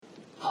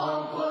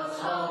Hogwarts,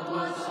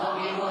 Hogwarts,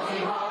 Hoggy Woggy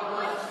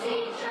Hogwarts,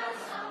 teach us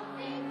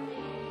something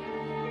new.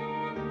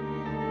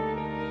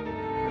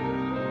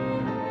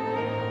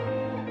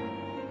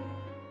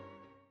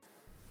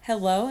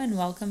 Hello and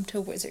welcome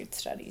to Wizard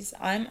Studies.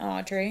 I'm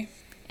Audrey.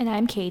 And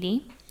I'm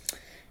Katie.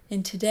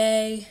 And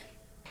today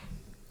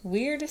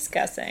we're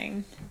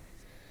discussing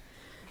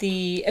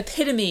the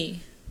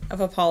epitome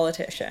of a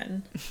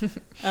politician.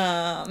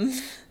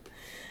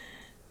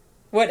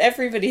 What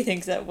everybody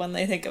thinks of when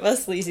they think of a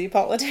sleazy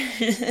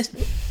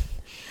politician.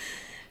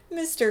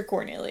 Mr.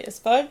 Cornelius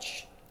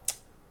Fudge.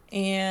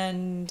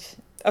 And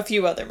a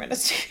few other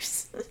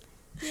ministers.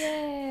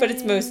 Yay. But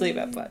it's mostly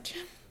about Fudge.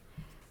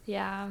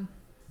 Yeah.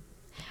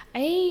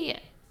 I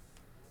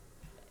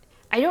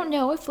don't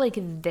know if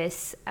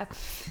this all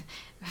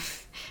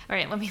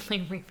right, let me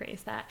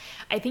rephrase that.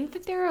 I think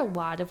that there are a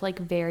lot of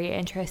very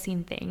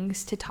interesting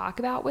things to talk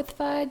about with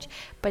Fudge,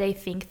 but I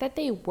think that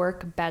they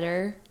work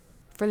better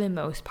for the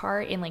most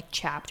part in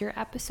chapter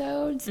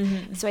episodes.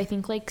 Mm-hmm. So I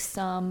think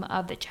some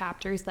of the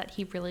chapters that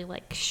he really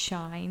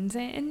shines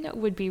in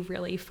would be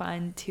really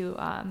fun to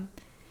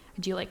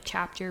do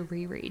chapter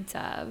rereads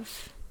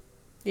of.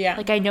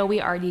 Yeah. I know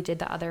we already did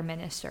the other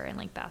minister,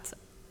 and that's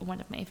one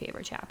of my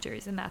favorite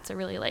chapters, and that's a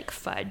really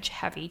Fudge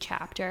heavy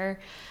chapter.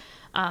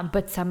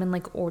 But some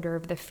in Order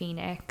of the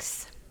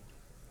Phoenix.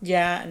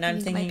 Yeah, and I'm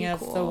thinking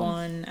of the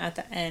one at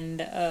the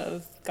end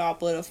of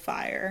Goblet of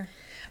Fire.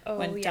 Oh,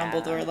 when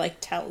Dumbledore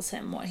tells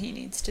him what he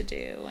needs to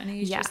do, and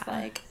he's just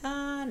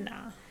nah.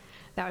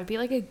 That would be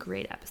a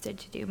great episode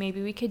to do.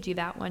 Maybe we could do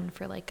that one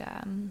for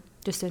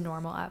just a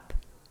normal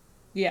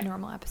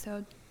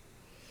episode.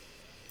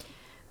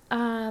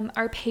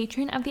 Our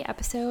patron of the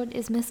episode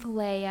is Miss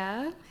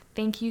Leia.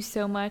 Thank you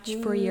so much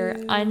for your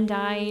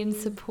undying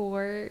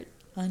support.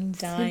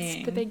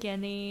 Since the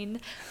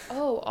beginning.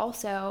 Oh,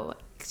 also,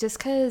 just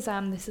because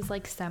this is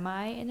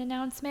semi an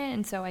announcement,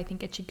 and so I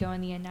think it should go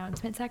in the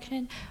announcement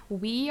section,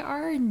 we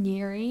are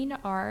nearing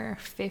our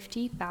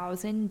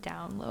 50,000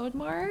 download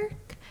mark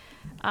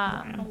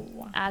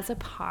as a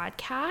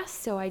podcast.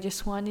 So I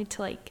just wanted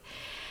to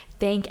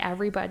thank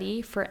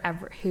everybody for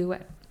who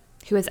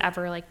has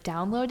ever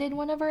downloaded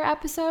one of our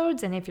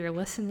episodes, and if you're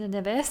listening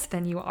to this,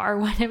 then you are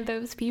one of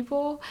those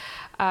people.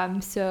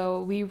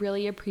 So we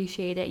really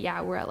appreciate it.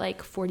 Yeah, we're at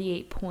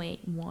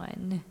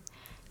 48.1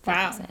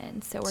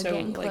 thousand. So we're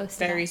getting close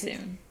to very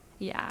soon.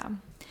 Yeah,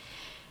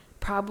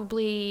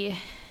 probably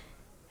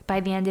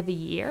by the end of the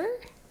year.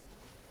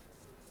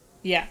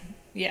 Yeah.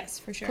 Yes,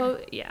 for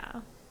sure.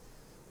 Yeah.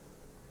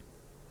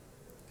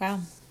 Wow.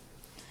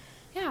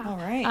 Yeah. All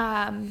right.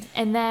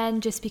 And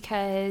then just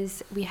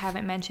because we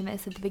haven't mentioned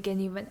this at the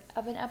beginning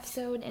of an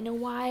episode in a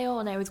while,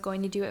 and I was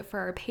going to do it for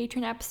our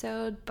patron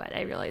episode, but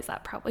I realized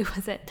that probably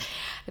wasn't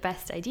the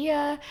best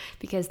idea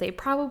because they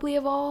probably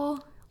have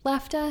all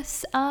left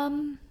us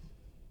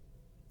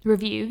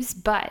reviews.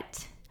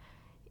 But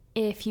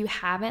if you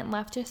haven't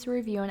left us a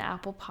review on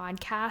Apple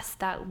Podcasts,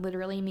 that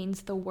literally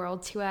means the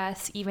world to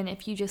us. Even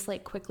if you just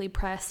quickly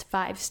press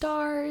 5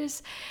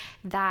 stars,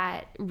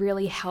 that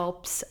really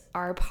helps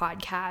our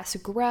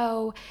podcast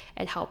grow.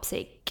 It helps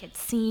it get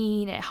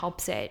seen. It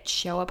helps it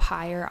show up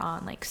higher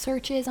on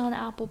searches on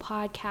Apple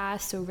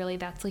Podcasts. So really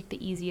that's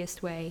the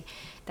easiest way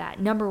that,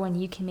 number one,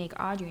 you can make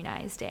Audrey and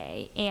I's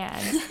day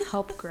and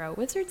help grow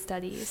Wizard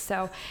Studies.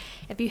 So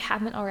if you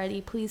haven't already,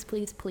 please,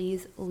 please,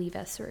 please leave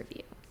us a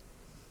review.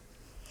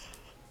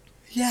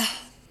 Yeah,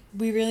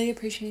 we really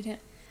appreciate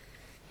it.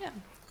 Yeah.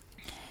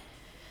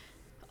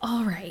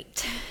 All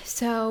right.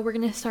 So we're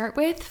going to start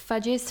with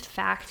Fudge's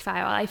fact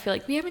file. I feel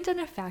we haven't done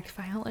a fact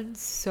file in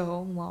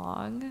so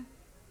long.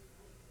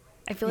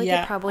 I feel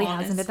it probably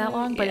hasn't been that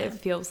long, but it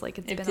feels it's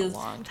been a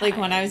long time.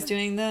 When I was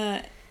doing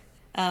the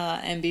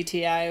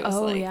MBTI, I was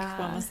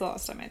when was the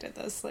last time I did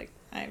this?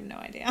 I have no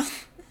idea.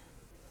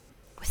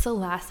 So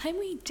last time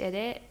we did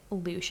it,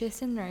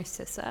 Lucius and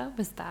Narcissa,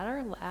 was that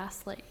our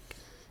last,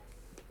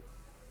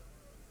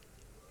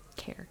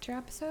 character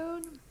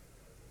episode?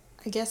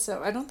 I guess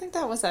so. I don't think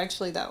that was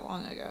actually that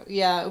long ago.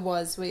 Yeah, it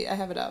was. Wait, I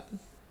have it up.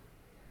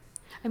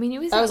 I mean, it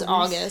was... That was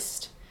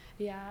August.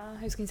 Yeah,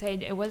 I was going to say,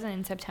 it wasn't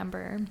in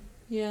September.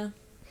 Yeah.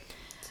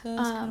 So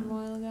that's kind of a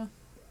while ago.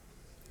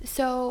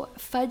 So,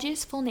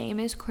 Fudge's full name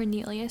is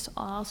Cornelius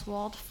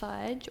Oswald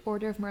Fudge,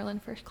 Order of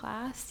Merlin First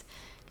Class.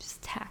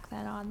 Just tack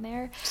that on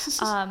there.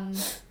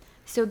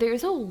 So,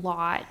 there's a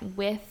lot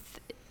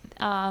with...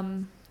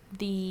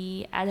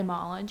 the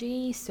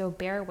etymology, so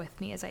bear with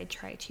me as I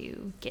try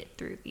to get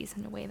through these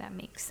in a way that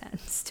makes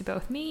sense to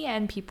both me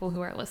and people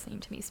who are listening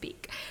to me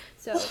speak.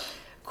 So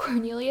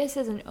Cornelius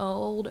is an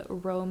old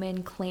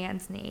Roman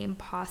clan's name,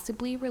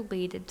 possibly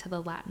related to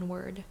the Latin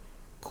word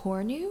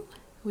cornu,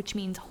 which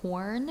means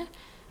horn,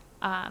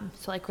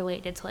 so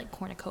related to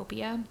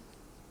cornucopia.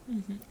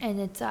 Mm-hmm. And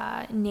it's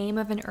a name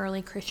of an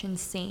early Christian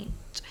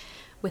saint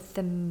with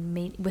a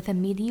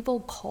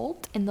medieval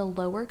cult in the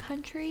Lower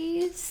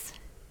Countries.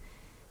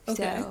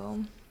 Okay.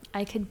 So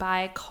I could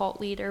buy cult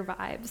leader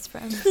vibes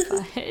from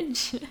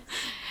Fudge.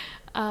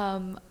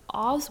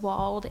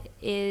 Oswald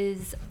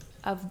is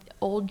of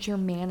old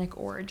Germanic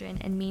origin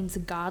and means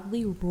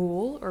godly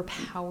rule or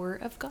power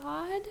of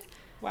God.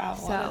 Wow.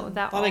 So a lot of,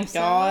 that a lot of also-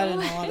 God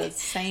and a lot of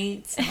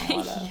saints and a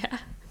lot of...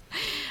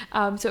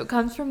 Yeah. So it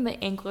comes from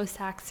the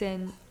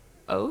Anglo-Saxon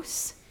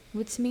os,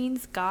 which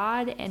means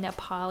God in a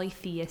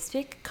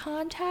polytheistic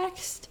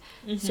context.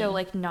 So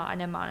like not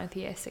in a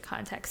monotheistic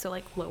context. So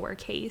like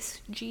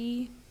lowercase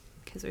g,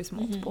 because there's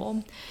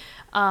multiple.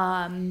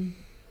 And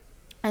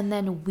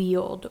then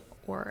wield,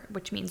 or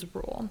which means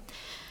rule.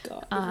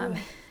 God.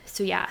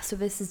 So yeah, so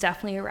this is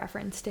definitely a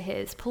reference to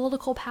his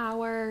political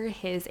power,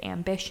 his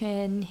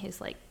ambition,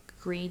 his like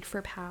greed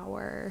for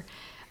power.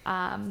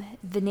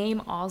 The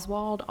name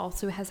Oswald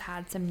also has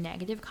had some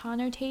negative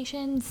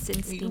connotations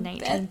since the You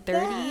bet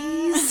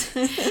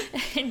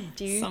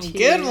 1930s. Some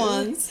good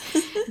ones.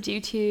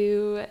 Due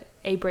to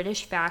a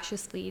British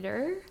fascist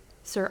leader,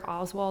 Sir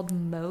Oswald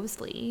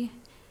Mosley,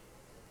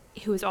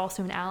 who was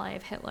also an ally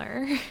of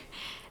Hitler,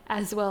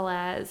 as well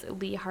as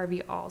Lee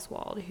Harvey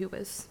Oswald, who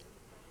was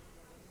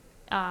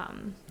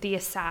the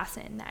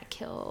assassin that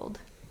killed.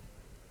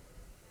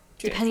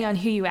 Depending on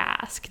who you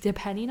ask, he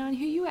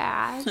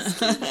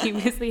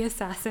was the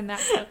assassin that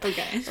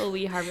killed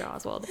Lee Harvey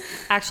Oswald.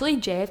 Actually,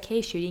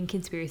 JFK shooting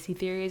conspiracy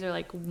theories are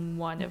like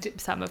one of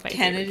some of my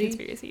favorite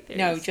conspiracy theories.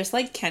 No, just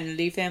like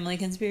Kennedy family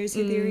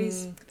conspiracy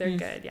theories. They're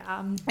good,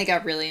 yeah. I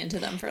got really into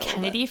them for a little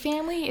bit. Kennedy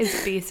family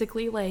is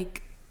basically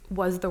like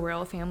was the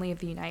royal family of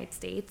the United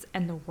States,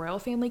 and the royal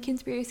family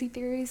conspiracy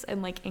theories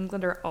and like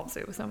England are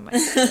also some of my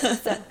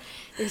favorites. So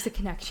there's a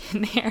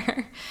connection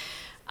there.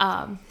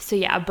 So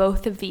yeah,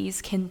 both of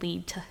these can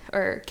lead to,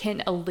 or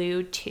can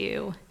allude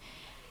to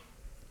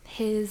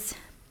his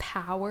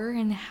power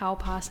and how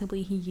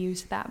possibly he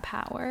used that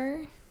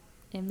power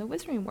in the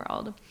wizarding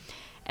world.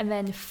 And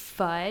then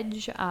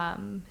fudge,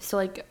 so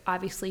like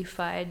obviously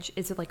fudge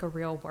is like a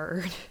real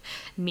word.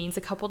 It means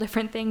a couple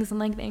different things in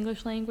like the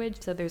English language.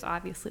 So there's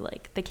obviously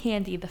like the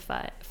candy, the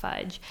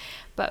fudge,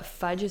 but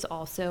fudge is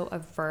also a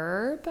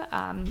verb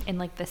in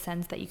like the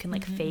sense that you can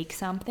like fake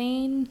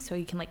something. So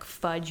you can like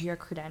fudge your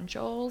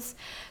credentials.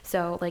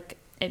 So like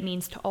it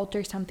means to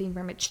alter something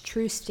from its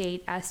true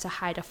state as to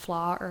hide a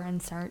flaw or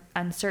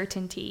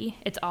uncertainty.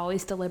 It's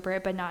always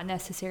deliberate, but not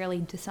necessarily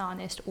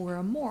dishonest or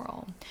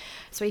immoral.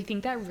 So I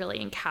think that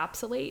really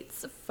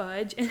encapsulates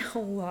fudge in a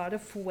lot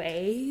of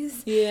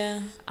ways.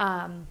 Yeah.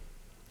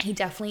 He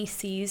definitely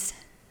sees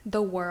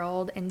the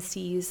world and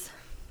sees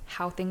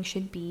how things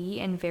should be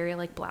in very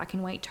like black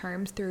and white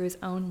terms through his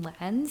own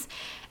lens.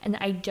 And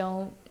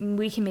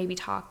we can maybe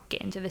get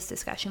into this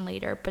discussion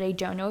later, but I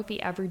don't know if he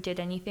ever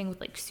did anything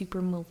with like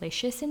super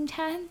malicious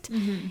intent.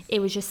 It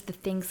was just the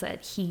things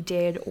that he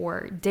did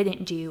or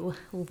didn't do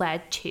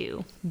led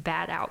to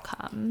bad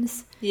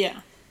outcomes. Yeah.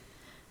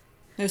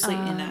 Mostly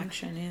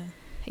inaction, yeah.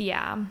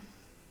 Yeah.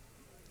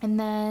 And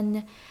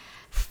then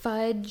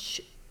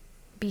fudge,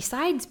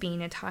 besides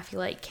being a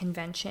toffee-like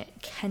confection,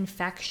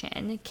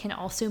 can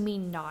also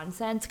mean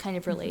nonsense, kind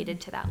of related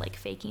to that like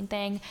faking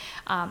thing.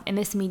 And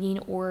this meaning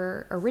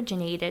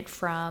originated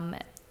from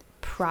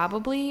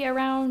probably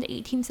around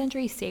 18th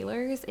century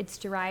sailors. It's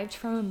derived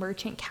from a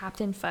merchant,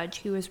 Captain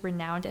Fudge, who was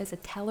renowned as a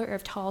teller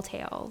of tall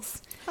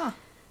tales. Huh.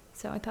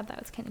 So I thought that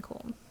was kind of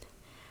cool.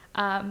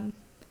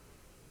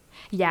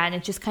 Yeah, and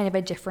it's just kind of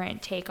a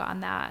different take on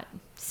that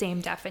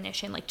same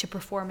definition, like to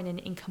perform in an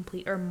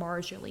incomplete or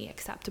marginally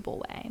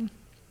acceptable way.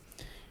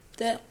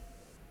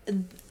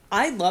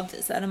 I love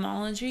this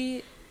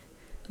etymology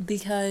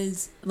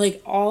because like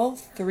all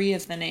three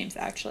of the names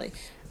actually,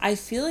 I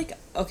feel like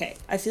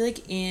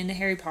in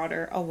Harry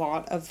Potter a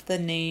lot of the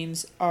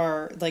names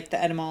are like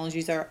the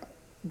etymologies are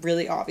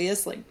really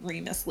obvious, like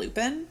Remus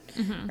Lupin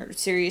or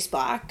Sirius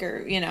Black,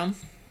 or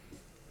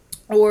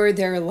or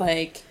they're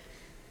like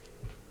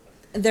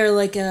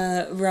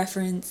a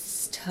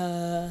reference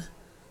to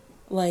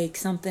like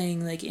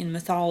something like in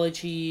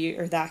mythology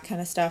or that kind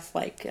of stuff,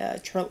 like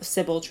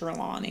Sybil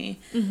Trelawney.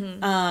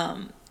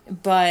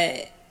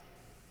 But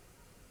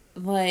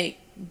like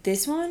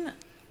this one,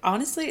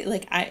 honestly,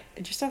 like I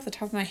just off the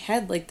top of my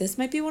head, like this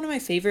might be one of my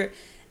favorite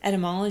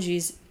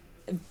etymologies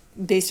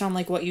based on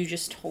like what you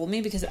just told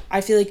me, because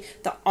I feel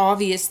like the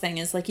obvious thing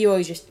is like you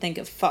always just think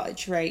of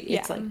fudge, right?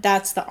 Yeah. It's like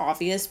that's the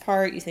obvious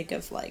part. You think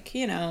of like,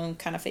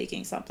 kind of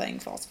faking something,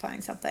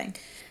 falsifying something.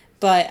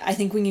 But I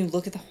think when you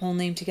look at the whole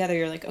name together,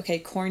 you're like, okay,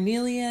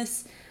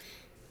 Cornelius,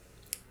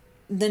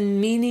 the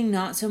meaning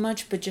not so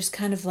much, but just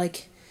kind of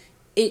like,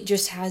 it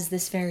just has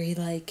this very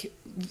like,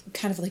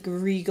 kind of like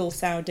regal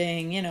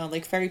sounding,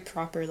 like very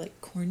proper,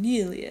 like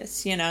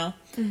Cornelius,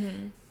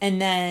 And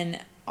then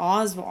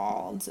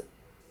Oswald,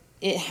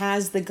 it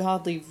has the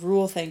godly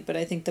rule thing, but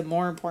I think the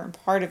more important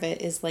part of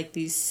it is like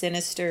these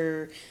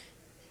sinister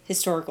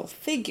historical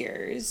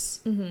figures,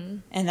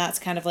 and that's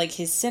kind of like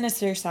his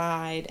sinister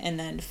side. And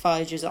then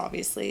fudge is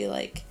obviously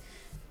like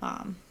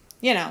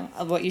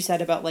what you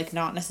said about like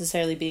not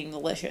necessarily being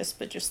malicious,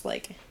 but just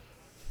like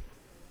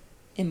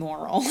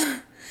immoral.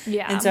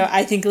 Yeah. And so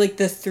I think like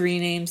the three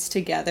names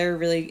together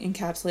really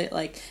encapsulate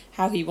like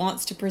how he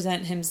wants to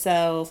present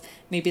himself,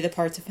 maybe the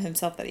parts of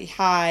himself that he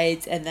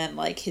hides, and then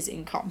like his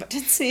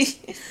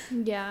incompetency.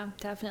 Yeah,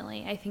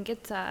 definitely. I think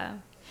it's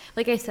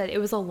like I said, it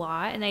was a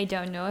lot, and I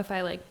don't know if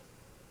I like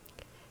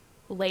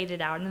laid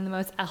it out in the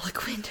most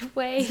eloquent of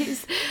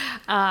ways.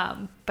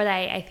 But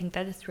I think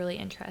that it's really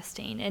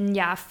interesting. And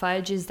yeah,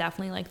 Fudge is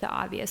definitely like the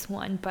obvious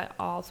one, but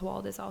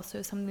Oswald is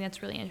also something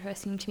that's really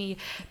interesting to me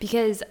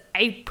because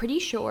I'm pretty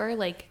sure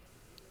like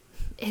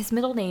his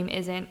middle name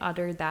isn't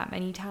uttered that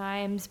many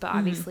times, but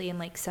obviously in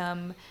like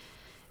some,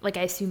 like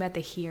I assume at the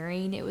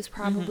hearing it was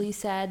probably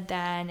said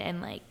then,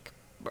 and like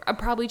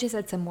probably just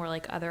at some more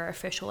like other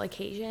official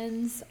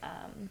occasions.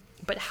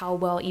 But how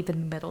well even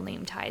the middle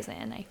name ties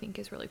in, I think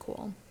is really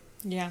cool.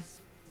 Yeah.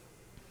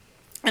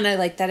 And I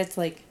like that it's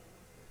like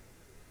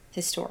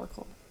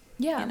historical.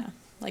 Yeah. You know,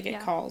 like it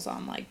calls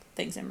on like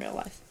things in real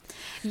life.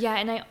 Yeah,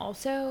 and I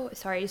also,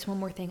 sorry, just one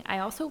more thing. I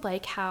also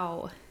like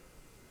how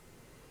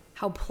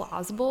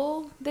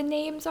plausible the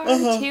names are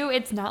too.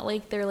 It's not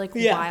like they're like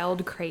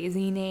wild,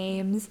 crazy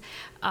names.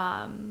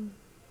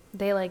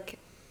 They like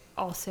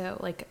also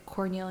like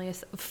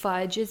Cornelius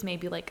Fudge is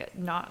maybe like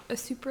not a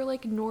super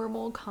like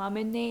normal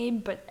common name,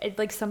 but it,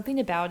 like something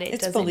about it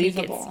It's doesn't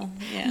believable.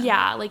 make it,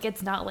 yeah, like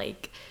it's not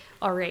like,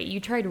 all right, you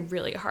tried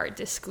really hard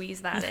to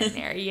squeeze that in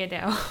there, you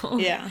know?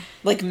 Yeah,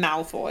 like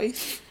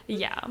Malfoy.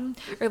 Yeah,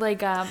 or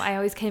like I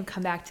always kind of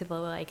come back to the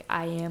like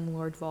I am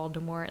Lord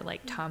Voldemort,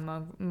 like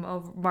Tom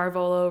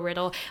Marvolo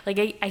Riddle. Like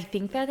I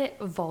think that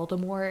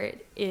Voldemort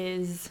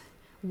is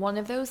one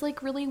of those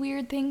like really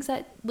weird things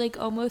that like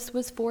almost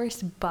was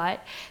forced,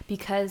 but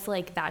because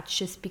like that's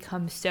just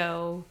become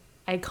so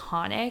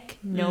iconic,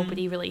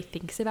 nobody really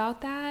thinks about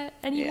that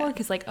anymore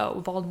because like,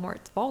 oh,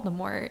 Voldemort's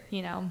Voldemort,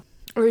 you know.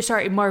 Or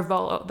sorry,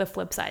 Marvolo, the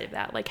flip side of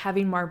that. Like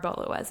having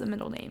Marvolo as a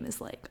middle name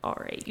is like, all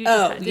right, you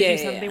just had to do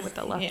something with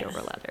the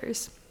leftover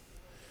letters.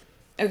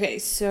 Okay,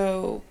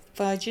 so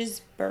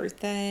Fudge's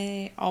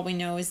birthday, all we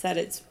know is that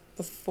it's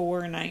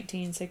before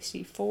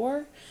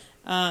 1964,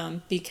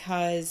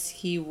 because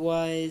he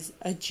was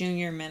a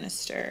junior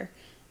minister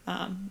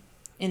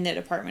in the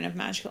Department of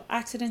Magical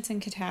Accidents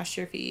and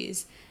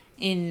Catastrophes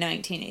in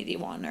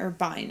 1981 or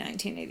by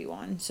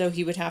 1981. So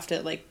he would have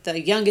to, like,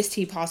 the youngest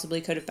he possibly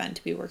could have been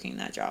to be working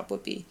that job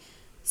would be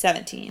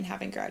 17,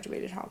 having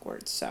graduated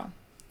Hogwarts. So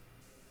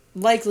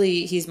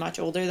likely he's much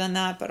older than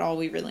that, but all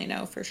we really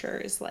know for sure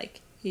is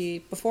like he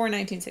before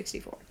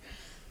 1964.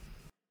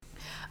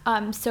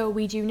 So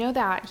we do know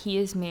that he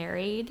is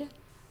married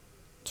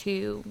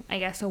to, I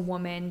guess, a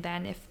woman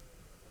then if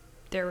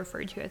they're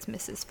referred to as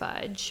Mrs.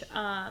 Fudge.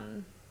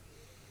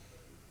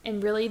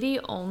 And really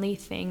the only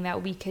thing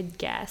that we could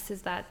guess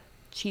is that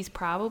she's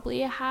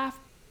probably a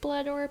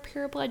half-blood or a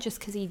pure-blood just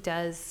because he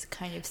does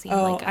kind of seem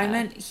like I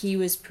meant he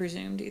was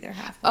presumed either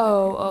half.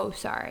 Oh,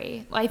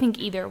 sorry. Well, I think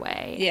either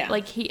way. Yeah.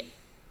 Like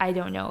I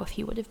don't know if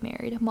he would have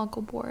married a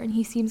Muggle-born.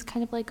 He seems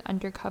kind of like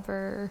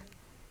undercover...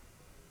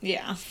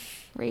 Yeah.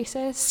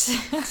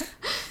 Racist.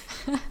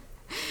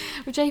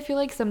 Which I feel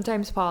like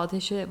sometimes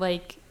politicians,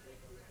 like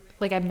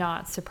I'm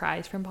not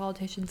surprised from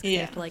politicians because they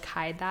have to like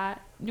hide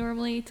that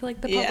normally to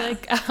like the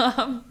public.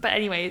 But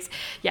anyways,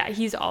 yeah,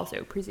 he's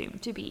also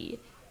presumed to be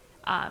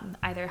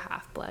either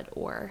half-blood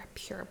or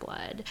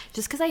pure-blood.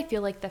 Just because I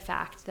feel like the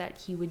fact that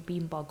he would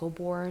be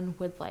Muggle-born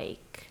would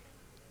like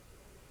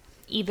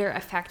either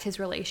affect his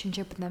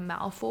relationship with the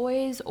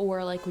Malfoys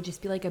or like would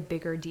just be like a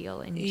bigger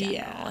deal in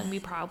general, and we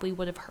probably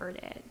would have heard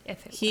it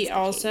if it was the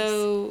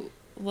also case.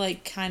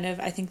 Like kind of,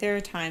 I think there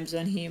are times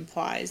when he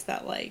implies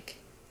that like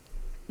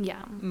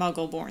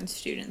Muggle-born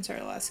students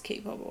are less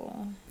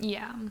capable.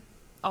 Yeah.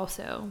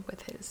 Also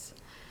with his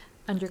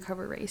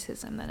undercover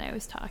racism that I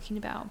was talking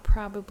about,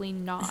 probably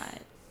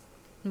not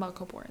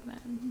Muggle-born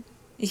then.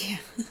 Yeah.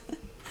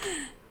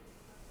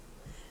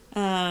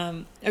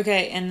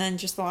 Okay, and then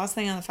just the last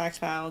thing on the fact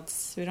file,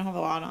 we don't have a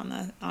lot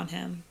on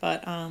him,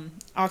 but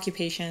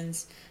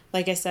occupations.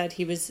 Like I said,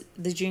 he was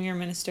the junior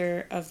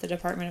minister of the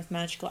Department of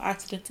Magical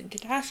Accidents and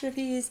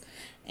Catastrophes,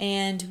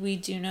 and we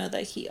do know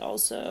that he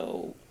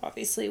also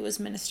obviously was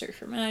Minister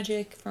for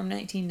Magic from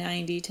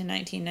 1990 to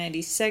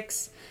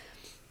 1996.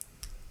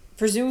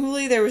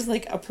 Presumably there was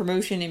like a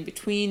promotion in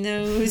between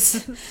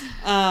those.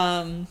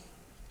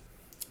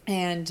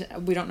 And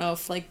we don't know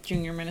if like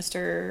junior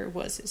minister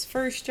was his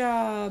first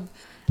job.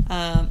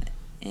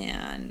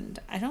 And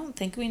I don't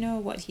think we know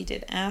what he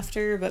did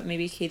after, but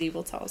maybe Katie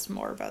will tell us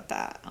more about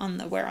that on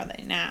the Where Are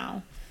They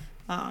Now.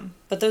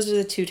 But those are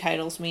the two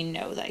titles we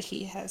know that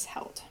he has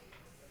held.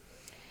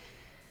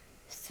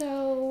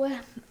 So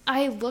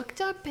I looked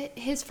up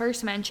his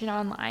first mention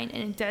online,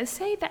 and it does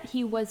say that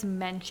he was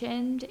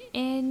mentioned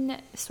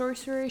in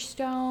Sorcerer's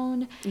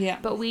Stone. Yeah.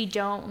 But we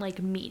don't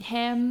like meet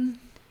him.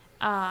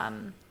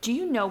 Do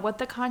you know what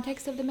the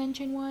context of the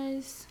mention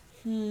was?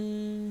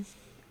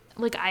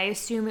 Like, I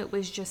assume it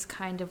was just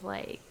kind of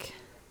like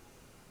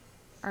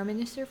our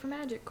Minister for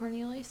Magic,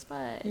 Cornelius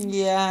Fudge.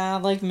 Yeah,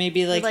 like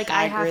maybe like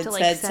I have Hagrid to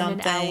like said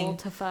send an owl something.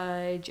 to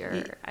Fudge,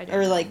 or I don't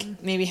Or know.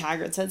 like maybe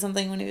Hagrid said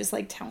something when he was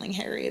like telling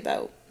Harry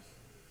about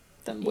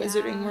the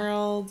Wizarding Yeah.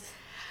 World.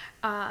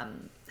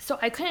 So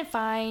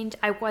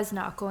I was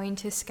not going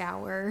to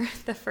scour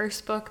the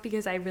first book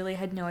because I really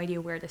had no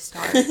idea where to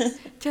start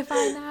to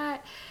find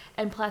that.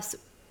 And plus,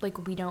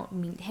 like, we don't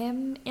meet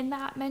him in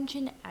that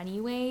mention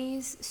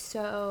anyways.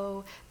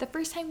 So the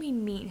first time we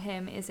meet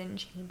him is in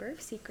Chamber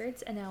of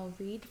Secrets, and I'll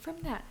read from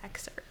that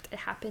excerpt. It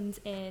happens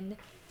in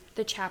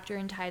the chapter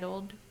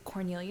entitled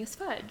Cornelius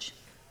Fudge.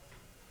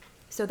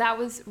 So that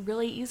was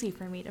really easy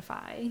for me to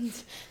find.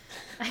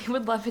 I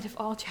would love it if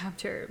all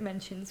chapter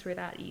mentions were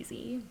that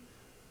easy.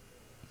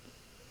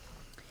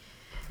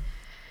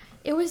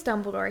 It was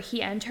Dumbledore.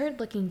 He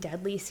entered looking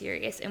deadly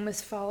serious and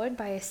was followed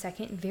by a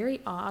second very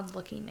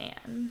odd-looking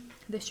man.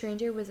 The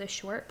stranger was a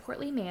short,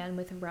 portly man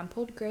with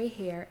rumpled gray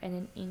hair and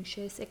an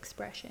anxious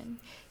expression.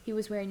 He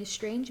was wearing a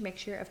strange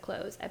mixture of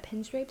clothes, a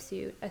pinstripe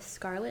suit, a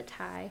scarlet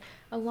tie,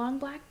 a long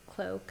black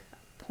cloak,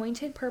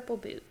 pointed purple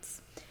boots.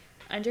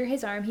 Under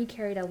his arm he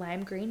carried a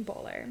lime green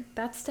bowler.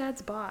 "That's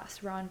Dad's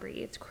boss," Ron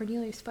breathed.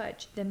 "Cornelius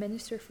Fudge, the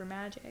Minister for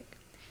Magic."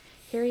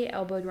 Harry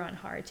elbowed Ron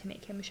hard to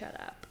make him shut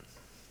up.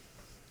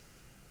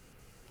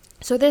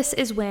 So this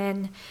is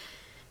when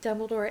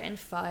Dumbledore and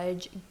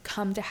Fudge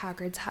come to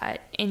Hagrid's hut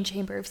in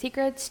Chamber of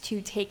Secrets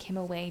to take him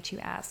away to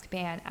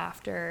Azkaban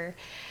after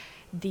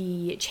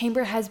the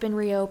chamber has been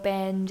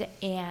reopened,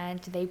 and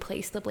they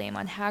place the blame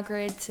on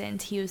Hagrid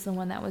since he was the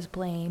one that was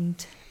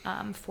blamed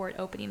for it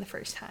opening the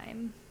first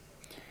time.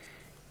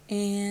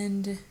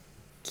 And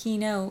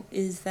keynote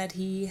is that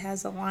he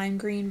has a lime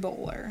green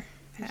bowler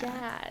hat.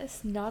 Yes,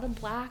 not a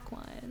black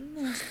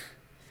one.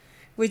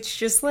 Which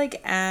just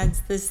like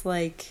adds this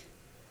like,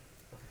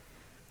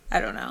 I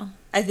don't know.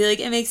 I feel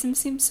like it makes him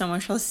seem so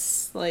much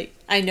less like,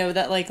 I know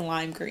that like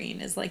lime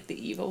green is like the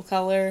evil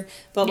color,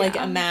 but like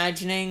Yeah.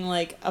 imagining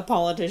like a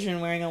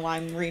politician wearing a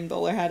lime green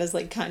bowler hat is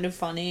like kind of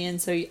funny,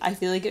 and so I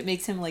feel like it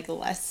makes him like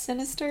less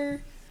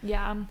sinister.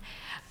 Yeah.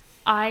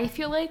 I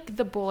feel like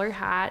the bowler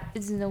hat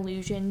is an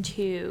allusion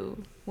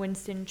to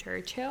Winston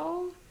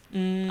Churchill.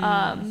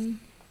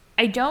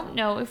 I don't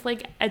know if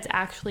like it's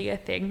actually a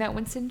thing that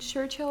Winston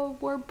Churchill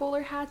wore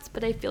bowler hats,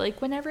 but I feel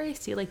like whenever I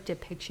see like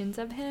depictions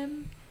of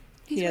him,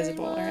 He has a wearing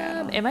bowler hat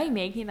one. on. Am I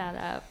making that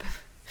up?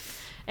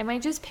 Am I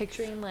just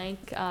picturing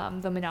like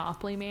the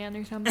Monopoly Man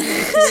or something?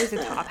 Like, he wears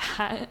a top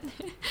hat.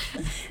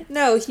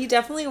 No, he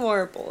definitely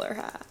wore a bowler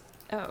hat.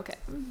 Oh, okay.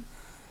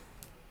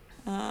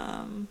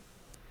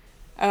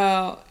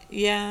 Oh,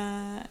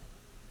 yeah.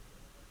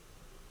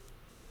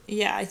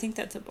 Yeah, I think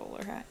that's a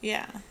bowler hat.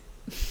 Yeah.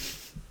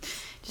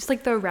 Just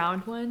like the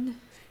round one.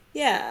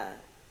 Yeah.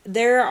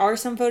 There are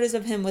some photos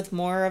of him with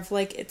more of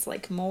like, it's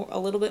like more, a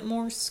little bit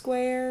more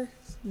square,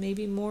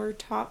 maybe more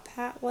top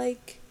hat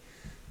like.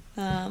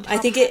 I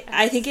think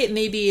it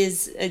maybe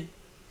is a,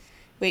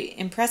 wait,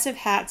 impressive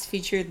hats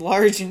featured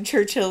large in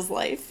Churchill's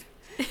life.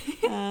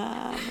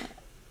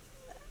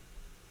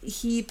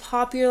 He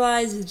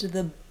popularized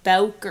the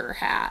Bowker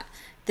hat.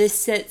 This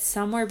sits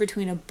somewhere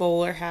between a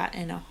bowler hat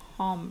and a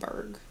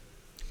Homburg.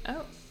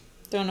 Oh.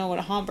 Don't know what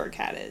a Homburg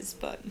hat is,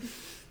 but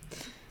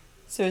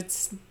so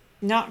it's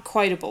not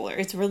quite a bowler.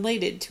 It's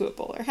related to a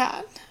bowler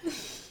hat.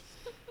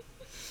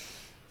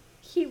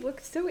 He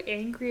looks so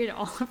angry in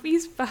all of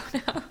these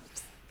photos.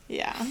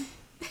 Yeah.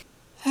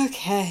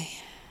 Okay.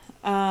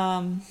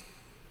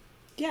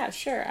 Yeah,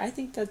 sure. I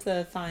think that's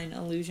a fine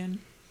illusion.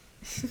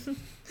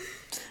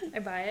 I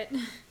buy it.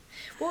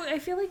 Well, I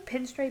feel like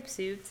pinstripe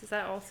suits, is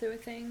that also a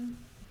thing?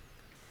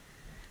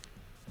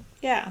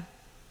 Yeah.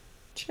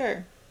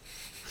 Sure.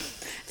 I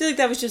feel like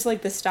that was just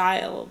like the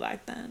style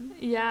back then.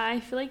 Yeah, I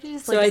feel like it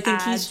just So like I think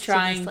adds he's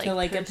trying this, to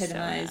like persona.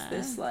 epitomize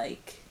this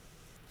like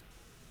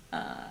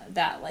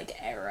that like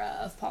era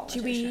of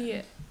politician. Do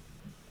we?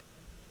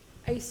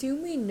 I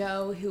assume we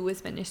know who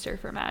was Minister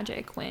for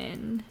Magic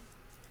when.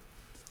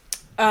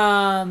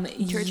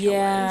 Churchill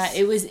Yeah, was.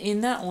 it was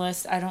in that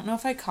list. I don't know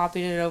if I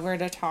copied it over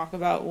to talk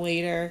about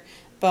later,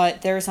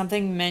 but there was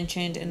something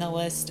mentioned in the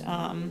list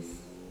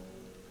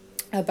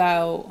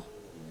about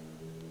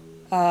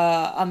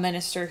a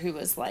minister who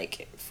was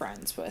like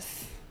friends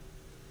with.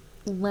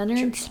 Leonard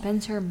Churchill.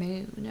 Spencer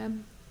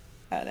Moon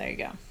Oh, there you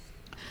go.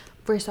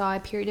 foresaw a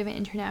period of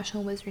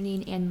international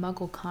wizarding and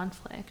Muggle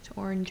conflict,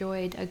 or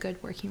enjoyed a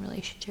good working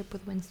relationship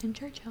with Winston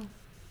Churchill.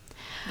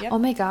 Yep. Oh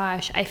my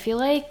gosh, I feel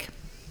like.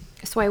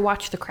 So I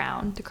watched The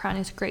Crown. The Crown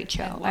is a great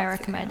show. love I The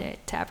recommend Crown.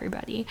 it to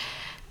everybody.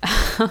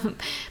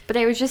 But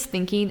I was just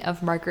thinking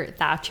of Margaret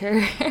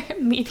Thatcher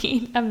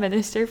meeting a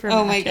minister for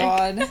Oh my magic.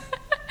 god.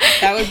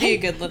 That would be a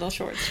good little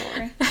short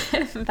story.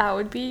 That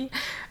would be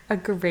a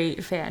great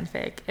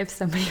fanfic if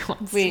somebody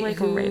wants Wait, to like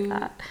who- write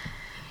that.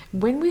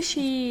 When was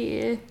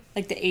she?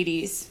 Like the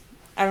 80s.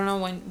 I don't know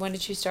when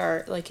did she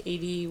start? Like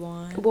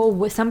 81.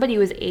 Well, somebody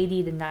was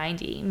 80 to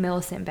 90.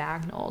 Millicent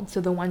Bagnold,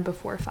 so the one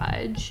before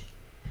Fudge.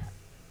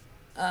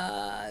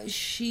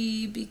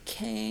 She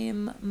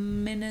became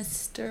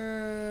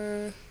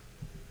minister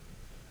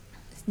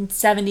in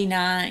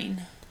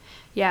 79.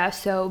 Yeah,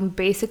 so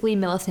basically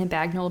Millicent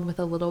Bagnold with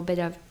a little bit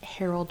of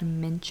Harold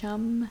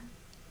Mincham.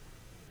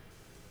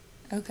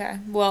 Okay.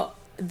 Well,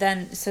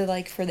 then, so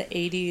like for the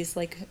 80s,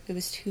 like it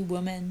was 2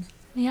 women.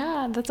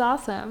 Yeah, that's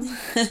awesome.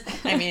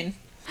 I mean,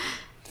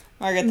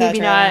 Margaret Maybe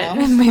Thatcher. I not-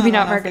 don't know. maybe I not don't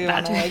know if Margaret we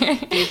wanna, Thatcher.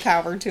 like, do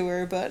power to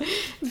her, but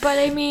But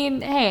I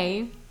mean,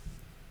 hey,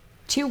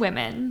 2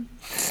 women.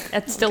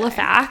 That's still a Okay.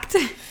 fact.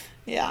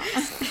 yeah.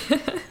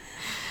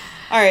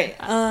 All right.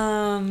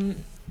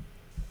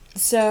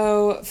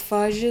 So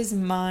Fudge is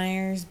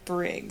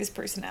Myers-Briggs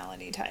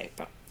personality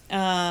type.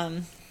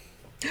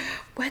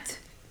 What?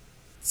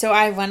 So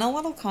I went a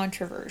little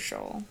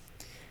controversial.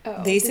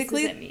 Oh,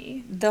 Basically, this isn't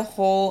me. the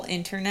whole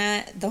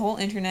internet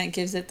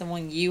gives it the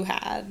one you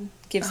had,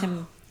 gives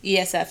him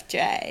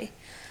ESFJ.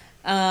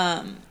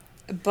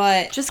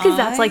 But Just because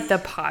that's like the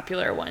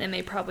popular one, and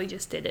they probably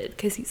just did it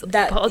because he's like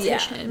a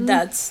politician.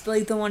 that's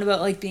like the one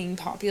about like being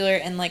popular,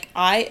 and like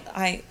I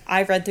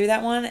read through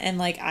that one, and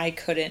like I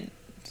couldn't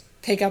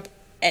pick up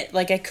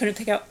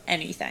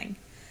anything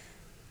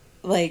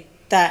like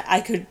that I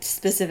could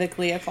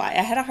specifically apply.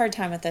 I had a hard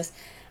time with this.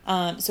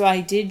 So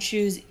I did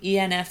choose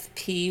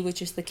ENFP,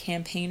 which is the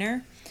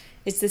campaigner.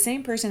 It's the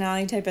same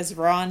personality type as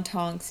Ron,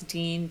 Tonks,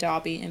 Dean,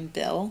 Dobby, and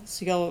Bill.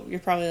 So you're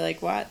probably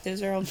like, what?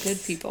 Those are all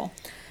good people.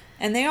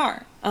 And they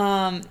are.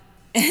 And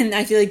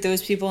I feel like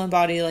those people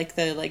embody like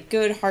the like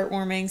good,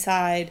 heartwarming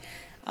side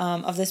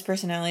of this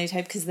personality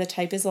type, because the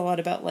type is a lot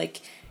about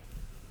like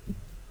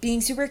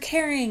being super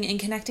caring and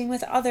connecting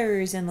with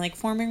others and like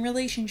forming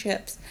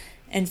relationships.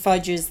 And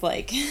Fudge is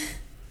like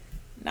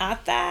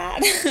not that.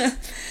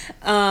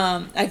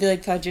 I feel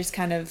like Fudge is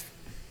kind of,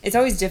 it's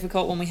always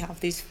difficult when we have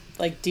these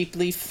like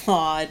deeply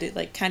flawed,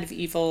 like kind of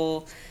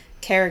evil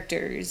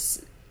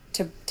characters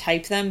to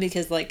type them,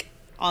 because like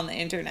on the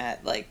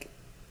internet, like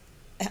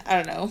I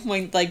don't know,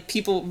 when like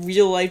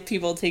real life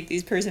people take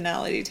these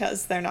personality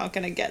tests, they're not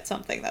going to get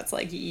something that's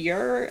like,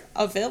 you're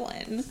a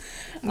villain.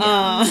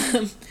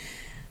 Yeah.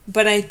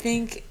 But I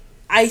think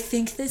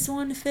this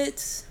one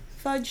fits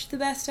Fudge the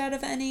best out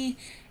of any.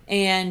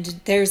 And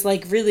there's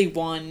like really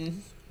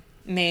one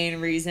main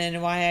reason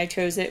why I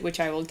chose it, which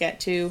I will get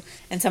to.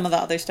 And some of the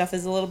other stuff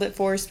is a little bit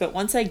forced, but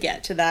once I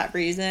get to that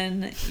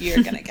reason,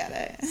 you're going to get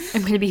it.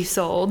 I'm gonna be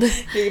sold.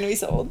 You're going to be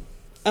sold.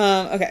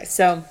 Okay,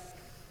 so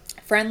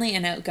friendly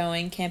and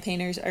outgoing,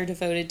 campaigners are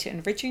devoted to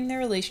enriching their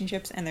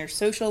relationships and their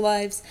social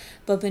lives,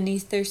 but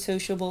beneath their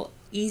sociable,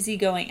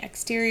 easygoing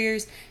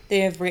exteriors, they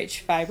have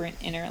rich, vibrant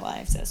inner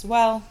lives as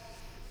well.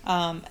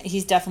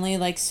 He's definitely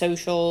like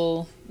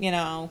social,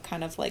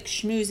 kind of like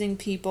schmoozing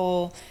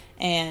people,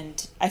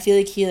 and I feel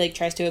like he like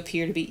tries to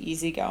appear to be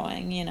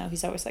easygoing.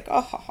 He's always like,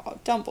 oh,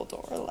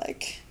 Dumbledore,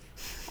 like,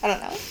 I don't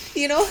know,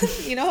 you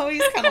know how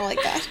he's kind of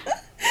like that.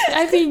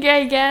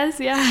 I guess,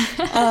 yeah.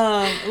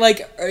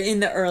 Like in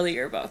the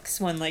earlier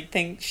books when like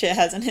shit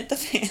hasn't hit the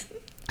fan.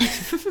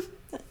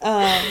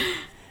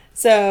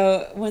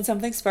 So when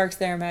something sparks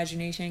their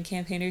imagination,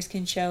 campaigners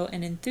can show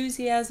an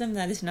enthusiasm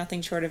that is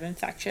nothing short of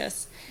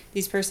infectious.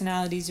 These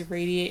personalities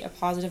radiate a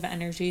positive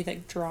energy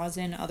that draws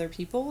in other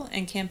people,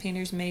 and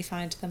campaigners may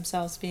find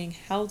themselves being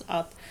held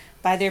up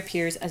by their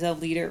peers as a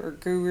leader or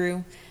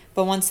guru.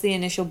 But once the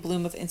initial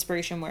bloom of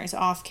inspiration wears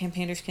off,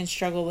 campaigners can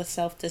struggle with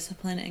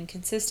self-discipline and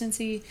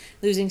consistency,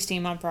 losing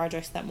steam on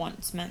projects that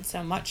once meant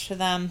so much to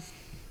them.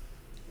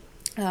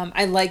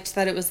 I liked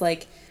that it was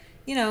like,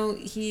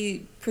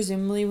 he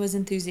presumably was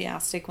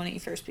enthusiastic when he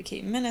first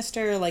became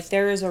minister. Like,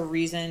 there is a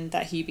reason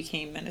that he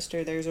became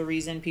minister. There's a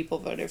reason people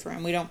voted for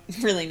him. We don't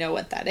really know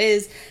what that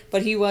is,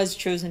 but he was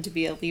chosen to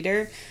be a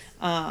leader.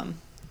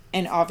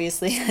 And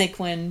obviously, like,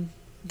 when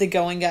the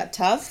going got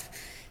tough,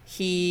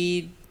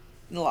 he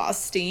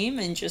lost steam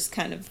and just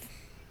kind of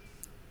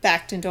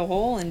backed into a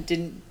hole and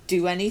didn't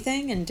do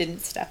anything and didn't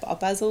step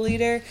up as a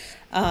leader.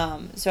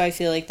 So I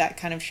feel like that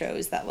kind of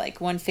shows that, like,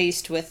 when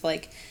faced with,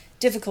 like,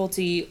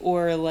 difficulty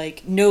or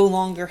like no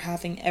longer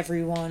having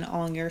everyone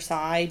on your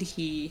side,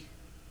 he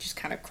just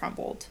kind of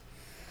crumbled.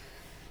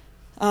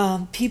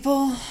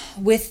 People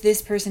with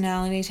this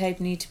personality type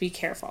need to be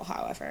careful,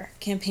 however.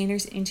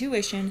 Campaigners'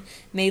 intuition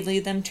may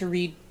lead them to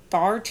read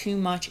far too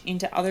much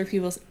into other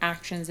people's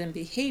actions and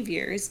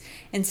behaviors.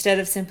 Instead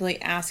of simply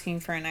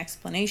asking for an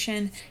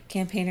explanation,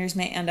 campaigners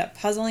may end up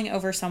puzzling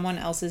over someone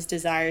else's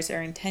desires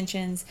or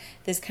intentions.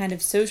 This kind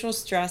of social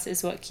stress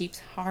is what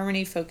keeps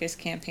harmony-focused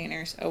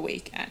campaigners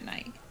awake at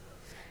night.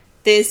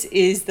 This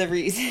is the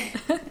reason.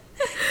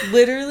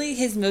 Literally,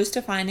 his most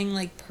defining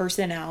like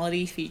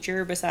personality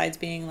feature, besides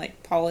being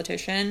like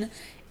politician,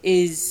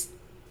 is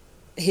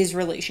his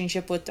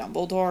relationship with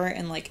Dumbledore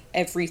and like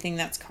everything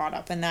that's caught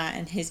up in that,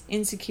 and his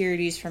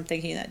insecurities from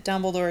thinking that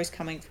Dumbledore is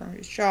coming from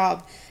his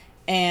job.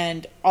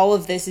 And all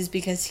of this is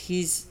because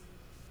he's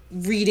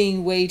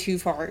reading way too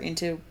far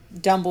into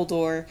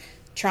Dumbledore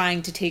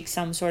trying to take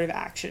some sort of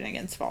action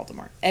against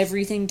Voldemort.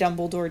 Everything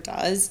Dumbledore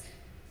does,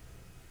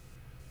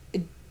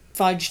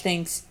 Fudge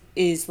thinks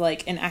is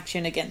like an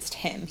action against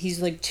him. He's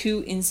like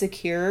too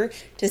insecure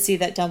to see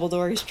that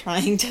Dumbledore is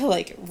trying to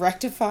like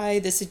rectify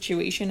the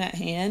situation at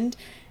hand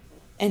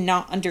and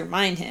not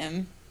undermine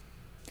him.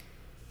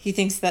 he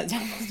thinks that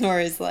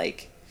Dumbledore is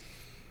like,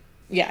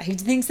 yeah, he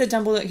thinks that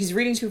Dumbledore, he's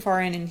reading too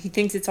far in and he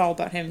thinks it's all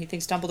about him. He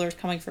thinks Dumbledore's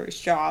coming for his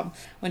job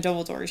when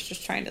Dumbledore is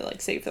just trying to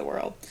like save the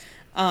world.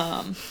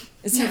 No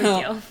big So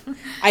deal.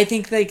 I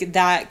think like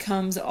that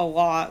comes a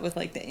lot with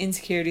like the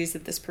insecurities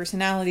of this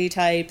personality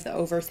type, the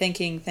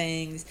overthinking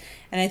things.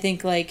 And I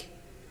think like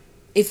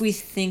if we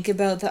think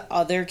about the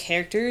other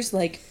characters,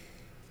 like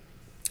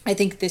I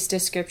think this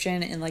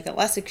description in like a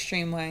less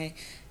extreme way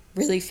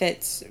really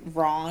fits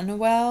Ron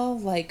well.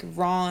 Like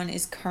Ron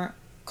is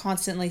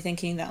constantly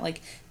thinking that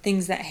like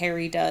things that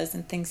Harry does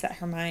and things that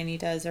Hermione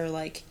does are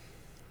like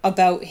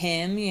about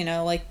him, you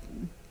know, like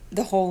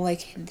the whole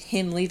like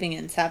him leaving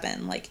in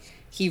 7, like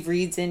he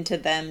reads into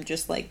them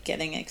just like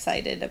getting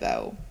excited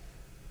about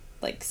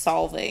like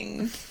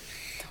solving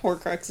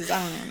Horcruxes.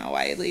 I don't even know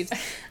why he leaves.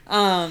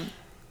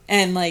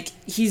 And like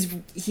he's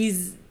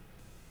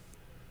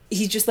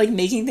just like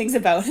making things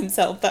about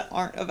himself that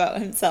aren't about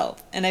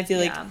himself. And I feel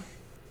like Yeah.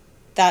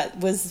 that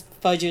was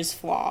Fudge's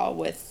flaw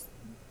with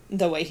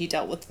the way he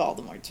dealt with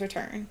Voldemort's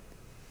return.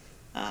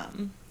 I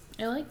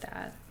like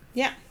that.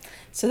 Yeah.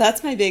 So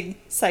that's my big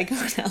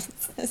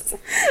psychoanalysis.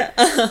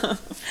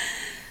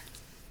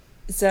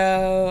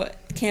 So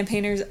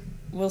campaigners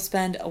will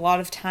spend a lot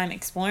of time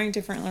exploring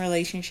different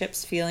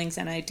relationships, feelings,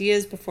 and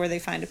ideas before they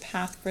find a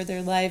path for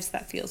their lives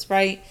that feels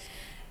right.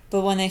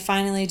 But when they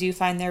finally do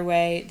find their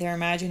way, their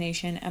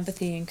imagination,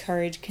 empathy, and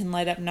courage can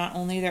light up not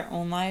only their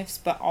own lives,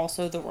 but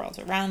also the world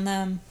around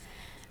them.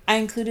 I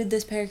included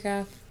this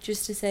paragraph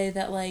just to say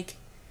that, like,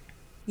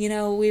 you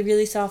know, we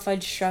really saw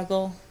Fudge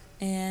struggle,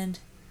 and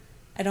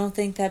I don't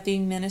think that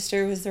being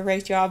minister was the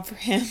right job for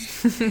him.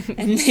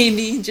 And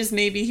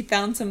maybe he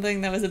found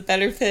something that was a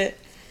better fit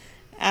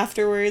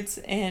afterwards,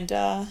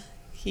 and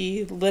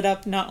he lit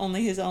up not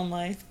only his own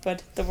life,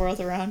 but the world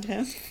around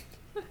him.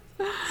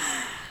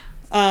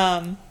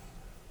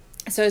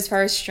 So as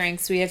far as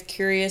strengths, we have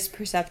curious,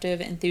 perceptive,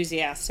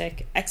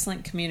 enthusiastic,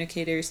 excellent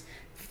communicators,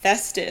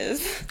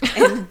 festive,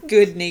 and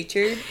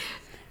good-natured.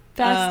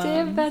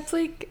 Festive? That's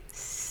like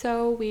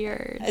so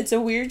weird. It's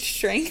a weird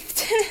strength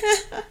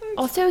to have.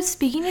 Also,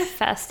 speaking of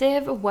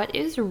festive, what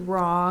is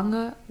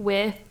wrong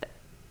with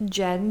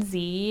Gen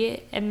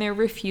Z and their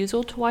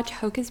refusal to watch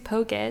Hocus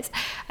Pocus?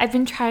 I've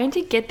been trying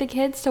to get the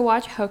kids to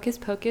watch Hocus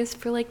Pocus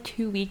for like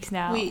 2 weeks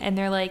now, Wait. and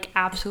they're like,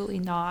 absolutely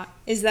not.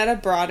 Is that a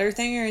broader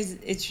thing, or is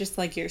it's just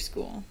like your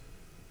school?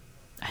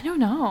 I don't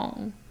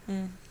know.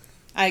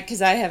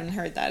 Because I haven't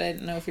heard that. I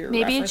didn't know if you were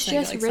Maybe referencing it's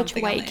just like rich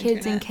something on white the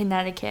kids in internet.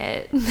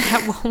 Connecticut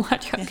that won't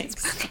watch Hocus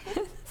Thanks.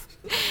 Pocus.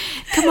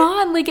 Come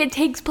on, like it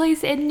takes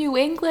place in New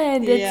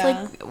England. It's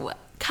Yeah. like,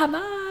 come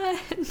on.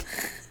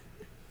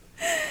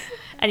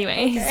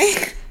 Anyways,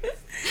 Okay.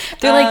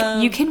 they're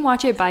like, you can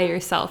watch it by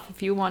yourself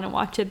if you want to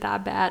watch it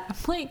that bad. I'm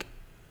like,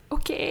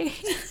 okay.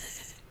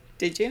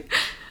 Did you?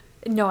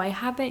 No, I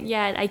haven't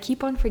yet. I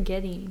keep on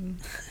forgetting.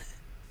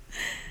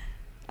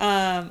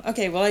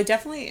 Okay, well, I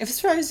definitely, as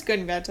far as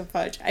going back to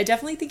Fudge, I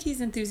definitely think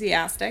he's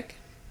enthusiastic.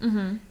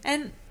 Mm-hmm.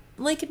 And,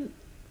 like,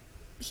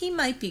 he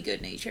might be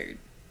good-natured.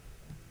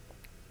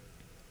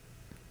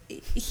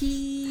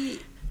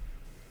 He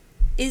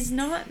is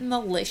not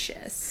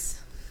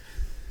malicious,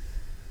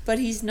 but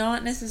he's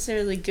not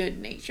necessarily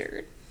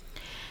good-natured.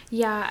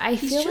 Yeah, I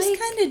He's feel just like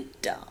kind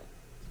of dumb.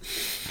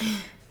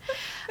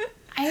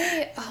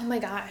 oh my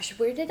gosh,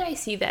 where did I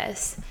see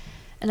this?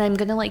 And I'm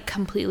gonna like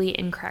completely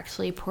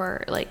incorrectly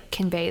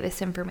convey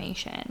this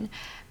information,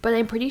 but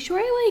I'm pretty sure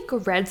I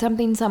like read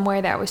something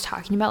somewhere that was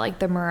talking about like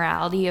the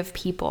morality of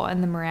people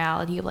and the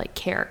morality of like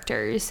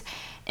characters,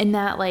 and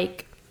that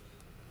like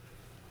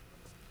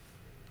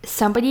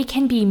somebody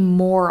can be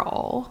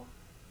moral,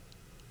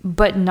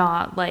 but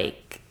not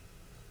like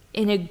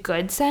in a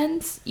good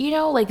sense, you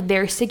know, like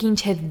they're sticking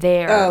to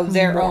their own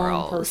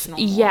morals. personal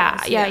Yeah.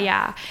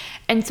 morals,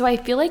 And so I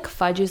feel like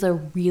Fudge is a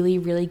really,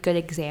 really good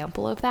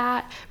example of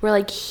that, where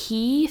like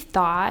he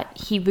thought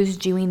he was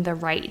doing the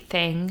right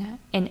thing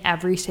in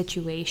every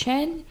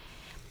situation.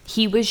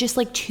 He was just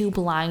like too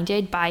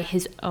blinded by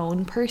his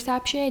own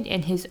perception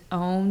and his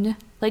own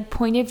like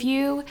point of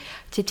view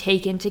to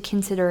take into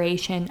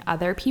consideration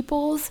other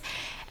people's.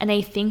 And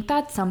I think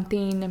that's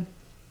something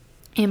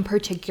in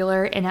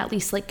particular, and at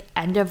least like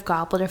end of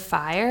Goblet of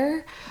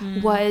Fire,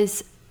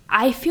 was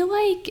I feel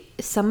like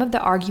some of the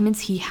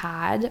arguments he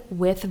had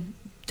with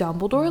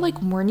Dumbledore like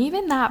weren't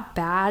even that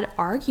bad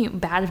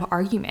of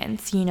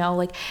arguments, you know,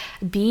 like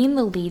being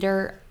the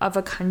leader of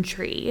a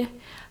country,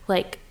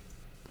 like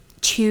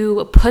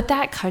to put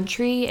that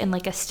country in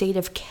like a state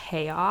of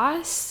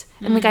chaos.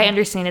 And like I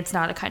understand it's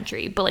not a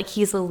country, but like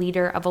he's the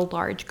leader of a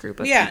large group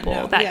of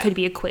people that could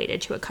be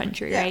equated to a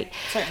country, right?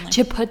 Certainly.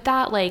 To put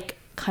that like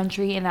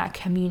country and that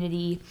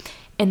community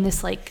in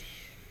this like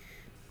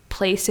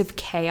place of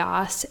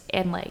chaos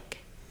and like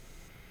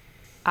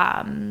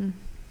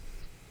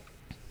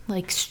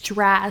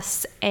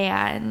stress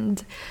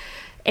and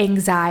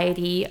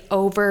anxiety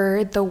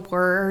over the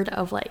word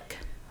of like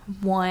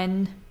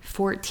one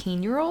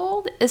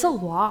 14-year-old is a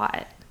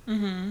lot.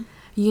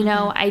 You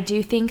know, I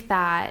do think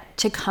that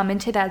to come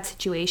into that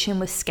situation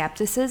with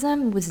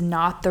skepticism was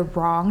not the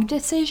wrong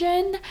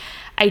decision.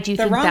 I do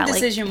The think wrong that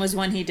decision was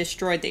when he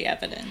destroyed the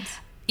evidence.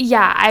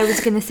 yeah, I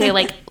was going to say,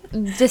 like,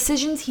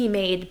 decisions he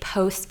made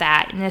post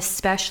that, and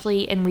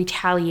especially in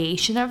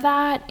retaliation of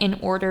that, in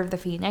Order of the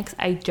Phoenix,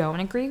 I don't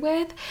agree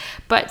with.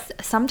 But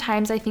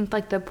sometimes I think,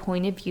 like, the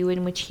point of view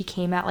in which he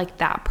came at, like,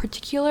 that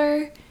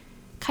particular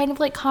kind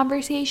of, like,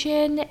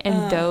 conversation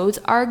and those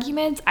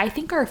arguments, I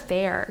think are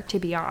fair, to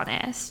be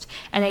honest.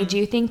 And I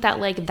do think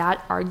that, like,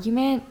 that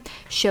argument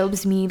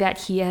shows me that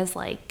he has,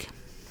 like,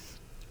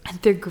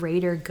 the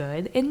greater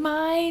good in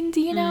mind,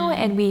 you know?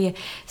 And we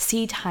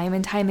see time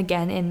and time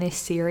again in this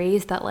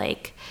series that,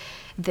 like,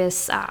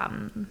 this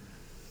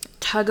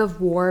tug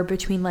of war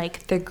between,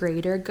 like, the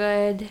greater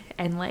good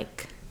and,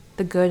 like,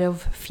 the good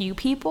of few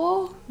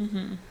people.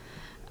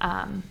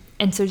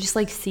 And so just,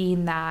 like,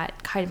 seeing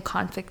that kind of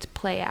conflict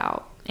play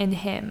out in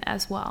him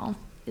as well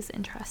is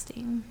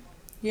interesting.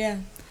 Yeah.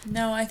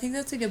 No, I think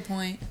that's a good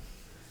point.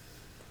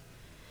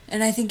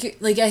 And I think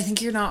I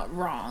think you're not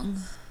wrong.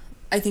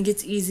 I think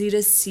it's easy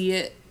to see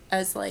it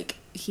as, like,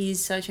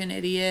 he's such an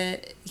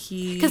idiot.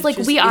 Because, like,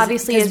 we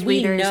obviously as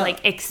readers,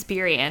 like,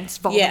 experience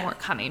Voldemort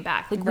coming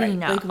back. Like, we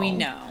know. Like, we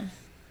know.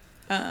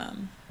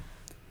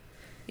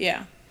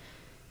 Yeah.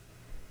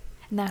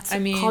 And that's I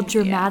mean, called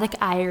dramatic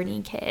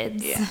irony,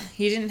 kids. Yeah.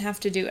 He didn't have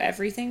to do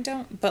everything,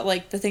 but,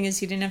 like, the thing is,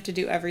 he didn't have to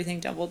do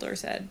everything Dumbledore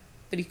said.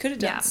 But he could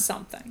have done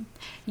something.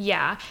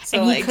 Yeah. So,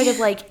 and he like, could have,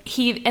 like,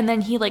 and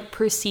then he, like,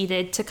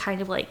 proceeded to kind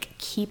of, like,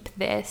 keep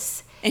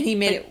this. And he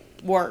made it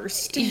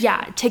worse.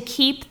 Yeah. To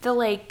keep the,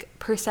 like,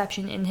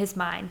 perception in his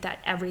mind that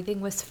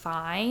everything was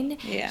fine.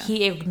 Yeah.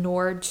 He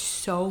ignored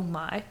so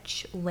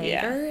much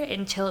later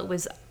until it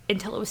was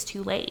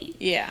too late.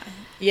 Yeah.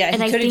 Yeah,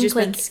 And he I could have think, just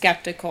been like,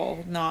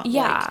 skeptical, not,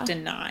 like,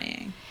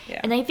 denying.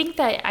 Yeah. And I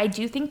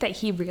do think that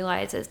he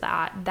realizes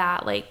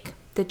that, like,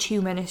 the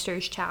Two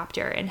Ministers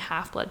chapter in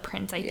Half-Blood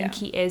Prince, I think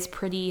he is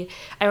pretty,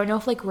 I don't know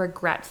if, like,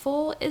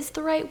 regretful is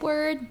the right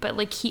word, but,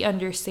 like, he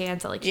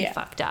understands that, like, he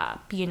fucked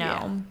up, you know?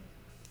 Yeah.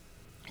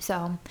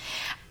 So,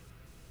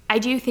 I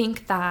do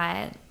think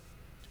that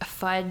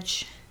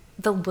Fudge,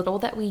 the little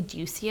that we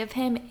do see of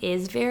him,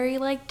 is very,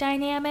 like,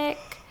 dynamic.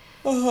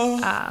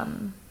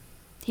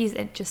 He's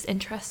just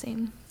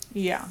interesting.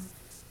 Yeah.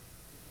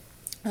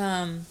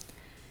 And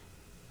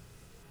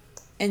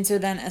so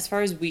then, as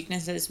far as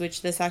weaknesses,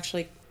 which this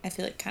actually, I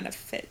feel like, kind of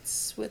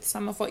fits with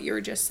some of what you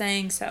were just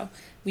saying. So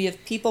we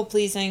have people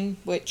pleasing,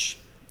 which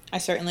I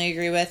certainly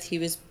agree with. He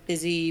was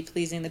busy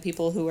pleasing the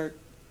people who were,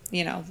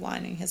 you know,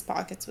 lining his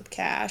pockets with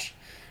cash.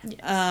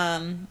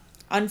 Yes.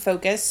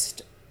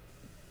 Unfocused.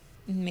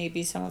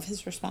 Maybe some of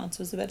his response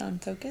was a bit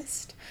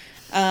unfocused.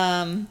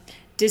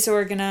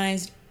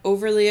 Disorganized.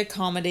 Overly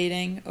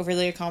accommodating.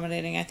 Overly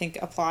accommodating, I think,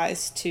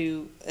 applies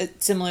to,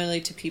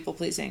 similarly to people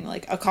pleasing,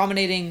 like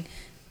accommodating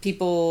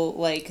people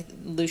like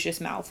Lucius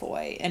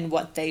Malfoy and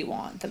what they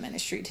want the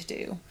Ministry to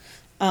do.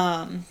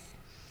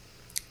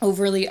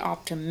 Overly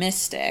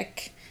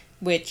optimistic,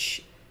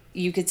 which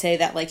you could say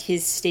that, like,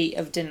 his state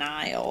of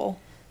denial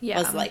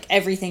was like,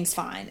 everything's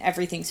fine,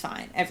 everything's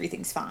fine,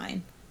 everything's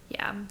fine.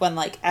 Yeah. When,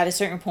 like, at a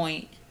certain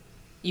point,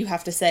 you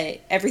have to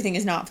say, everything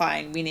is not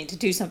fine, we need to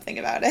do something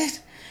about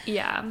it.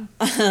 Yeah.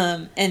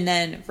 And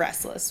then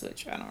restless,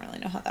 which I don't really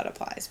know how that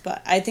applies.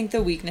 But I think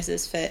the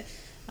weaknesses fit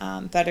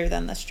better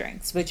than the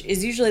strengths, which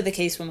is usually the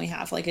case when we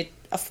have, like,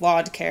 a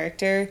flawed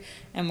character.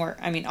 And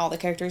all the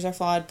characters are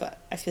flawed, but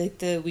I feel like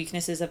the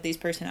weaknesses of these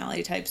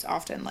personality types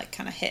often, like,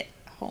 kind of hit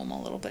home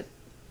a little bit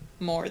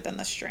more than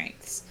the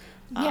strengths.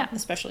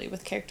 Especially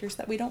with characters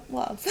that we don't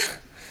love.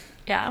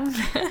 Yeah.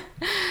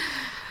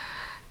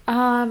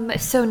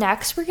 So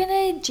next we're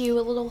gonna do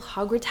a little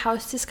Hogwarts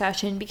house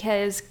discussion,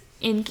 because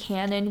in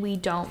canon we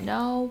don't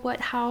know what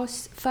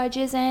house Fudge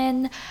is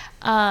in.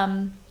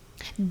 Honestly,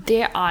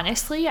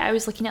 I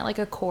was looking at, like,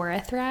 a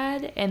Quora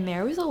thread, and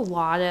there was a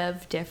lot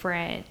of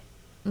different,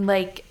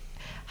 like,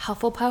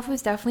 Hufflepuff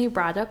was definitely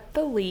brought up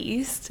the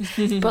least,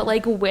 but,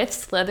 like, with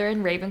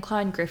Slytherin,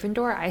 Ravenclaw, and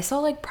Gryffindor, I saw,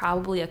 like,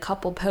 probably a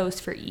couple posts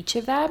for each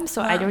of them,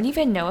 so I don't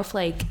even know if,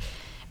 like,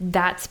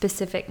 that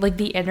specific, like,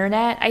 the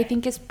internet, I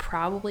think, is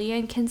probably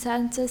in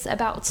consensus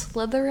about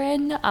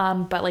Slytherin,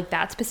 but, like,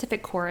 that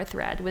specific Quora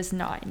thread was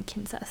not in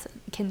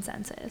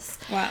consensus.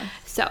 Wow.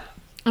 So,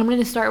 I'm going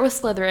to start with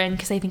Slytherin,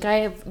 because I think I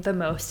have the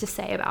most to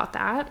say about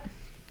that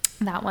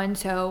one.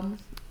 So,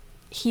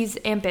 he's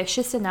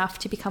ambitious enough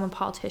to become a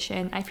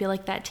politician. I feel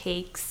like that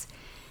takes...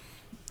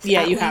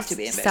 Yeah, you have to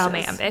be ambitious. Some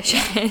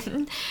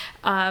ambition.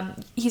 Yeah.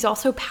 He's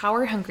also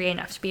power hungry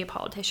enough to be a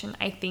politician.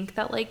 I think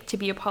that, like, to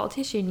be a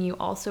politician, you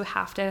also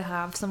have to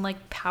have some,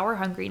 like, power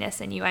hungriness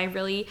in you. I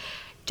really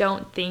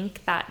don't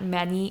think that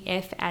many,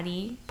 if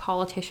any,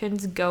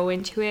 politicians go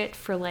into it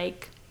for,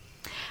 like,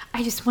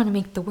 I just want to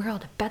make the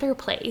world a better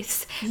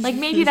place. Like,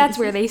 maybe that's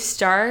where they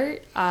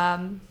start.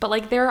 But,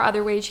 like, there are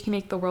other ways you can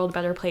make the world a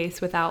better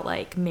place without,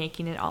 like,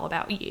 making it all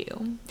about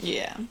you.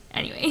 Yeah.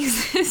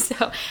 Anyways,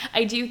 so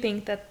I do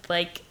think that,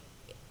 like,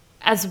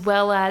 as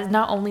well as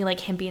not only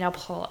like him being a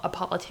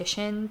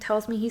politician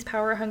tells me he's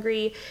power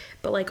hungry,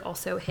 but like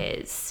also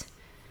his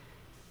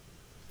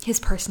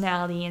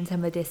personality and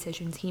some of the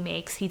decisions he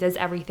makes. He does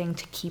everything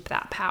to keep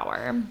that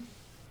power.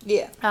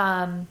 Yeah.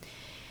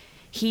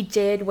 He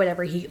did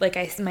whatever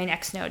my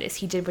next note is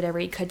he did whatever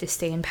he could to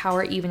stay in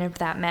power, even if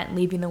that meant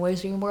leaving the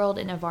wizarding world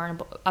in a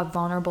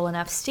vulnerable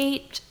enough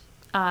state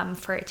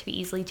for it to be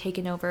easily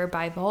taken over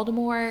by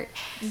Voldemort.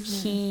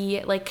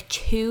 He, like,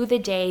 to the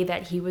day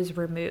that he was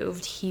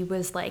removed, he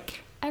was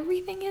like,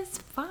 everything is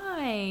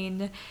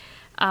fine.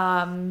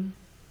 I'm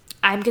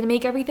going to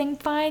make everything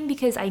fine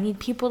because I need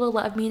people to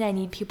love me and I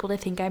need people to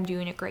think I'm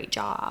doing a great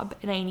job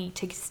and I need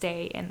to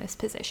stay in this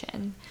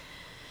position.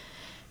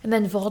 And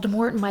then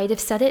Voldemort might have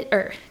said it,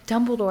 or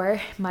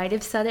Dumbledore might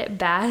have said it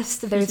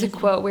best. There's a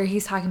quote where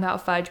he's talking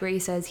about Fudge where he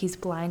says he's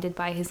blinded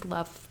by his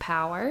love of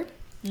power.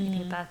 I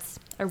think that's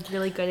a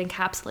really good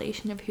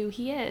encapsulation of who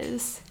he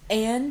is.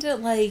 And,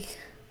 like,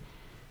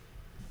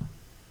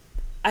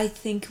 I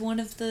think one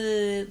of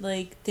the,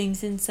 like,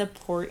 things in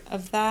support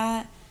of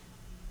that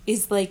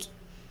is, like,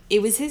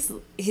 it was his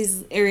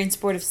Arian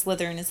sport of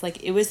Slytherin. It's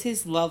like, it was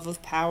his love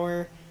of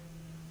power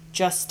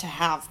just to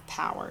have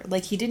power.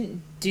 Like, he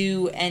didn't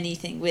do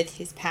anything with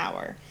his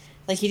power.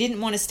 Like, he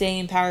didn't want to stay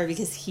in power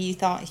because he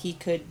thought he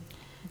could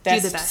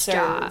best do the best serve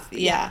job.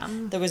 Yeah,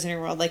 the Wizarding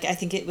World. Like, I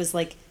think it was,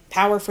 like,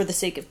 power for the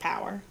sake of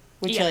power.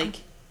 Which, like,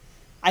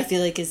 I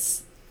feel like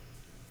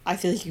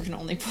you can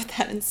only put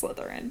that in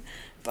Slytherin.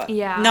 But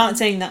not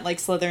saying that, like,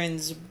 some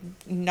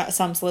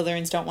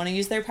Slytherins don't want to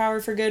use their power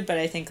for good, but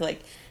I think,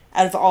 like,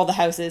 out of all the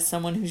houses,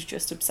 someone who's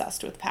just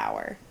obsessed with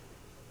power,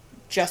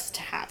 just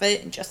to have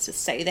it, and just to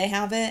say they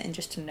have it, and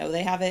just to know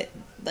they have it,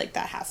 like,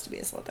 that has to be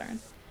a Slytherin.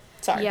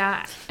 Sorry.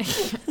 Yeah.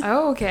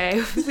 Oh,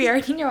 okay. We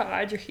already know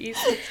Audrey's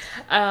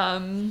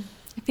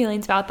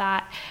feelings about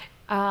that.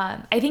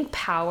 I think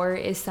power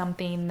is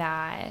something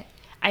that,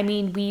 I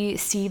mean, we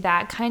see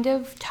that kind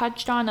of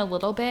touched on a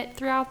little bit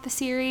throughout the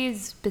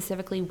series,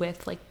 specifically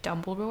with, like,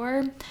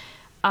 Dumbledore.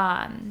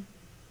 I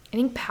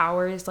think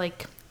power is,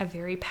 like, a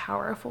very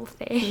powerful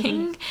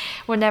thing.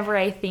 Whenever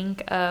I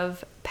think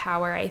of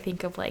power, I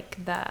think of,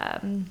 like,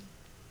 the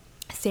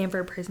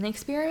Stanford Prison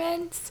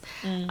Experiments.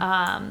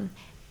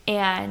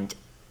 And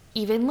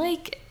even,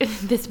 like,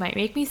 this might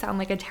make me sound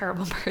like a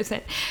terrible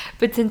person,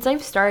 but since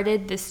I've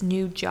started this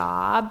new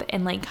job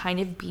and, like, kind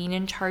of being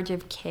in charge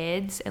of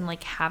kids and,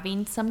 like,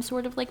 having some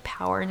sort of, like,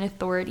 power and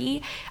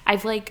authority,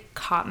 I've, like,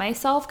 caught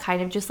myself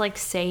kind of just, like,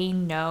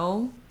 saying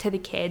no to the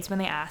kids when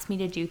they ask me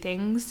to do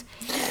things,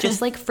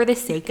 just, like, for the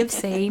sake of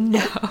saying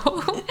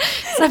no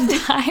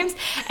sometimes,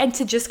 and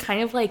to just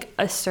kind of, like,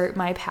 assert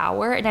my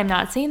power. And I'm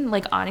not saying,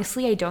 like,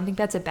 honestly, I don't think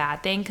that's a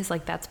bad thing, because,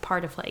 like, that's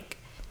part of, like,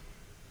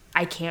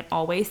 I can't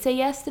always say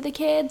yes to the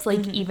kids.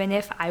 Like, even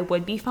if I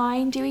would be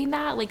fine doing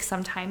that, like,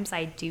 sometimes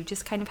I do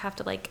just kind of have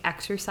to, like,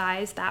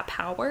 exercise that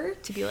power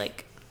to be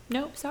like,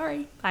 nope,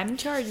 sorry, I'm in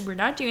charge. We're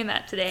not doing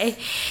that today.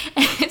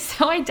 And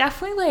so I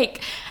definitely,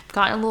 like,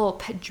 gotten a little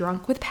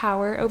drunk with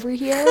power over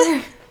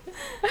here.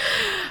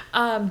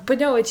 But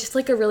no, it's just,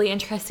 like, a really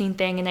interesting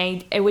thing.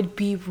 And it would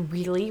be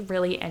really,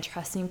 really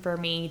interesting for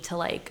me to,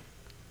 like,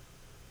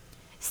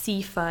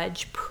 see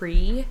Fudge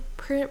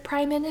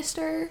pre-Prime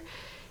Minister,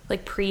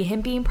 like, pre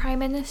him being Prime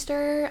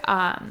Minister,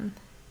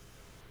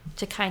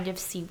 to kind of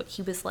see what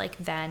he was like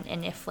then,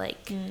 and if,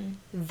 like,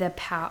 the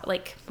power,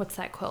 like, what's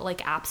that quote,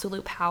 like,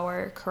 absolute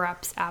power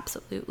corrupts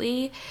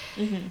absolutely.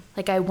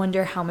 Like, I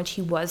wonder how much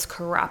he was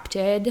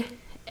corrupted,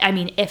 I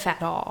mean, if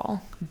at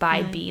all,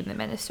 by being the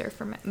Minister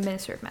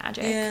of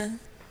Magic. Yeah,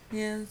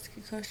 that's a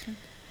good question.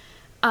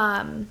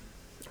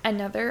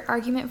 Another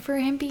argument for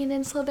him being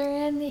in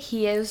Slytherin,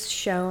 he is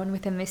shown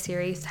within the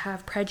series to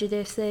have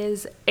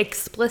prejudices,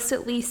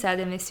 explicitly said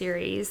in the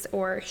series,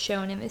 or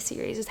shown in the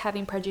series as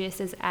having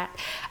prejudices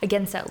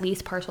against at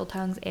least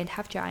Parseltongues and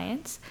Half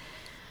Giants.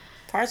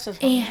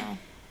 Parseltongue,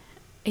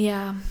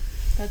 yeah.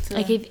 That's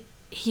like,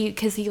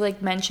 because he,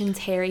 like, mentions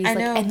Harry, he's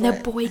the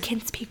boy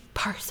can speak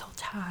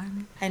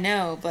Parseltongue. I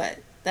know, but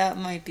that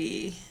might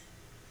be,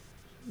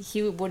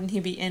 wouldn't he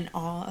be in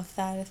awe of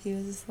that if he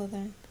was a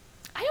Slytherin?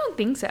 I don't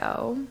think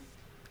so.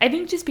 I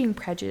think just being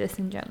prejudiced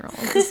in general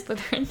is a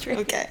Slytherin trait.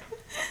 Okay.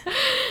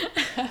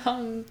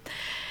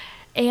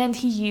 And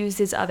he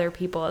uses other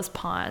people as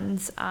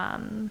pawns,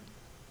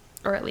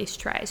 or at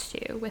least tries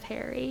to, with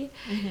Harry.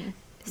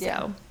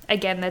 So,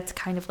 again, that's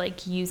kind of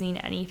like using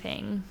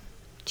anything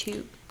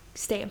to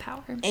stay in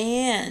power.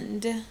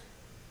 And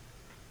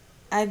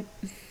I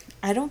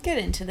don't get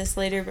into this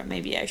later, but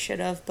maybe I should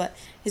have, but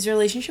his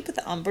relationship with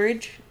the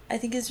Umbridge, I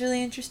think, is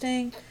really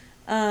interesting.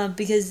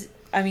 Because,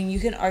 I mean, you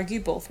can argue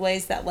both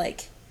ways that,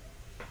 like,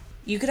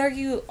 you could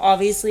argue,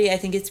 obviously, I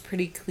think it's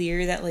pretty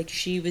clear that, like,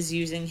 she was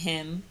using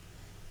him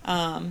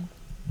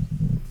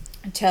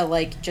to,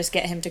 like, just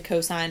get him to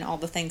co-sign all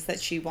the things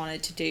that she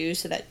wanted to do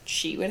so that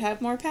she would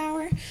have more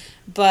power.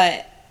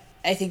 But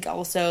I think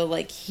also,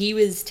 like, he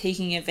was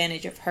taking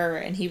advantage of her,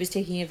 and he was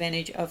taking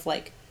advantage of,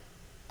 like,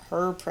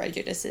 her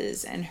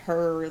prejudices and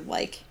her,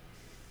 like,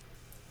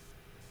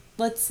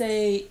 let's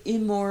say,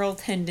 immoral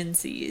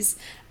tendencies,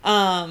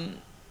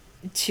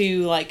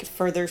 to, like,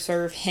 further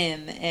serve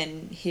him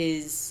and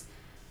his,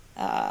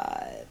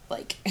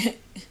 like,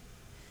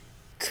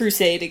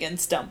 crusade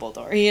against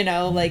Dumbledore, you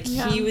know? Like,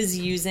 he was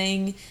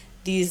using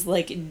these,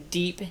 like,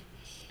 deep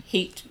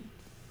hates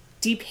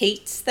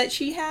that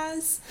she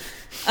has,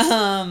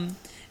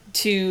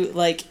 to,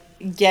 like,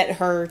 get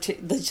her to,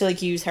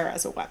 like, use her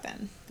as a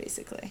weapon,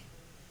 basically.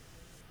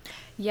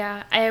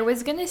 Yeah, I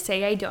was gonna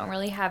say I don't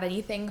really have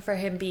anything for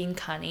him being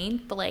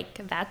cunning, but,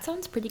 like, that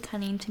sounds pretty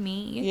cunning to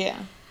me. Yeah.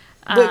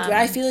 But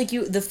I feel like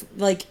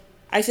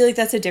I feel like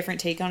that's a different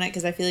take on it,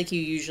 because I feel like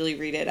you usually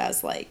read it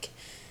as, like,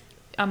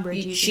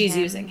 Umbridge she's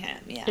using him.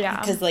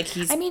 Yeah. Because, like,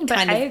 he's kind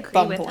of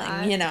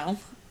bumbling, you know?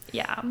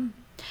 Yeah.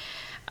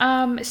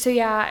 So,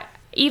 yeah,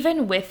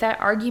 even with that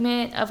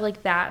argument of,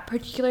 like, that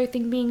particular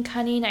thing being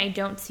cunning, I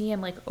don't see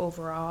him, like,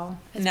 overall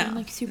as being,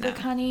 like, super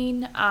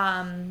cunning.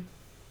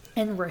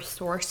 And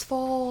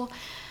resourceful,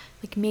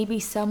 like, maybe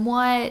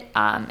somewhat,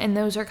 and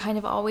those are kind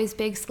of always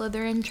big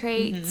Slytherin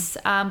traits,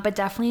 but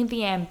definitely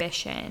the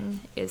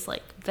ambition is,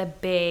 like, the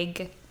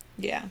big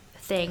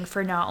thing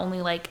for not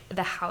only, like,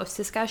 the house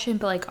discussion,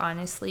 but, like,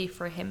 honestly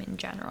for him in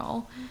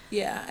general.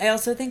 Yeah, I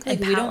also think,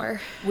 like,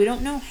 power. we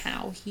don't know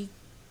how he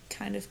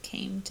kind of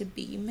came to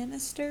be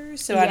minister,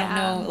 so I don't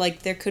know,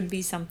 like, there could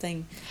be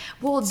something,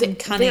 some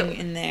cunning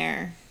in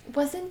there.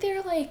 Wasn't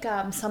there, like,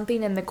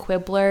 something in the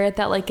Quibbler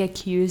that, like,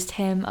 accused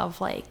him of,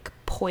 like,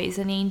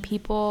 poisoning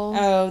people?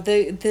 Oh,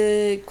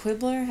 the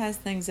Quibbler has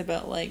things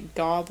about, like,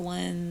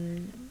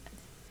 goblin.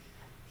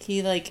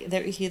 He led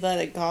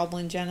a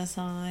goblin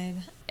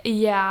genocide.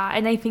 Yeah,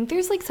 and I think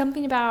there's, like,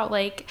 something about,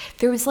 like,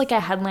 there was, like, a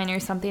headline or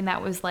something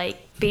that was, like,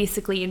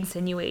 basically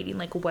insinuating,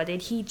 like, what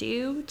did he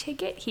do to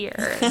get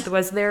here?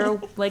 Was there,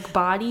 like,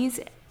 bodies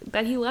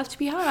that he left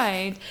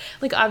behind?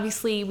 Like,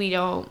 obviously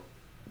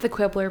the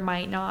Quibbler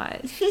might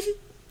not,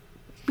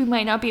 we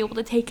might not be able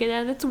to take it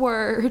at its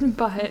word,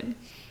 but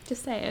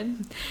just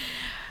saying.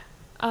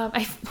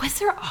 Was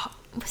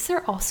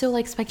there also,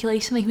 like,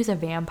 speculation that he was a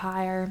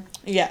vampire?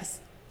 Yes.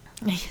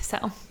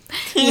 So,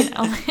 you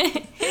know,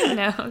 who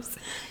knows?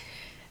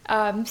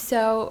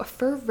 So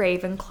for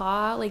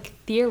Ravenclaw, like,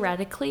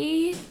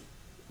 theoretically,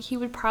 he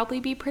would probably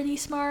be pretty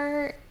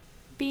smart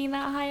being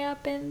that high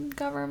up in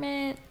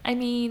government. I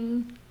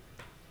mean,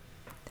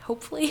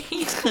 hopefully.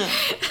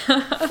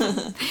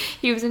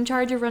 He was in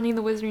charge of running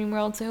the Wizarding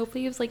World, so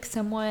hopefully he was, like,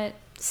 somewhat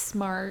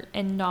smart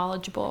and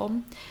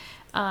knowledgeable.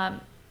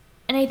 And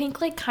I think,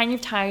 like, kind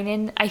of tying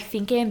in, I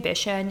think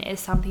ambition is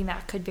something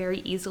that could very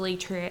easily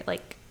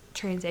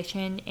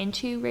transition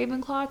into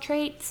Ravenclaw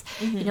traits.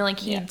 You know, like,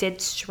 he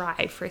did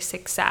strive for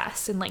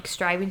success, and, like,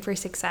 striving for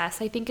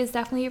success I think is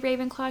definitely a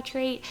Ravenclaw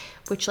trait,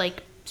 which,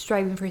 like,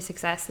 striving for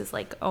success is,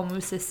 like,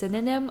 almost a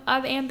synonym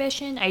of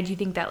ambition. I do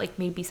think that, like,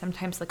 maybe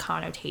sometimes the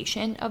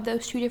connotation of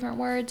those two different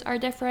words are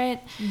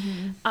different.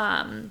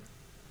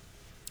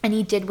 And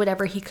he did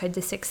whatever he could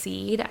to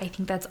succeed. I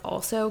think that's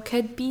also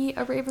could be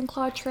a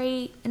Ravenclaw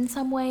trait in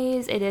some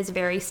ways. It is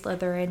very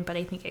Slytherin, but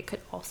I think it could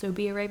also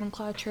be a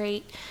Ravenclaw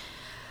trait.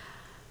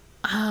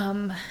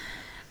 So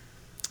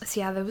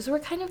yeah, those were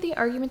kind of the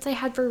arguments I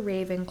had for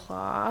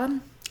Ravenclaw.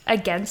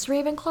 Against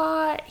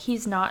Ravenclaw,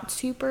 he's not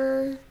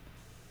super,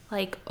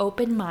 like,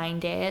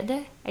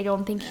 open-minded. I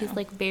don't think he's,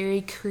 like,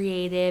 very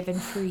creative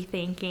and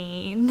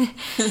free-thinking.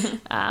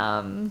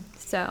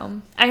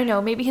 So, I don't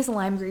know, maybe his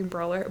lime green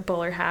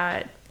bowler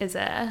hat is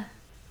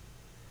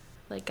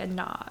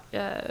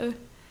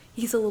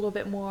he's a little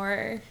bit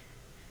more,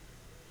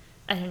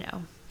 I don't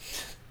know.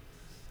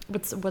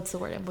 What's the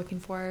word I'm looking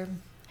for?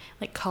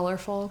 Like,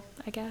 colorful,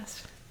 I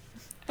guess.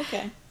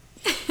 Okay.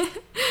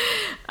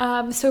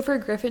 So for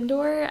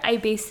Gryffindor, I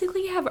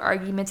basically have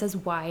arguments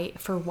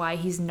why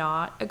he's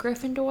not a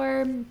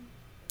Gryffindor.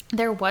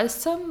 There was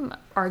some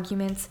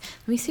arguments.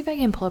 Let me see if I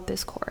can pull up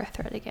this Quora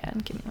thread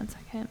again. Give me 1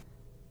 second.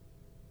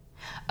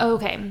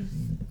 Okay.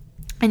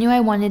 I knew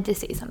I wanted to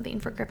say something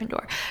for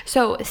Gryffindor.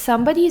 So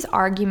somebody's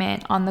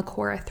argument on the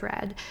Quora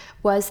thread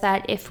was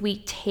that if we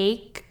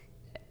take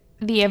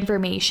the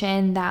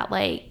information that,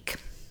 like,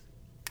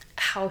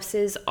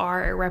 houses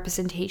are a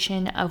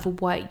representation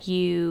of what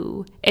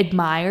you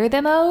admire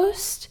the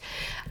most,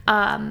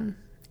 then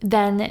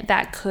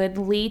that could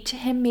lead to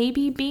him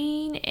maybe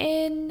being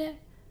in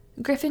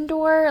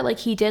Gryffindor. Like,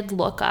 he did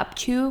look up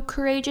to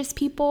courageous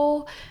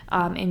people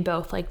in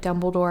both, like,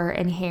 Dumbledore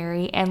and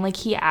Harry, and, like,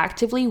 he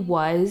actively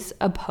was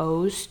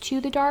opposed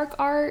to the dark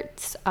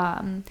arts,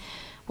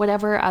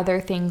 whatever other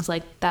things,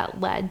 like,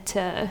 that led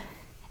to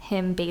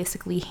him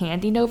basically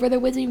handing over the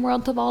Wizarding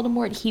World to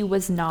Voldemort. He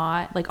was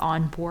not, like,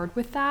 on board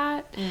with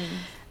that.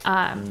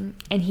 And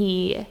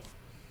he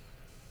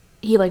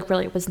like,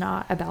 really was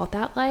not about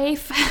that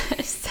life.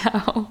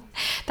 So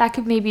that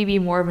could maybe be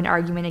more of an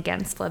argument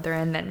against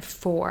Slytherin than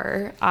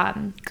for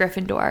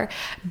Gryffindor.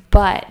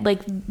 But,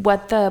 like,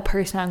 what the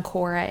person on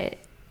Quora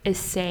is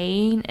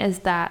saying is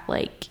that,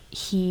 like,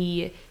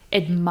 he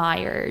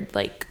admired,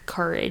 like,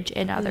 courage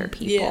in other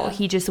people. Yeah.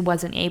 He just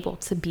wasn't able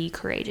to be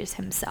courageous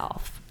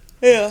himself.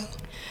 Yeah.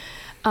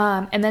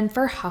 And then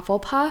for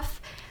Hufflepuff,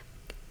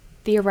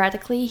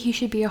 theoretically, he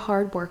should be a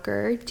hard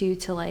worker due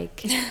to,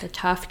 like, the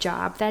tough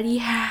job that he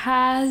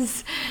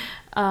has.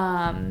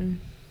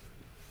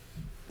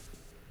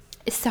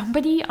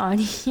 Somebody on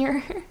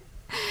here,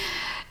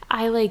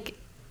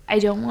 I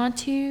don't want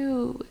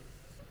to,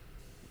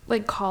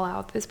 like, call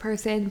out this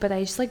person, but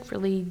I just, like,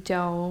 really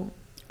don't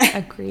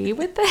agree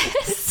with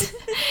this.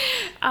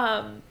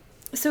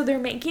 So they're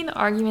making the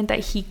argument that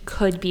he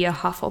could be a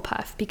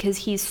Hufflepuff because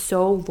he's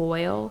so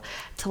loyal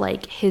to,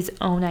 like, his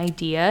own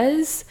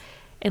ideas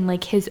and,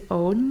 like, his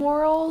own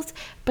morals,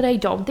 but I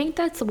don't think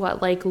that's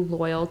what, like,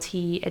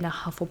 loyalty in a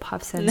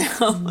Hufflepuff sense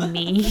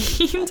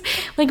means.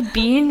 Like,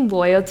 being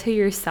loyal to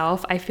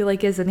yourself, I feel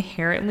like, is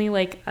inherently,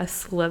 like, a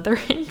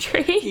Slytherin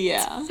trait.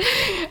 Yeah.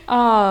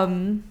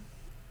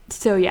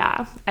 So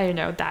yeah, I don't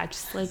know, that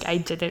just, like, I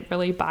didn't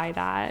really buy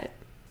that.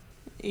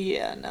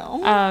 Yeah,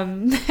 no.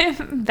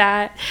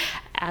 That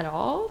at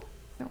all.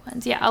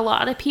 Yeah, a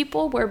lot of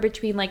people were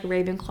between, like,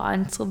 Ravenclaw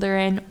and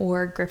Slytherin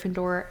or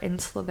Gryffindor and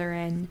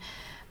Slytherin.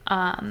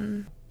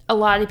 A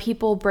lot of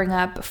people bring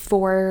up against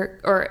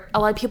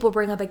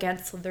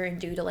Slytherin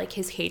due to, like,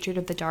 his hatred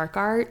of the dark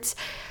arts.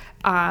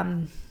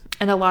 And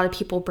a lot of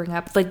people bring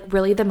up, like,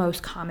 really the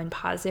most common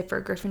positive for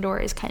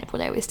Gryffindor is kind of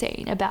what I was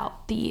saying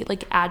about the,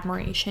 like,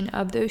 admiration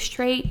of those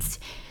traits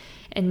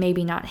and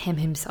maybe not him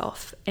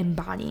himself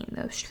embodying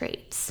those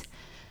traits.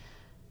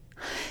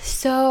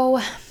 So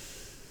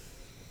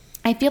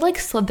I feel like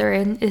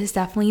Slytherin is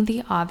definitely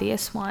the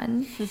obvious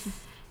one.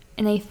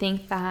 And I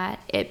think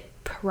that it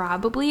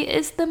probably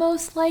is the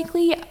most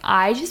likely.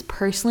 I just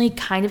personally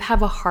kind of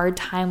have a hard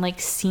time, like,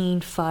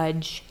 seeing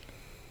Fudge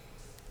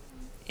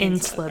in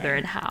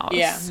Slytherin house.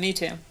 Yeah, me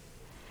too.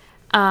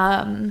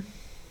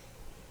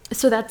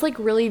 So that's, like,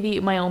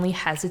 really my only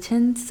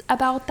hesitance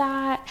about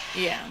that.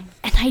 Yeah.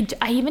 And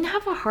I even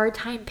have a hard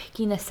time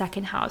picking a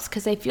second house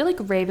because I feel like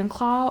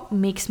Ravenclaw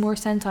makes more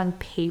sense on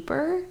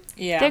paper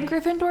than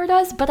Gryffindor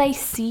does, but I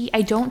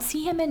don't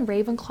see him in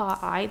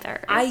Ravenclaw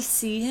either. I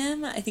see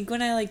him, I think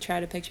when I, like, try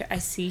to picture, I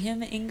see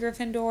him in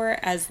Gryffindor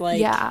as,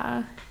 like,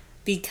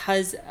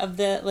 because of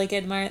the, like,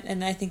 admire,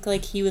 and I think,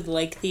 like, he would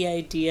like the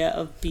idea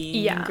of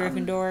being in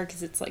Gryffindor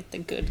because it's, like, the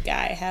good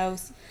guy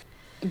house.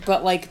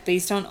 But, like,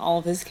 based on all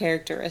of his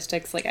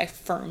characteristics, like, I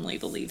firmly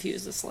believe he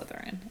was a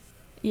Slytherin.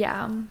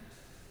 Yeah.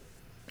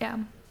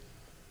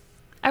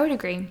 I would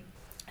agree.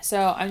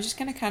 So I'm just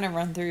going to kind of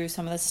run through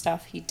some of the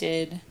stuff he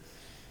did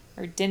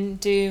or didn't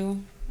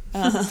do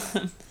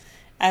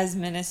as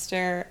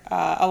minister.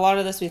 A lot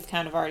of this we've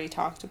kind of already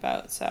talked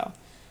about, so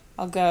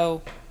I'll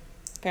go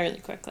fairly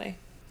quickly.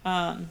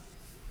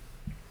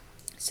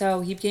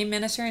 So he became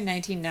minister in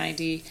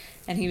 1990,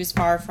 and he was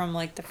far from,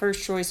 like, the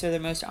first choice or the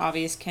most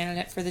obvious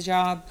candidate for the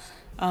job.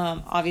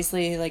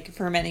 Obviously, like,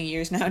 for many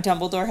years now,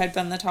 Dumbledore had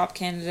been the top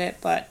candidate,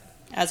 but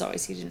as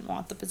always, he didn't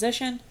want the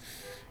position.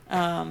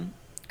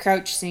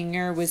 Crouch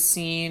Sr. was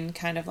seen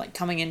kind of, like,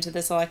 coming into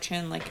this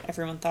election, like,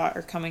 everyone thought,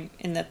 or coming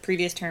in the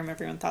previous term,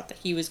 everyone thought that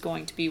he was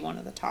going to be one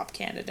of the top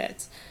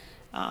candidates.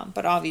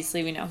 But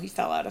obviously, we know he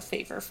fell out of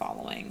favor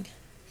following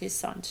his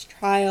son's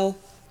trial.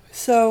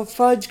 So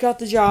Fudge got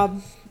the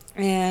job.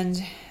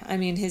 And, I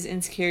mean, his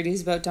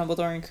insecurities about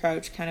Dumbledore and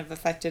Crouch kind of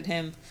affected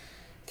him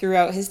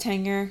throughout his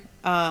tenure.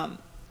 I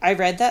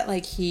read that,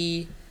 like,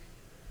 he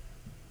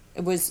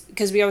was,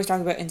 because we always talk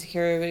about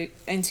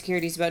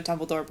insecurities about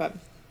Dumbledore, but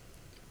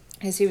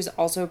because he was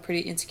also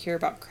pretty insecure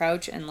about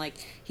Crouch, and, like,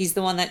 he's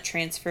the one that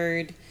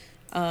transferred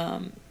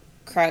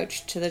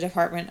Crouch to the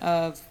Department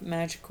of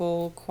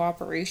Magical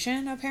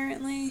Cooperation,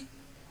 apparently,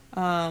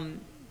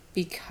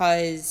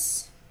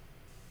 because...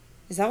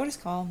 Is that what it's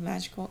called? I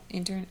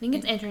think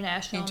it's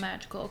International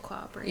Magical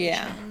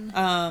Cooperation.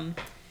 Yeah.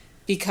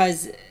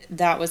 Because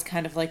that was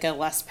kind of like a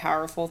less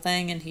powerful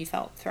thing, and he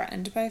felt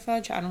threatened by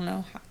Fudge. I don't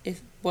know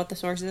what the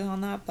source is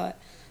on that, but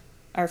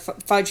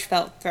Fudge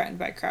felt threatened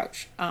by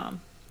Crouch.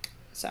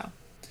 So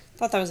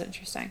thought that was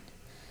interesting.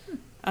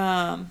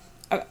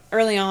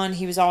 Early on,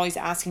 he was always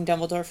asking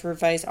Dumbledore for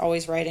advice,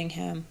 always writing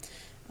him.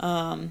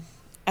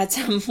 At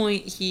some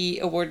point, he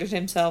awarded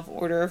himself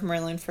Order of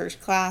Merlin First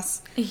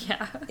Class.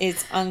 Yeah.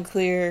 It's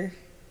unclear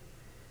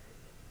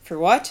for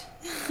what,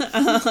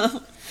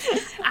 or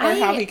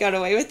how he got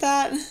away with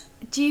that.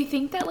 Do you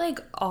think that,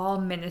 like, all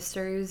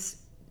ministers,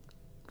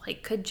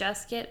 like, could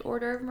just get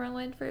Order of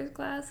Merlin First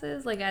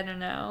Classes? Like, I don't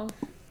know.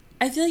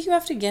 I feel like you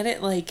have to get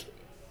it, like,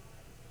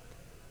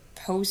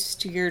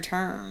 post your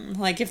term.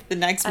 Like, if the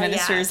next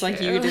minister is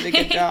like, you did a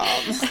good job.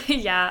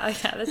 yeah,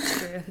 that's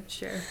true. That's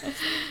true.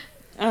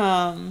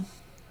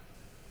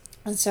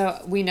 And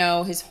so we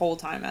know his whole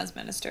time as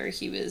minister,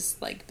 he was,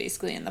 like,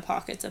 basically in the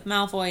pockets of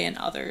Malfoy and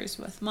others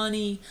with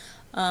money.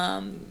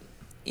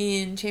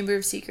 In Chamber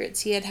of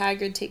Secrets, he had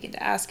Hagrid taken to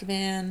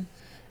Azkaban,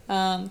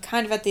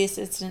 kind of at the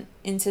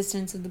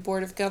insistence of the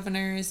Board of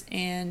Governors,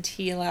 and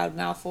he allowed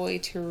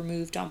Malfoy to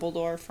remove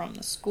Dumbledore from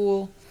the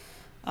school.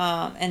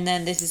 And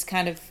then this is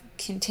kind of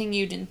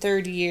continued in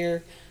third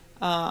year.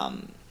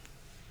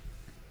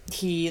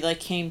 He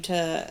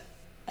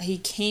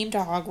came to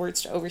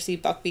Hogwarts to oversee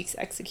Buckbeak's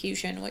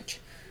execution, which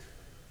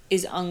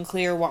is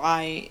unclear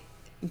why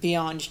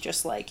beyond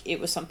just, like, it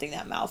was something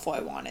that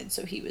Malfoy wanted,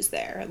 so he was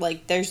there.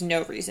 Like, there's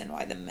no reason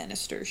why the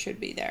minister should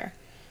be there.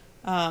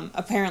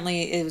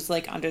 Apparently it was,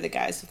 like, under the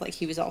guise of, like,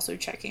 he was also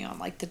checking on,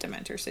 like, the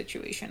Dementor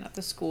situation at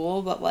the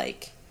school, but,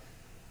 like,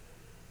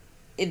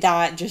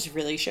 that just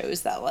really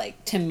shows that,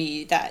 like, to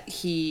me, that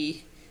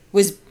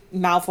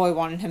Malfoy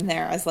wanted him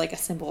there as, like, a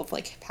symbol of,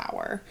 like,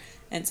 power.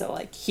 And so,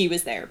 like, he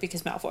was there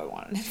because Malfoy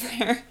wanted him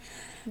there.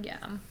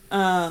 Yeah.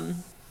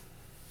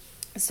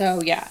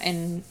 So, yeah,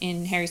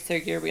 in Harry's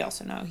third year, we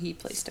also know he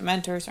placed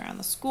Dementors around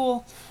the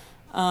school.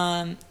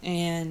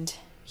 And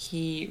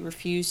he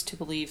refused to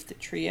believe the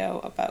trio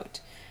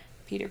about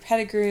Peter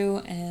Pettigrew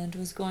and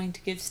was going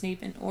to give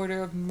Snape an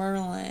Order of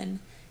Merlin,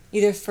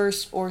 either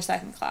first or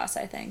second class,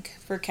 I think,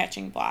 for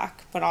catching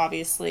Black. But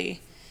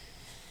obviously,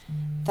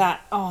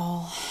 that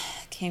all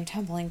came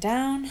tumbling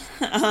down.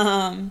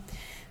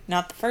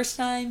 Not the first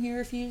time he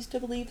refused to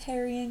believe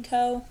Harry and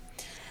co.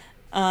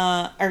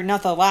 Or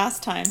not the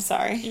last time,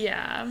 sorry.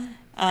 Yeah.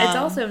 It's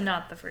also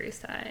not the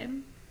first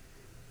time.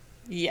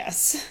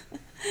 Yes.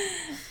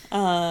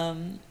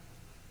 In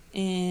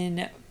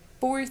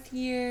fourth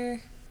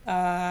year,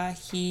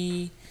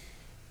 he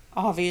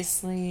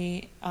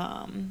obviously,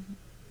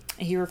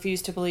 he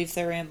refused to believe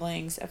the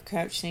ramblings of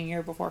Crouch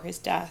Sr. before his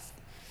death,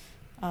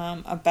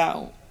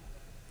 about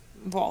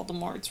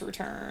Voldemort's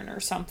return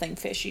or something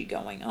fishy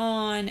going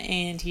on,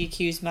 and he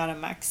accused Madame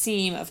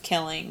Maxime of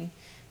killing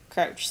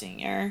Crouch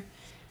Sr.,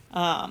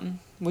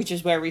 which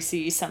is where we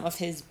see some of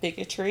his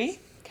bigotry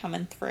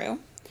coming through.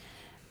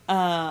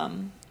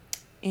 And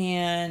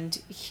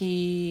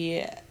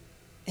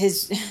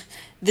this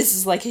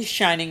is like his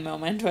shining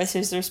moment, was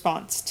his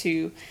response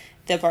to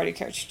the Barty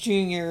Crouch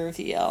Jr.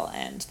 reveal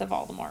and the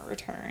Voldemort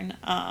return.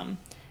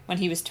 When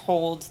he was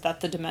told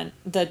that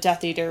the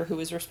Death Eater who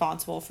was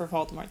responsible for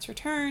Voldemort's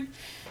return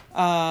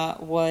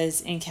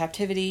was in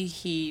captivity,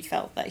 he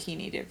felt that he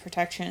needed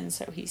protection,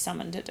 so he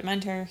summoned a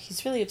Dementor.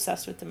 He's really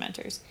obsessed with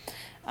Dementors.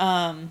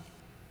 And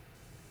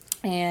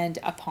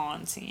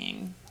upon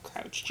seeing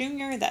Crouch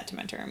Jr., that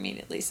Dementor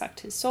immediately sucked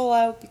his soul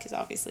out, because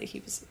obviously he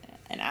was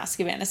an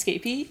Azkaban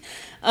escapee.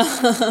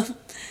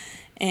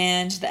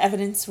 And the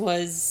evidence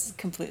was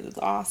completely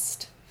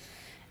lost.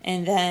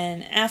 And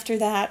then after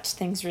that,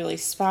 things really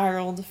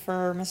spiraled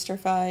for Mr.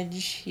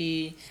 Fudge.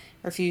 He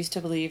refused to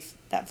believe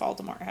that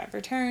Voldemort had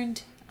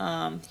returned.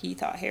 He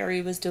thought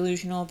Harry was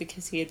delusional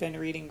because he had been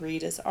reading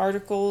Rita's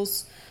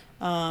articles.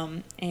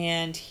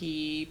 And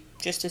he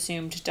just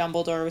assumed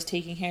Dumbledore was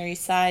taking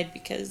Harry's side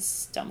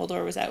because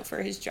Dumbledore was out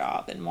for his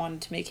job and wanted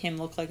to make him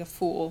look like a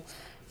fool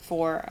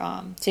for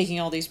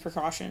taking all these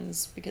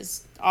precautions,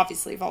 because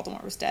obviously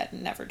Voldemort was dead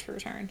and never to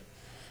return.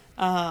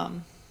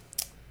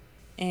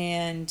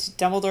 And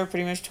Dumbledore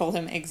pretty much told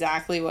him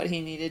exactly what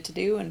he needed to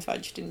do, and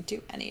Fudge didn't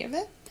do any of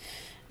it.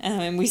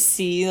 And we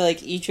see,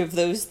 like, each of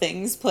those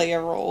things play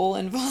a role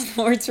in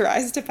Voldemort's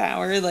rise to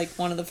power. Like,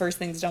 one of the first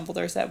things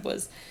Dumbledore said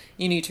was,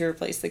 you need to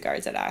replace the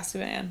guards at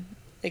Azkaban.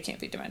 They can't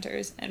be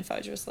Dementors. And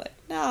Fudge was like,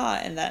 nah.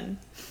 And then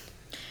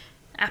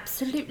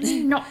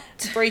Absolutely not.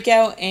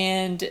 breakout,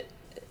 and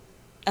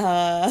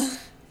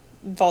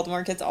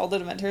Voldemort gets all the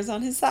Dementors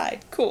on his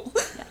side. Cool.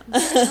 Yeah,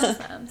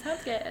 awesome.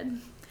 Sounds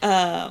good.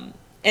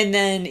 And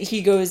then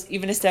he goes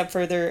even a step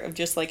further of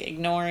just, like,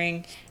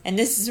 ignoring. And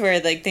this is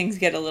where, like, things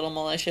get a little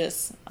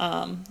malicious.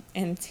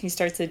 And he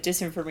starts a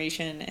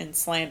disinformation and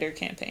slander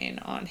campaign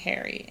on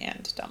Harry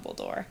and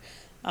Dumbledore.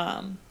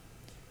 I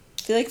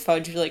feel like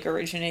Fudge, like,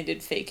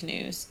 originated fake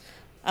news.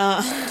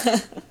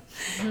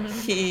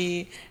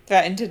 He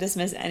threatened to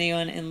dismiss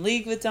anyone in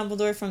league with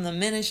Dumbledore from the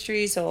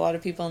Ministry, so a lot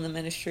of people in the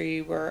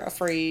Ministry were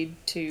afraid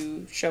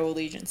to show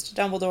allegiance to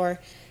Dumbledore.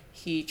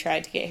 He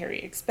tried to get Harry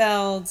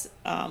expelled.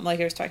 Like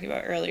I was talking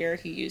about earlier,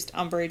 he used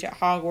Umbridge at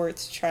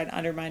Hogwarts to try to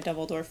undermine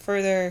Dumbledore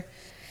further.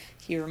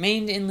 He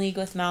remained in league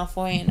with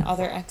Malfoy and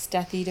other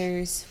ex-Death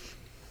Eaters.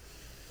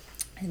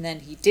 And then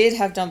he did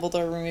have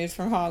Dumbledore removed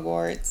from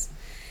Hogwarts.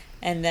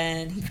 And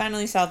then he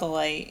finally saw the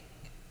light,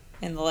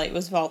 and the light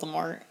was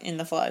Voldemort in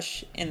the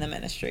flesh in the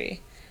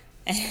Ministry.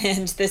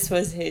 And this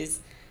was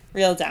his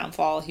real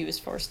downfall. He was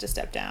forced to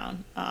step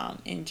down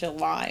in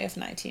July of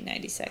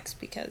 1996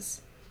 because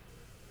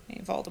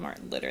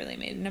Voldemort literally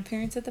made an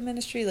appearance at the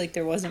Ministry. Like,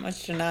 there wasn't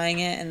much denying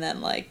it. And then,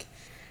 like,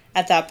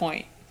 at that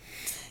point,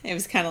 it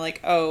was kind of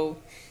like, oh,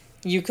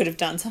 you could have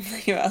done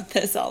something about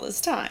this all this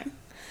time.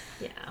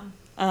 Yeah.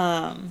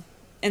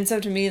 And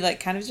so to me, like,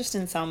 kind of just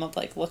in sum of,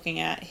 like, looking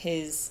at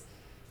his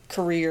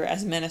career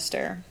as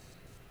minister,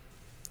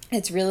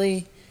 it's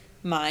really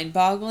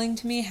mind-boggling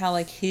to me how,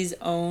 like, his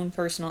own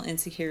personal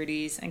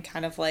insecurities and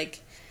kind of,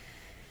 like,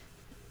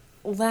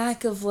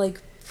 lack of,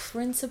 like,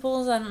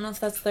 principles, I don't know if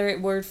that's the right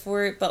word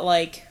for it, but,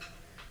 like,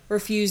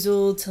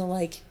 refusal to,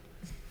 like,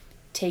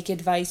 take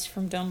advice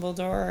from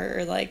Dumbledore,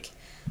 or, like,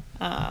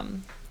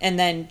 and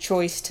then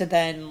choice to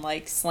then,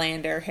 like,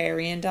 slander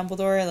Harry and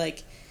Dumbledore,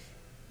 like,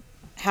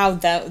 how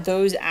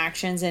those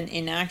actions and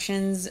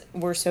inactions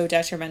were so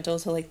detrimental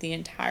to, like, the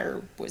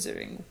entire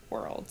wizarding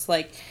world.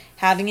 Like,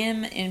 having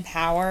him in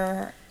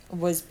power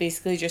was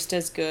basically just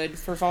as good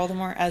for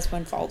Voldemort as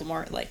when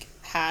Voldemort, like,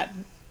 had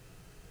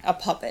a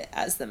puppet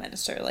as the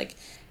minister. Like,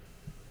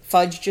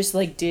 Fudge just,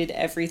 like, did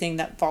everything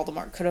that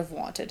Voldemort could have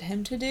wanted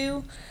him to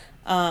do.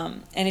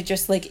 And it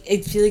just, like, I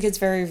feel like it's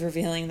very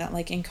revealing that,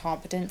 like,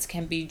 incompetence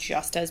can be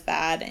just as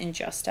bad and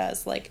just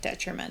as, like,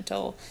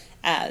 detrimental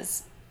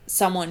as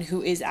someone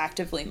who is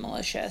actively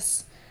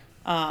malicious,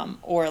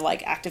 or,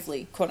 like,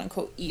 actively,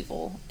 quote-unquote,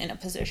 evil in a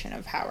position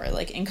of power.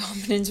 Like,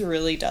 incompetence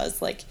really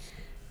does, like,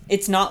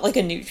 it's not, like,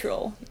 a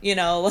neutral, you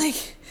know?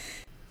 Like,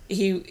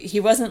 he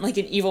wasn't, like,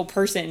 an evil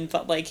person,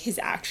 but, like, his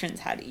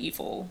actions had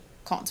evil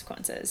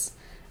consequences.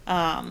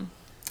 And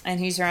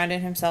he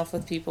surrounded himself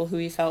with people who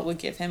he felt would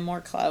give him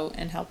more clout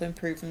and help him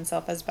prove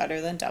himself as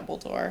better than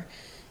Dumbledore.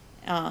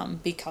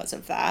 Because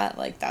of that,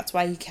 like, that's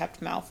why he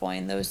kept Malfoy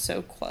and those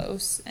so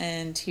close.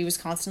 And he was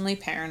constantly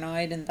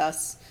paranoid and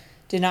thus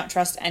did not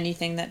trust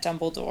anything that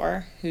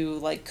Dumbledore, who,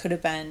 like, could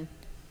have been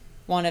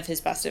one of his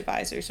best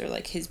advisors or,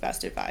 like, his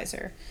best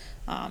advisor,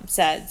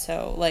 said.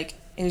 So, like,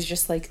 it was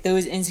just, like,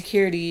 those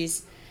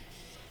insecurities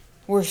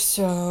were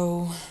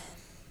so,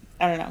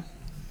 I don't know,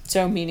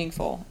 so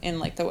meaningful in,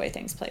 like, the way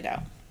things played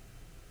out.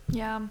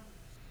 Yeah.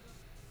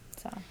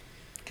 So,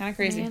 kind of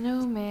crazy. Man,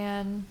 oh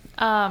man.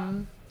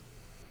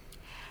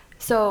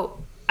 So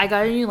I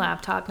got a new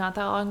laptop not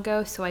that long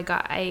ago, so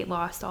I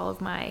lost all of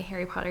my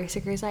Harry Potter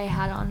stickers I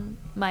had on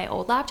my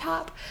old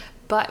laptop.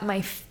 But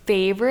my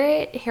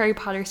favorite Harry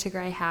Potter sticker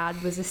I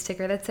had was a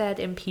sticker that said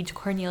 "Impeach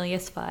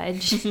Cornelius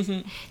Fudge."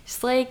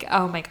 Just like,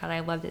 oh my god,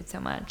 I loved it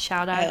so much.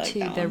 Shout out to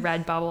the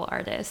Redbubble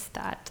artist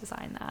that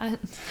designed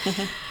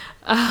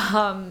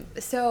that.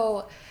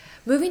 So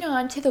moving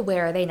on to the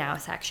Where Are They Now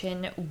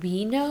section,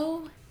 we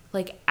know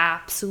like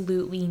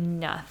absolutely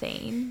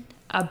nothing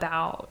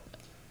about,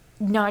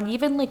 not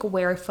even like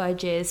where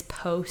Fudge is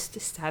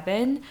post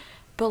 7.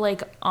 But,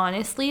 like,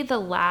 honestly, the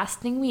last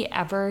thing we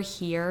ever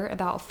hear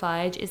about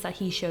Fudge is that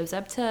he shows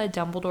up to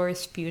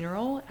Dumbledore's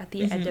funeral at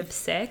the end of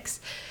 6.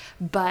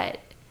 But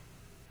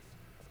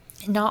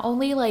not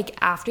only, like,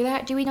 after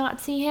that do we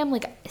not see him,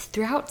 like,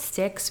 throughout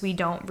 6 we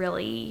don't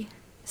really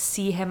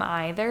see him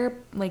either.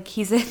 Like,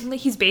 he's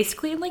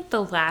basically in, like,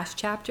 the last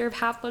chapter of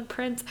Half-Blood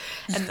Prince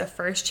and the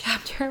first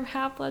chapter of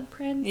Half-Blood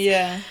Prince.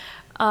 Yeah.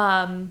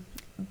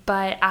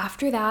 But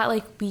after that,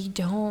 like, we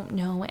don't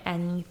know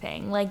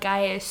anything. Like,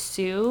 I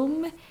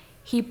assume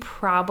he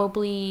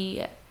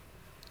probably...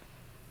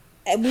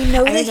 We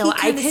know that he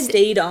kind of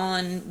stayed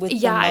on with the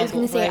Muggle, I was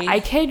going to say, right? I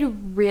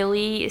could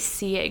really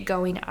see it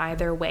going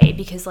either way.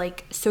 Because,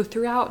 like, so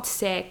throughout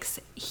 6,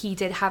 he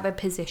did have a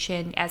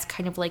position as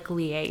kind of, like,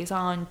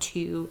 liaison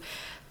to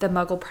the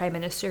Muggle Prime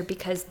Minister,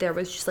 because there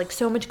was just, like,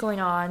 so much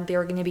going on. They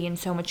were going to be in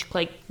so much,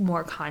 like,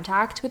 more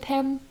contact with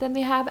him than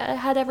they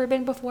had ever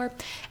been before.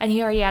 And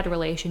he already had a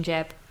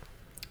relationship.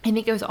 I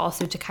think it was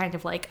also to kind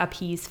of, like,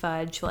 appease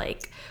Fudge,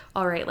 like,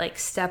 all right, like,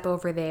 step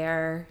over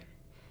there,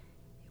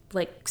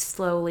 like,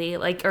 slowly,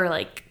 like, or,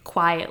 like,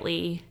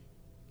 quietly,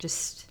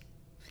 just,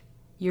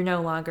 you're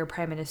no longer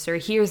Prime Minister.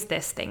 Here's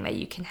this thing that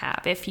you can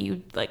have if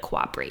you, like,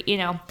 cooperate, you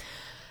know?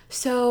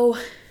 So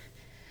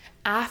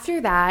after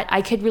that,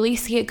 I could really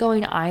see it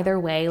going either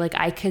way. Like,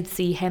 I could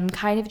see him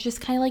kind of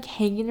like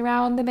hanging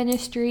around the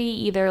ministry,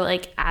 either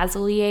like as a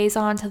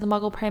liaison to the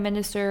Muggle Prime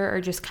Minister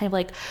or just kind of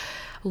like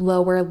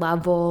lower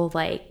level,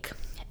 like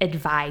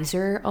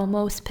advisor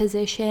almost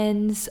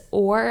positions.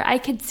 Or I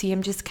could see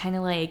him just kind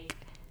of like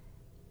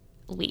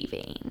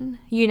leaving,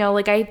 you know,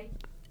 like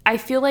I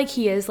feel like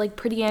he is like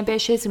pretty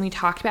ambitious, and we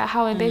talked about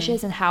how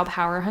ambitious and how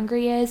power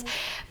hungry he is.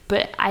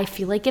 But I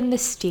feel like in the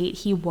state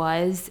he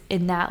was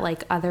in that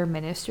like other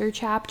minister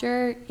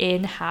chapter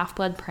in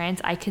Half-Blood Prince,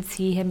 I could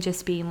see him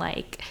just being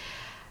like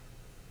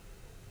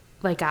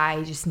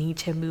I just need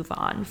to move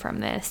on from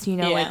this, you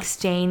know, like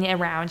staying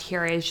around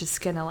here is just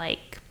gonna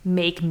like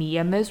make me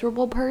a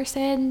miserable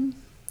person.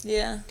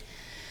 Yeah.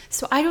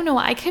 So I don't know.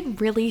 I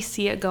could really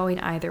see it going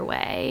either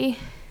way.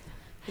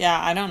 Yeah,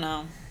 I don't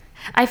know.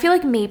 I feel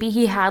like maybe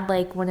he had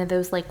like one of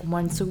those like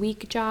once a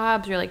week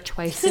jobs or like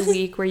twice a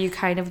week where you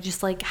kind of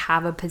just like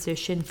have a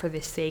position for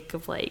the sake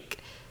of like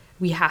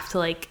we have to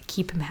like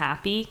keep him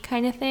happy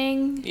kind of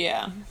thing.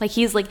 Yeah. Like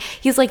he's like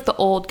the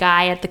old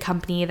guy at the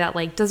company that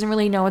like doesn't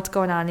really know what's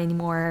going on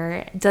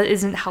anymore,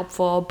 isn't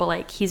helpful, but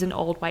like he's an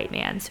old white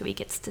man, so he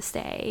gets to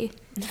stay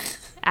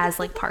as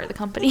like part of the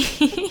company.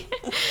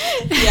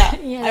 Yeah,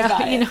 you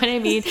know what I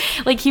mean?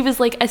 Like he was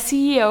like a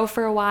CEO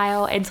for a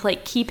while, and to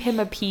like keep him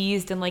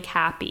appeased and like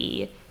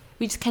happy,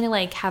 we just kind of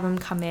like have him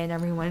come in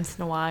every once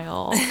in a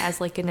while as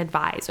like an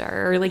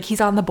advisor, or like he's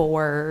on the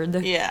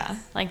board. Yeah.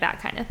 Like that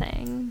kind of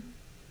thing.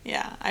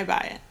 Yeah, I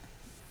buy it.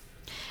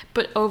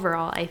 But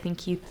overall, I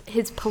think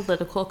his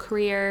political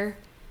career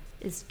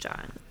is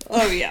done.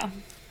 Oh yeah.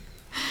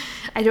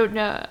 I don't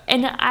know.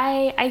 And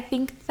I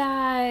think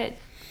that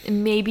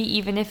maybe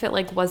even if it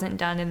like wasn't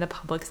done in the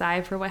public's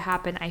eye for what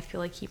happened, I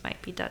feel like he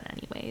might be done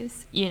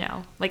anyways, you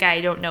know? Like I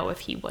don't know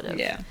if he would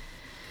have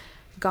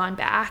gone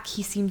back.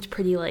 He seemed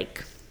pretty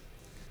like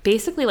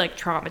basically like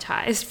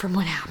traumatized from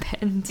what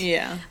happened.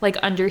 Yeah. Like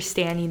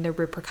understanding the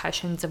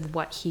repercussions of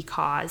what he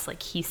caused,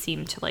 like he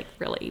seemed to like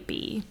really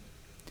be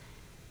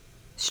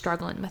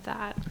struggling with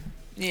that.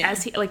 Yeah.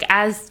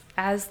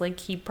 as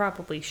he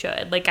probably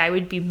should. Like, I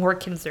would be more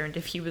concerned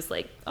if he was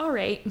like, all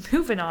right,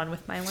 moving on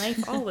with my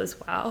life, all is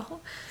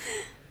well.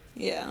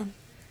 Yeah.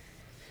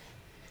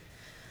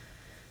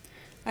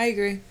 I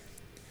agree.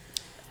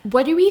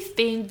 What do we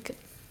think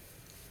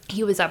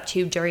he was up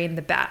to during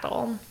the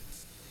battle?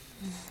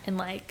 And,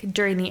 like,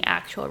 during the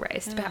actual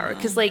rise to power?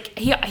 Because, like,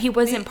 he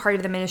wasn't part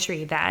of the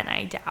ministry then,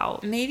 I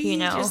doubt. Maybe you he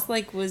know? just,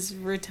 like, was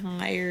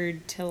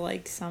retired to,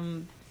 like,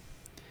 some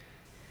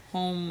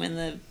home in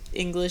the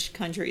English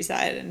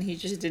countryside, and he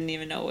just didn't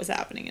even know what was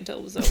happening until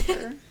it was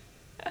over.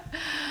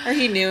 Or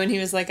he knew, and he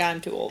was like,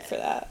 I'm too old for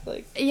that.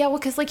 Like, Yeah, well,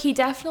 because, like, he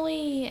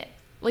definitely...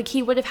 Like,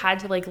 he would have had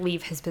to, like,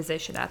 leave his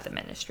position at the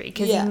ministry.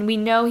 Because Yeah. we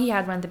know he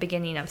had one at the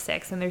beginning of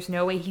 6, and there's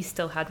no way he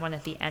still had one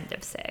at the end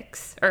of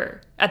 6.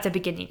 Or at the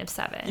beginning of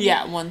 7.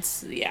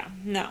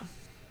 no.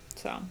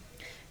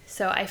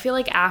 So I feel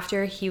like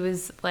after he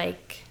was,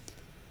 like,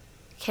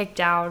 kicked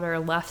out or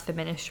left the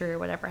ministry or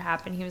whatever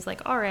happened, he was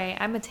like, all right,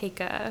 I'm going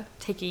to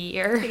take a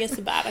year. Take a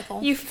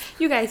sabbatical. You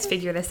guys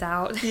figure this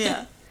out.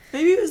 Yeah.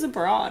 Maybe it was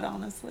abroad,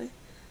 honestly.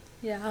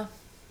 Yeah.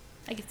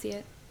 I could see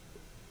it.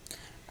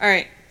 All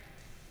right.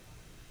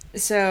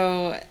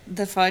 So,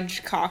 the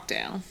fudge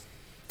cocktail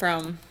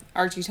from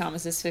Archie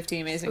Thomas's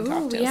 50 Amazing Ooh, we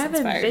Cocktails haven't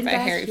inspired been by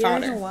back Harry here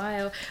in a Potter.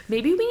 while.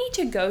 Maybe we need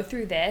to go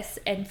through this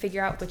and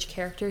figure out which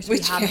characters we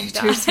Which haven't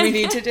characters done. we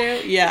need to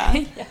do?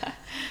 Yeah. Yeah.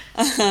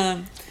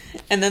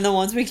 And then the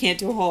ones we can't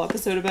do a whole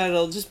episode about,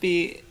 it'll just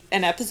be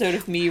an episode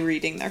of me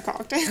reading their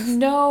cocktails.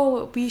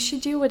 No, we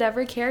should do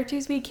whatever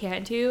characters we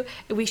can't do.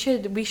 We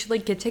should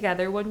like get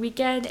together one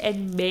weekend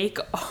and make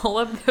all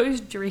of those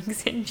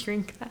drinks and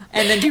drink them.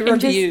 And then do And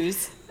just-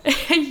 reviews.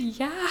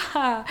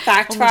 Yeah.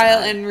 Fact Oh my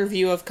file God. and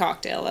review of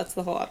cocktail. That's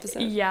the whole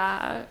episode.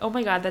 Yeah. Oh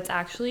my God,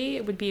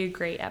 it would be a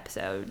great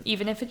episode.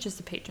 Even if it's just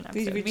a patron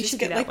episode. We We just should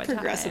get do that like one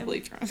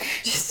progressively time. drunk.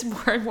 Just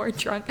more and more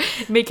drunk.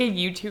 Make a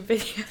YouTube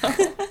video.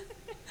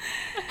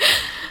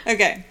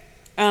 Okay.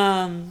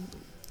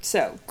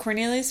 So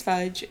Cornelius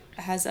Fudge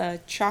has a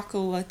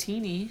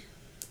chocolatini.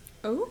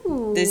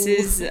 Ooh. This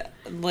is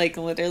like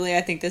literally,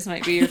 I think this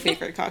might be your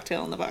favorite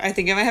cocktail in the book. I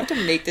think I might have to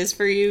make this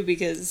for you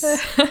because.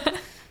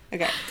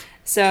 Okay.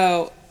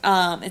 So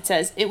it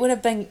says, it would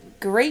have been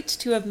great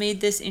to have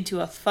made this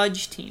into a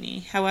fudge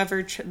teeny.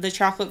 However, the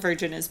chocolate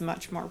version is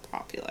much more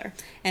popular,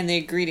 and the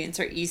ingredients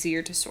are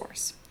easier to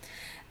source.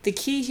 The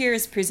key here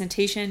is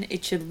presentation.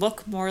 It should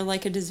look more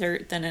like a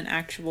dessert than an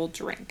actual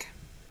drink.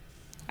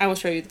 I will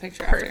show you the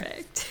picture after.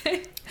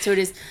 Perfect. So it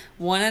is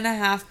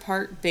 1.5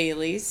 part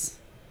Bailey's,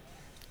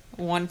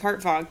 1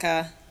 part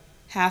vodka,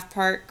 1/2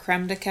 part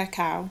creme de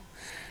cacao,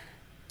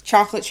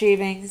 chocolate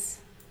shavings,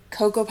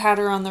 cocoa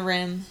powder on the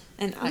rim,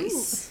 and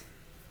ice.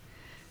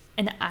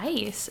 And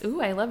ice.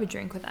 Ooh, I love a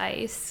drink with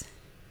ice.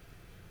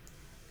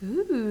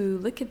 Ooh,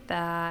 look at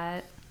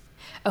that.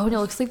 Oh, and it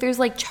looks like there's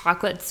like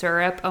chocolate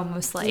syrup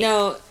almost like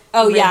No.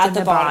 Oh, ribbed yeah, in at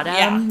the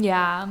bottom.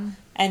 Yeah.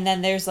 And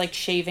then there's like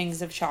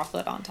shavings of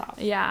chocolate on top.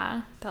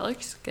 Yeah. That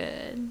looks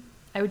good.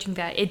 I would drink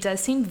that. It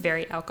does seem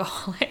very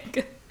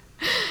alcoholic.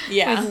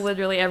 Yeah. Like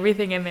literally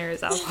everything in there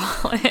is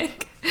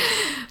alcoholic.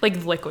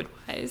 Like liquid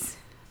wise.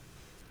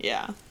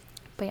 Yeah.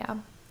 But yeah.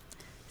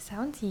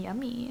 Sounds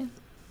yummy.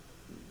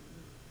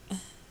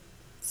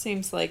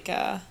 Seems like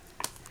up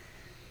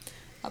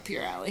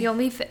your alley. The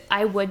only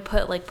I would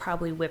put like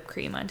probably whipped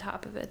cream on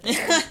top of it. Though.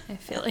 I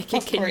feel like it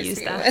Of could course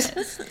use you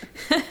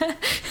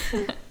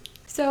that.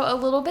 So a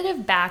little bit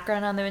of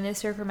background on the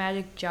Minister for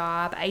Magic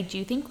job. I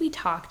do think we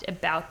talked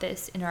about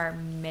this in our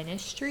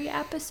ministry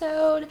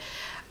episode.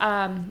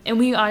 And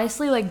we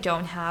honestly like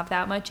don't have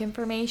that much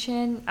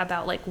information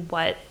about like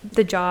what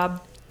the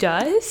job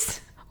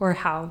does or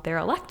how they're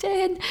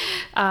elected.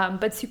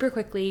 But super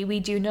quickly, we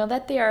do know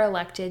that they are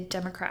elected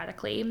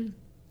democratically.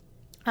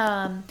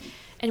 And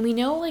we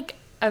know like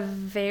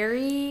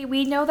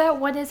we know that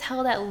one is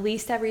held at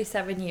least every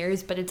 7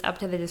 years, but it's up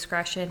to the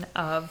discretion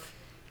of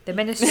the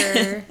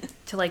minister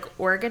to like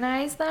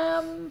organize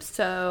them.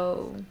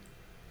 So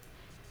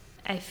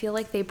I feel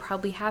like they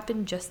probably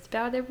happen just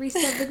about every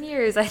 7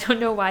 years. I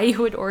don't know why you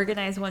would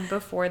organize one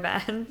before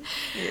then.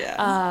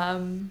 Yeah.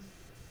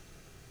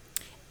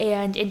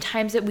 And in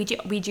times that we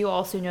do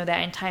also know that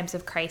in times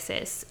of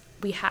crisis,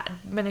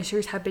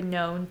 ministers have been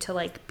known to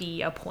like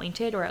be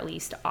appointed or at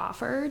least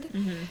offered.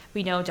 Mm-hmm.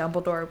 We know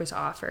Dumbledore was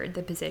offered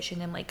the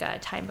position in like a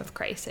time of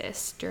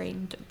crisis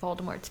during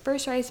Voldemort's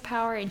first rise to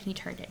power, and he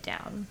turned it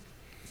down.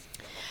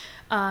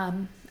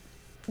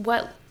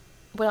 What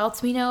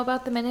else we know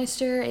about the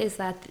minister is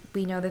that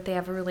we know that they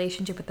have a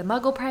relationship with the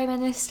Muggle Prime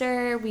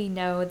Minister. We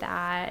know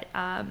that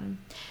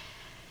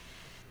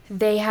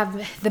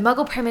the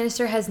Muggle Prime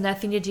Minister has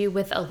nothing to do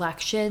with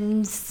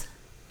elections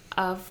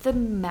of the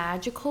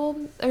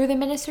magical or the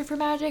Minister for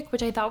Magic,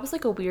 which I thought was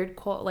like a weird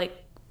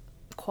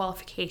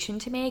qualification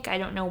to make. I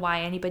don't know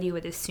why anybody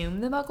would assume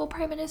the Muggle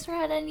Prime Minister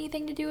had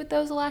anything to do with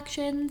those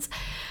elections.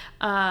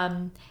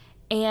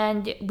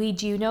 And we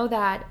do know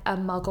that a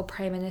Muggle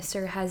Prime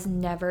Minister has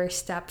never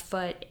stepped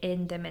foot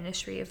in the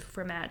Ministry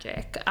for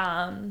Magic.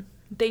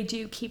 They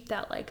do keep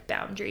that like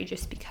boundary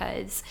just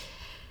because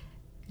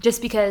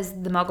just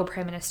because the Muggle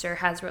Prime Minister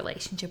has a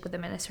relationship with the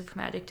Minister for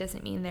Magic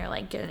doesn't mean they're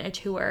like getting a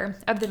tour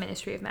of the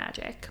Ministry of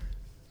Magic.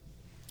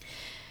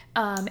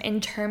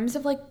 In terms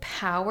of like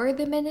power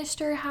the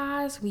minister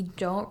has, we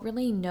don't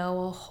really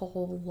know a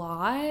whole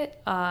lot.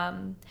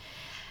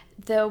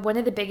 One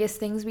of the biggest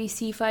things we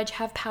see Fudge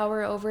have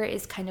power over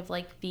is kind of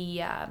like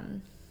the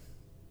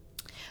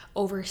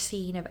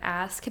overseeing of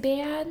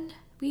Azkaban.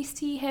 We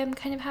see him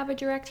kind of have a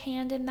direct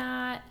hand in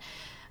that.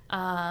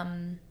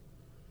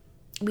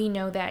 We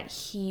know that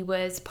he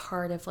was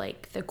part of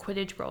like the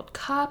Quidditch World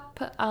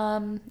Cup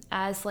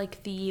as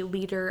like the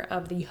leader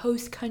of the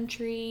host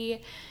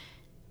country.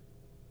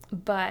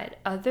 But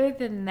other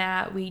than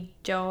that, we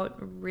don't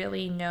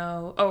really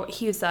know. Oh,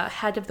 he was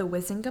head of the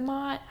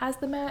Wizengamot as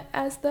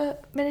the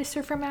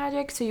Minister for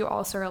Magic. So you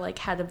also are like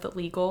head of the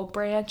legal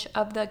branch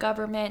of the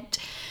government.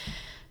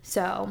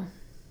 So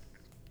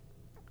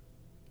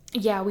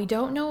yeah, we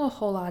don't know a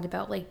whole lot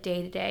about like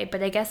day to day.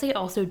 But I guess I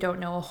also don't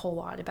know a whole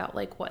lot about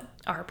like what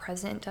our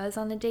president does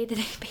on a day to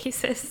day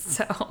basis.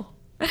 So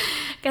I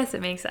guess it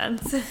makes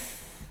sense.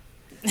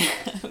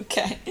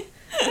 Okay.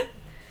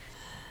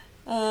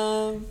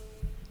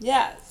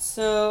 Yeah,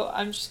 so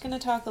I'm just going to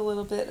talk a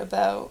little bit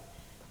about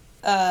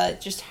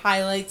just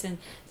highlights, and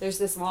there's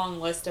this long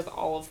list of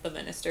all of the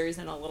ministers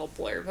and a little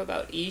blurb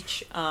about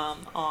each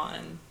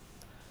on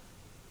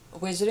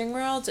Wizarding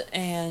World,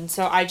 and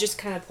so I just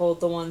kind of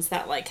pulled the ones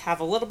that like have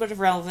a little bit of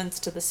relevance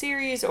to the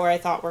series or I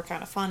thought were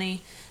kind of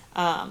funny.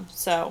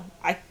 So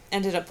I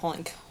ended up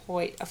pulling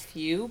quite a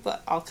few,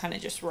 but I'll kind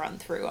of just run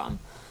through them.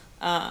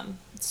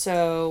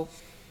 So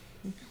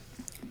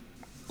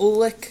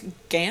Ulick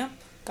Gamp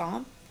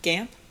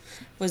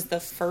was the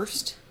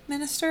first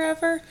minister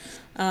ever,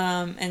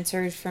 and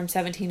served from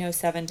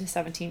 1707 to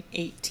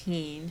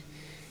 1718.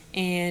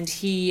 And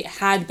he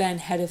had been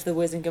head of the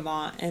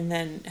Wizengamot, and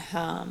then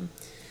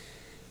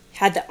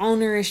had the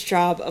onerous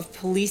job of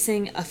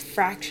policing a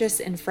fractious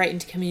and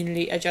frightened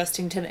community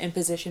adjusting to the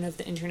imposition of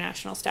the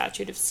International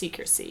Statute of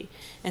Secrecy.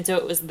 And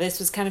so this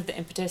was kind of the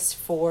impetus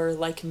for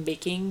like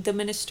making the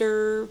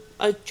minister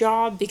a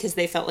job, because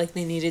they felt like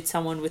they needed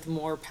someone with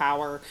more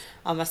power,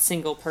 a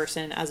single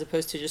person, as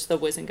opposed to just the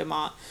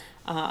Wizengamot,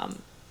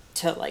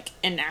 to like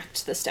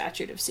enact the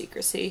Statute of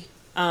Secrecy.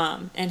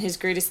 And his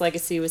greatest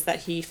legacy was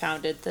that he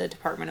founded the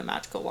Department of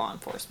Magical Law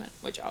Enforcement,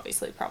 which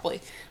obviously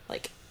probably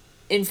like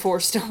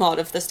enforced a lot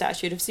of the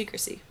Statute of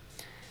Secrecy.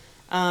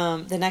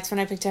 The next one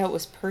I picked out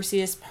was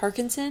Perseus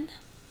Parkinson,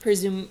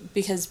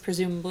 because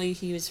presumably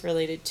he was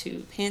related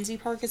to Pansy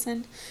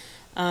Parkinson.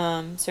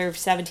 Served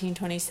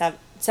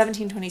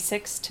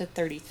 1726 to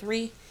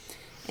 33.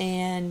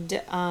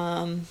 And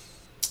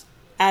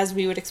as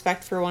we would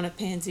expect for one of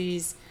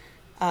Pansy's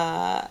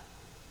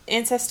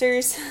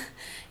ancestors,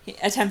 he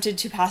attempted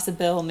to pass a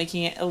bill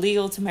making it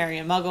illegal to marry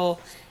a Muggle,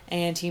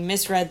 and he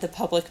misread the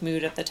public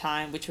mood at the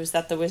time, which was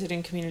that the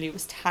wizarding community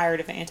was tired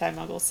of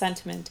anti-Muggle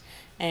sentiment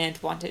and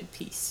wanted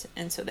peace,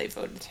 and so they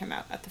voted him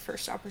out at the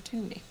first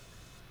opportunity.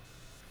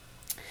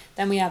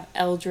 Then we have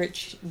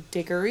Eldritch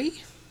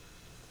Diggory,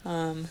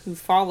 who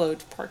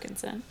followed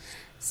Parkinson,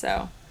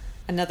 so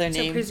another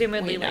name. So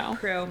presumably we know. like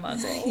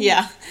pro-Muggle.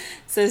 Yeah,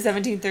 so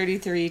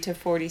 1733 to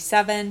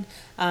 47,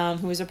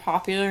 who was a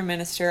popular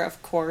minister, of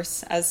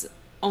course, as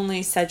only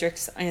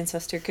Cedric's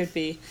ancestor could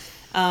be.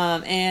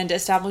 And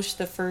established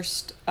the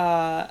first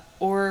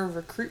Auror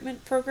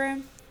recruitment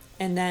program,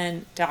 and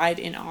then died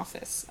in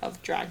office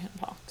of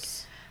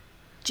dragonpox.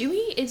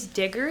 Is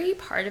Diggory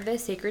part of the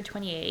Sacred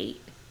 28?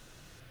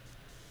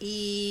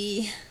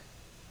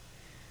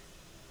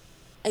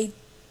 I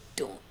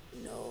don't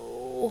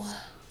know.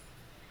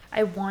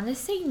 I want to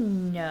say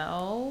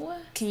no.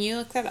 Can you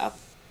look that up?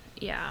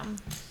 Yeah.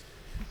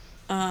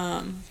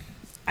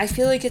 I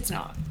feel like it's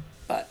not,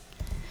 but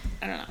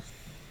I don't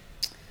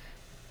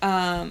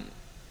know.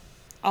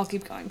 I'll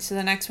keep going. So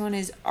the next one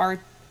is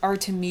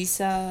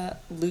Artemisa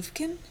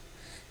Lufkin.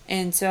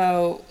 And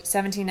so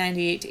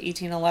 1798 to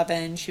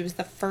 1811, she was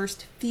the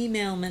first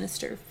female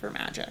minister for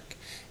magic.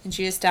 And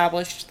she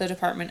established the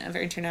Department of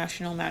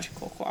International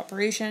Magical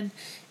Cooperation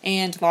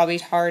and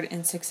lobbied hard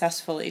and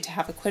successfully to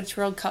have a Quidditch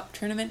World Cup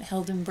tournament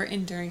held in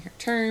Britain during her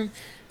term.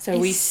 So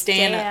we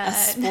stand a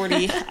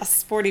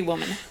sporty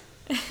woman.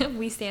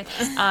 We stand.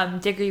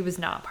 Diggory was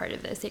not part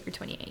of the Sacred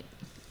 28.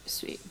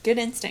 Sweet. Good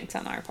instincts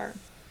on our part.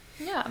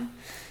 Yeah.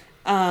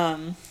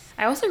 I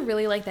also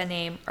really like that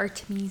name,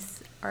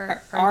 Artemisia.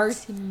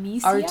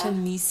 Artemisia.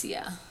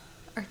 Artemisia.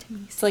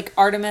 It's like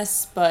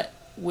Artemis, but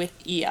with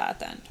E at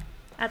the end.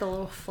 Add a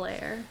little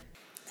flair.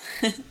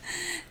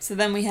 So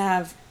then we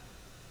have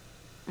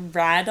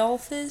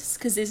Radolphus,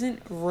 because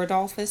isn't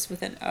Rodolphus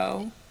with an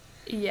O?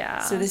 Yeah.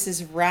 So this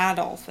is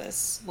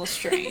Radolphus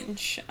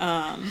Lestrange.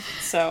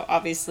 So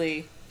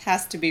obviously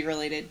has to be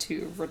related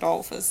to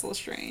Rodolphus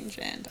Lestrange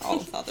and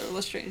all of the other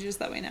Lestranges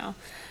that we know.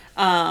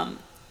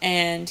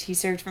 And he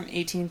served from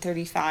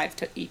 1835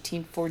 to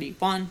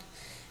 1841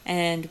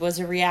 and was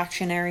a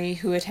reactionary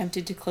who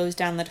attempted to close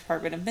down the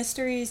Department of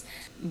Mysteries,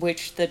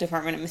 which the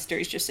Department of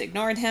Mysteries just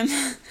ignored him.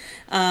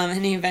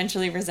 And he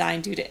eventually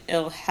resigned due to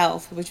ill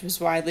health, which was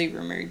widely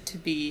rumored to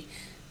be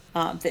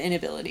the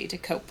inability to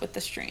cope with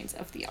the strains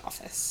of the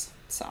office.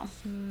 So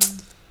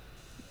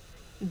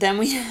then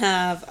we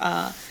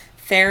have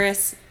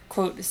Ferris,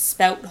 quote,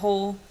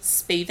 Spouthole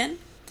Spavin,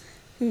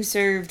 who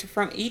served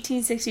from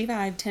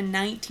 1865 to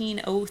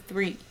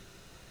 1903.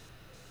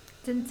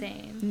 It's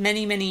insane.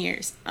 Many, many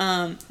years.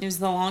 He was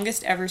the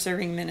longest ever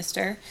serving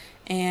minister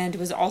and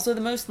was also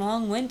the most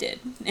long-winded.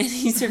 And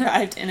he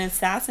survived an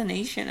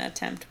assassination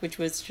attempt, which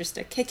was just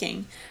a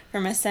kicking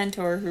from a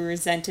centaur who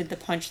resented the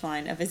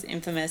punchline of his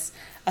infamous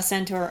 "a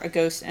centaur, a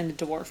ghost, and a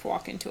dwarf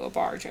walk into a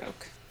bar"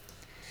 joke.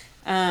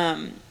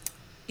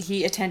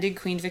 He attended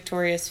Queen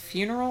Victoria's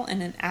funeral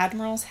in an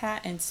admiral's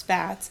hat and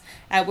spats,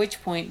 at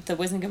which point the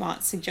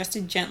Wizengamot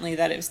suggested gently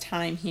that it was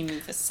time he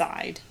move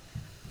aside.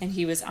 And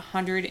he was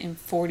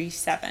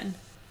 147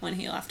 when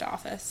he left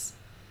office.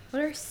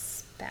 What are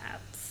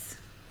spats?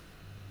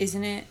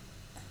 Isn't it?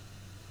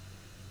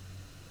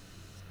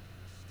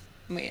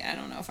 Wait, I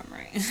don't know if I'm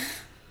right.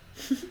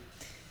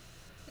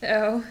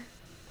 Oh.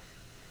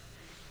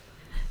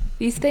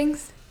 These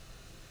things?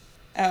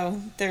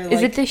 Oh, they're like...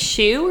 Is it the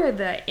shoe or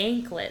the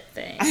anklet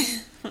thing?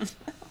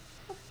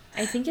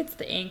 I think it's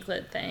the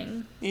anklet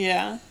thing.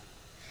 Yeah.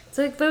 It's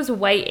like those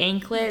white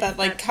anklets that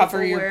like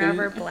cover your wear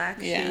over boot. black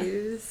Yeah.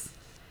 shoes.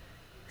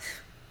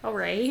 All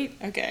right.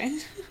 Okay.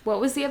 What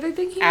was the other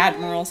thing he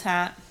Admiral's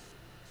hat.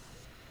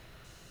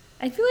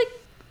 I feel like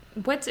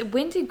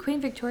when did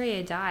Queen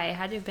Victoria die? It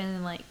had to have been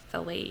in like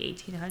the late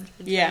 1800s.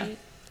 Yeah. Right?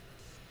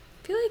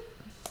 I feel like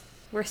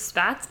were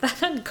spats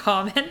that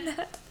uncommon?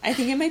 I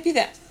think it might be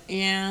that.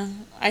 Yeah.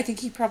 I think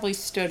he probably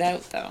stood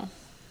out though,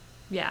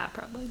 Yeah,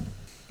 probably.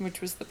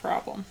 which was the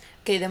problem.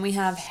 Okay, then we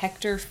have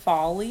Hector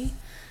Foley,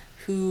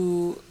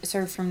 who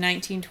served from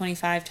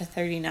 1925 to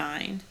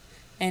 39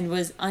 and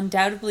was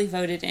undoubtedly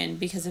voted in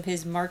because of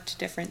his marked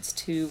difference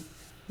to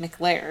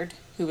McLaird,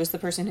 who was the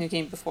person who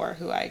came before,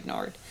 who I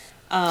ignored.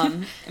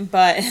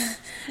 But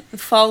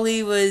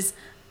Foley was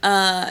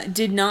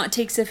did not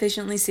take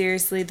sufficiently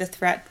seriously the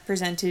threat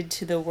presented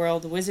to the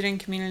world wizarding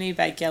community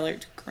by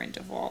Gellert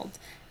Grindelwald,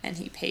 and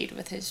he paid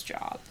with his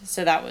job.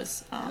 So that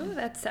was... Oh,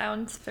 that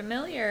sounds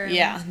familiar.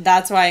 yeah,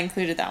 that's why I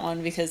included that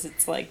one, because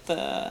it's like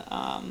the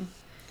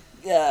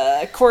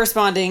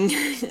corresponding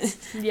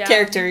Yeah.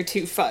 character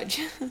to Fudge.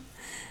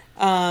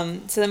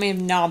 So then we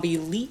have Nobby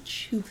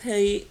Leach, who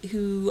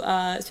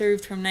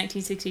served from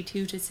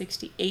 1962 to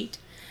 68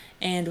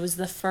 and was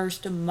the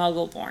first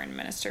Muggle-born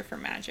Minister for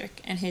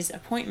Magic, and his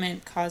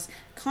appointment caused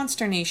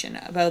consternation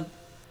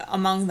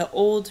among the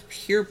old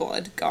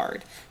pureblood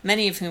guard,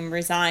 many of whom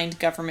resigned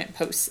government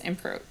posts in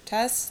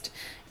protest,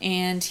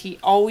 and he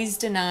always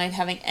denied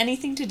having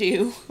anything to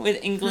do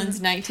with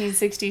England's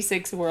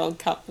 1966 World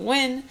Cup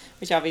win,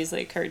 which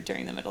obviously occurred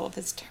during the middle of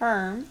his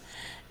term,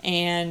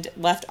 and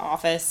left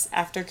office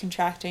after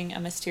contracting a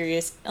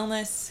mysterious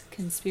illness.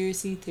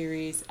 Conspiracy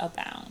theories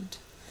abound.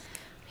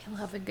 I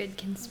love a good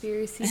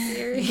conspiracy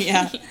theory.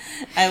 Yeah,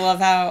 I love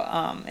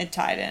how it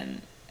tied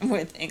in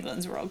with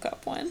England's World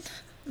Cup win.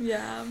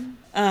 Yeah.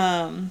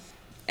 And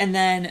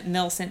then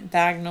Millicent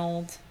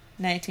Bagnold,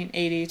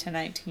 1980 to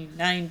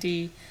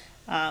 1990,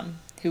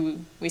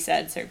 who we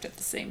said served at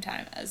the same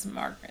time as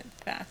Margaret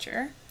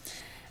Thatcher.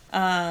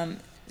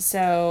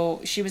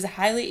 So she was a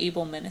highly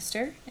able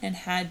minister and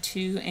had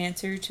to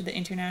answer to the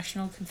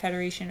International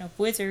Confederation of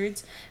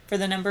Wizards for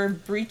the number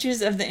of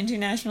breaches of the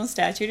International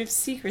Statute of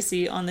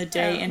Secrecy on the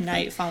day and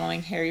night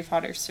following Harry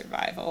Potter's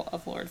survival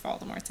of Lord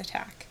Voldemort's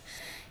attack.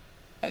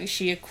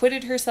 She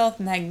acquitted herself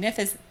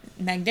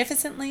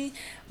magnificently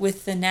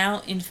with the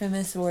now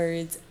infamous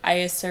words, "I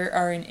assert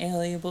our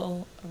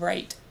inalienable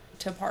right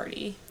to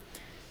party,"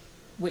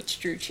 which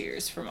drew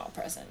cheers from all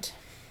present.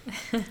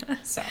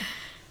 So,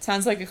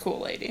 sounds like a cool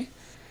lady.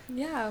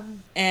 Yeah.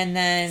 And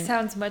then...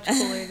 Sounds much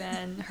cooler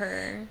than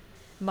her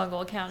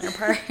Muggle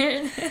counterpart.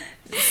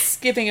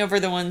 skipping over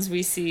the ones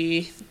we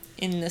see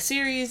in the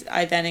series,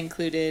 I then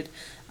included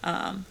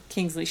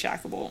Kingsley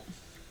Shacklebolt,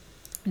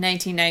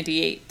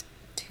 1998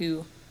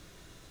 to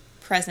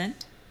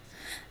present.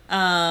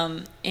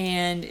 And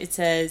it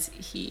says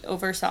he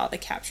oversaw the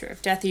capture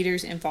of Death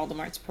Eaters and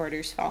Voldemort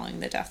supporters following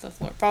the death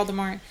of Lord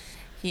Voldemort.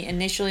 He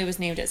initially was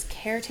named as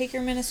caretaker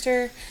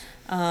minister,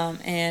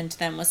 and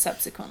then was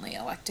subsequently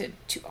elected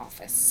to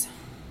office.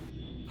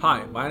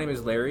 Hi, my name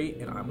is Larry,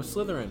 and I'm a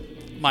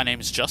Slytherin. My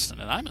name is Justin,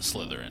 and I'm a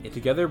Slytherin. And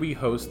together we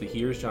host the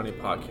Here's Johnny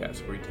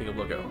podcast, where we take a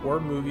look at horror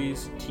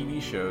movies, TV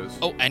shows.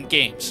 Oh, and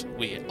games.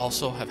 We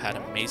also have had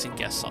amazing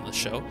guests on the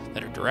show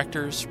that are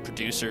directors,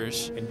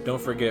 producers. And don't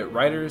forget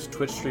writers,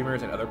 Twitch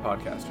streamers, and other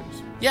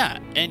podcasters. Yeah,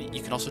 and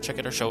you can also check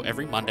out our show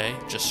every Monday.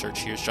 Just search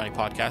Here's Johnny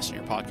Podcast in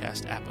your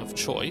podcast app of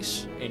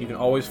choice. And you can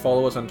always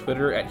follow us on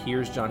Twitter at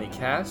Here's Johnny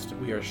Cast.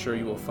 We are sure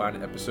you will find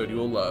an episode you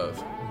will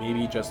love.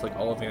 Maybe just like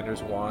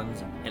Ollivander's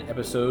wands, an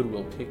episode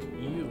will pick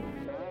you.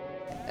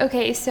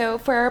 Okay, so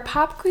for our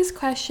pop quiz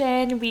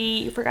question,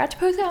 we forgot to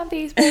post it on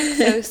Facebook,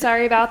 so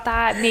sorry about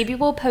that. Maybe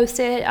we'll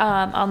post it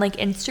on like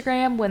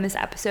Instagram when this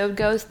episode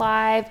goes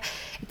live.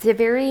 It's a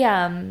very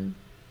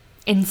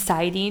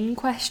inciting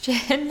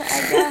question,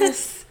 I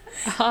guess.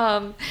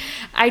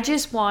 I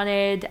just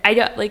wanted,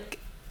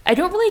 I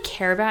don't really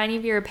care about any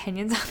of your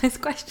opinions on this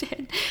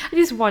question. I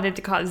just wanted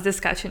to cause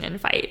discussion and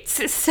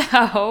fights.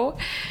 So,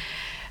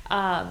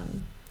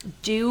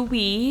 do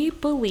we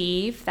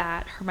believe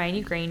that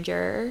Hermione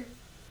Granger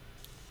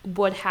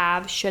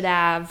should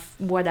have,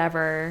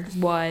 whatever,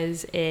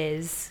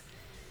 is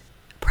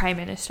Prime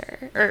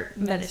Minister or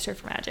Minister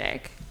for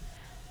Magic?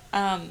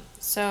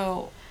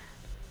 So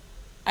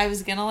I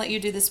was gonna let you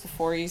do this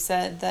before you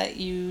said that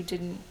you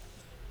didn't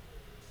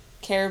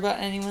care about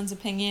anyone's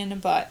opinion,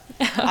 but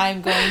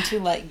I'm going to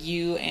let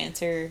you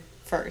answer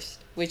first,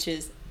 which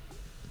is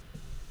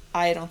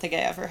I don't think I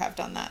ever have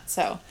done that.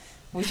 So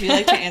would you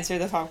like to answer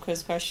the pop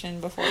quiz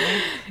question before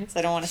me? Because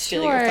I don't want to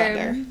steal your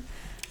thunder.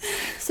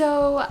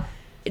 So,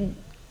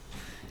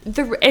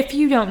 if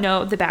you don't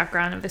know the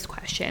background of this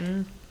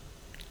question,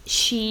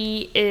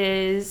 she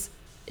is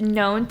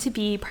known to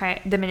be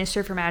the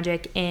Minister for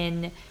Magic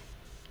in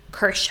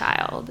Cursed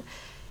Child.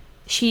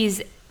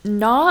 She's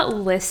not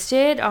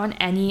listed on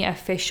any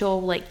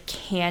official like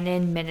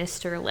canon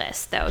minister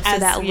list though. So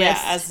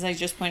as I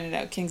just pointed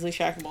out, Kingsley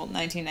Shacklebolt,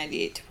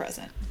 1998 to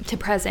present. To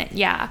present,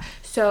 yeah.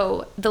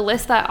 So the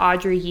list that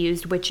Audrey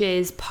used, which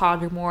is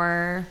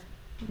Pottermore,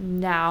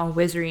 now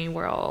Wizarding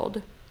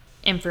World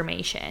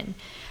information,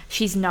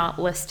 she's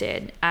not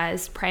listed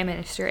as Prime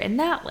Minister in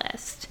that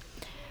list,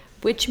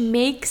 which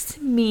makes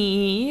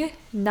me,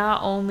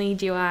 not only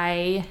do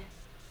I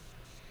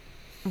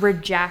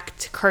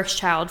reject Cursed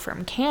Child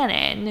from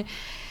canon,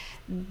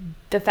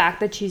 the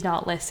fact that she's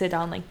not listed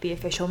on like the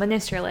official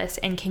minister list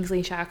and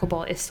Kingsley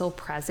Shacklebolt is still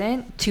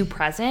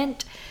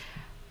present,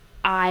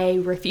 I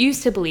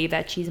refuse to believe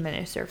that she's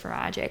Minister for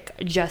Magic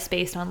just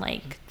based on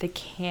like the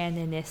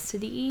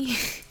canonicity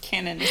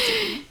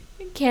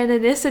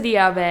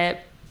of it.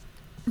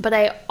 But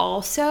I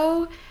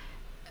also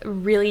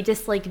really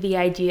dislike the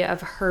idea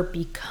of her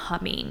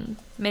becoming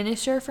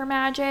Minister for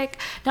Magic,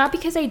 not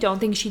because I don't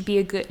think she'd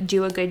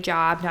do a good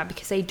job, not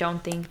because I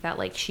don't think that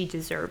like she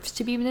deserves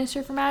to be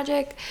Minister for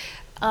Magic.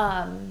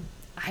 I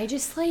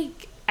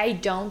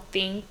don't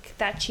think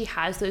that she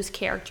has those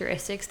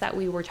characteristics that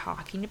we were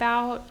talking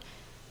about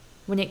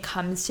when it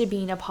comes to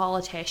being a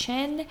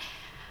politician.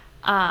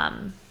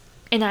 And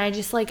I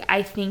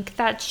think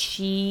that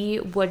she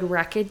would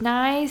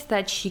recognize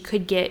that she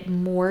could get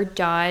more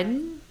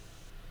done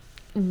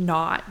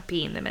not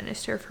being the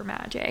Minister for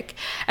Magic.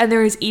 And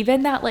there was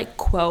even that like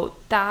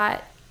quote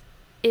that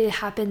it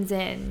happens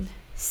in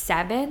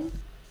 7,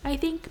 I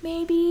think,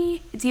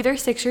 maybe it's either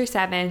 6 or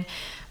 7,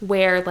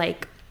 where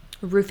like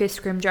Rufus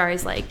Scrimgeour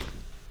is like,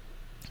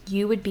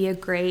 you would be a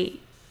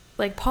great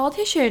like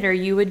politician, or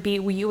you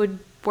would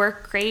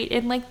work great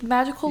in like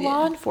magical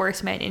law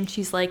enforcement, and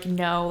she's like,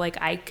 no, like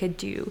I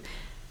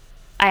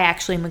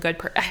actually am a good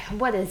person.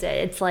 What is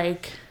it? It's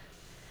like,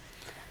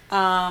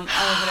 I'll look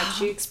it up.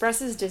 She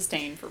expresses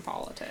disdain for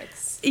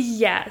politics.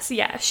 Yes,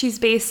 yeah. She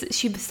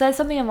says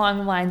something along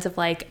the lines of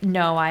like,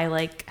 no, I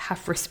like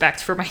have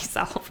respect for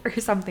myself or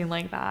something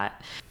like that.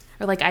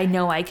 Or like, I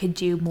know I could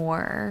do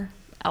more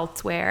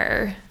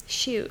elsewhere.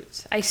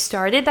 Shoot. I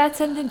started that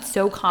sentence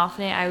so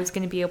confident I was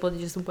going to be able to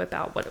just whip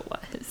out what it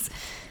was.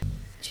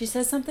 She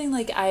says something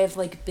like, I have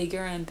like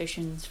bigger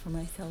ambitions for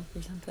myself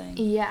or something.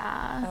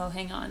 Yeah. Oh,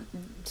 hang on.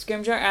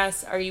 Scrimgeour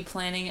asks, are you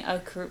planning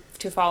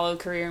to follow a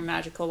career in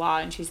magical law?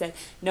 And she said,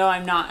 no,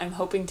 I'm not. I'm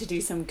hoping to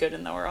do some good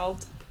in the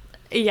world.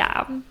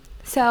 Yeah.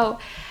 So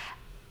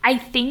I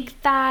think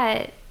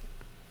that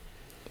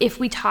if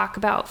we talk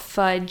about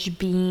Fudge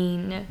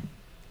being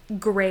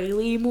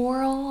grayly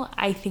moral,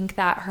 I think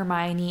that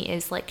Hermione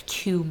is like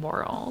too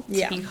moral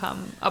to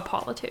become a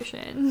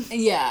politician.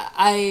 Yeah.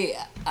 I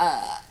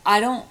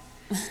don't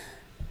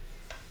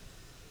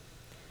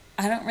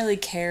really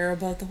care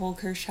about the whole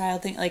Cursed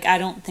Child thing. Like, I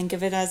don't think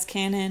of it as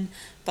canon,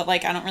 but,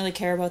 like, I don't really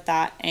care about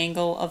that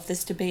angle of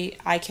this debate.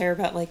 I care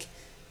about, like,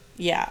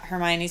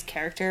 Hermione's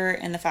character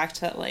and the fact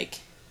that,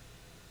 like,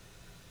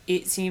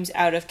 it seems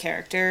out of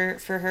character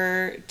for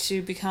her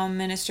to become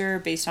minister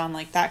based on,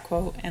 like, that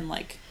quote and,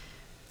 like,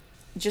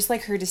 just,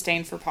 like, her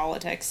disdain for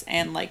politics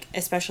and, like,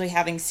 especially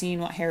having seen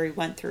what Harry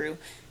went through,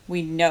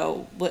 we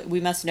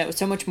must know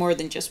so much more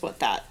than just what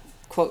that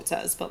quote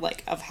says, but,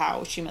 like, of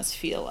how she must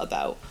feel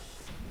about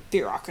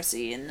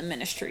bureaucracy and the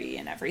ministry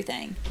and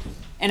everything.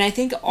 And I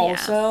think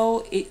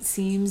also it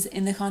seems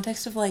in the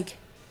context of like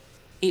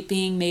it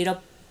being made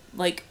up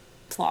like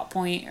plot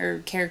point or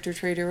character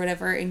trait or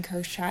whatever in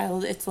Cursed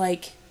Child, it's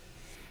like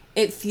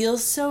it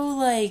feels so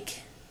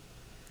like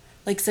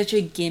such a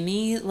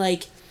gimme,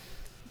 like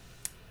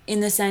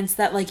in the sense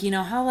that like, you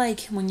know how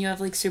like when you have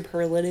like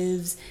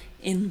superlatives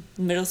in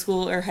middle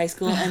school or high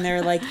school and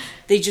they're like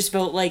they just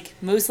vote like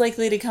most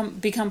likely to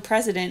become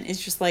president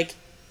is just like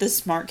the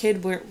smart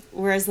kid,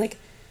 whereas like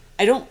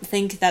I don't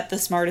think that the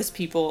smartest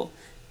people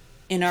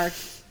I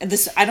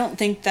don't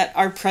think that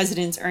our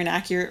presidents are an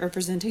accurate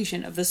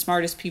representation of the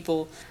smartest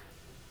people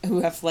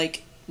who have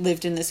like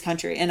lived in this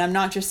country. And I'm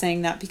not just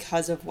saying that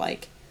because of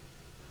like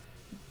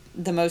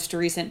the most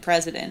recent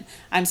president.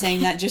 I'm saying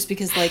that just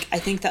because like I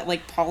think that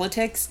like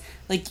politics,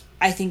 like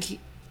I think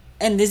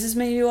and this is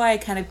maybe why I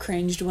kind of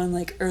cringed when,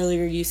 like,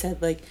 earlier you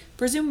said, like,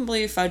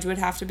 presumably Fudge would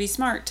have to be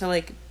smart to,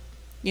 like,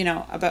 you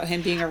know, about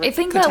him being I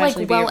think that, like,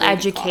 potentially be a Ravenclaw.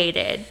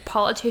 well-educated.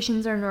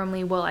 Politicians are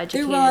normally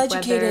well-educated. They're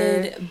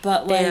well-educated,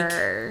 but, like,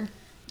 they're...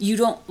 you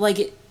don't,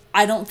 like,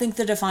 I don't think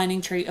the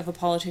defining trait of a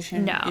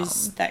politician No.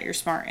 is that you're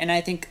smart. And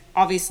I think,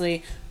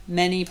 obviously,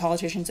 many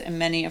politicians and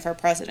many of our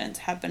presidents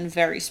have been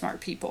very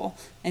smart people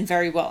and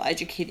very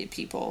well-educated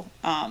people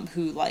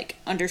who, like,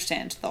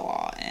 understand the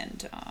law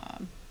and,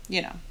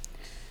 you know,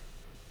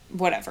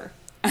 whatever.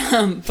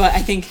 But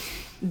I think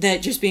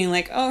that just being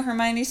like, oh,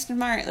 Hermione's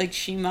smart, like,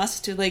 she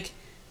must, like,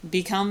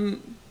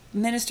 become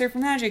Minister for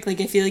Magic.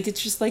 Like, I feel like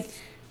it's just, like,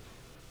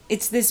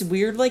 it's this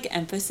weird, like,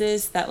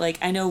 emphasis that, like,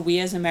 I know we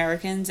as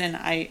Americans, and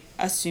I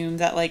assume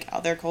that, like,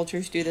 other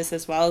cultures do this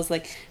as well, is,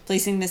 like,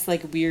 placing this,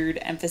 like, weird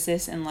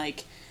emphasis and,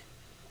 like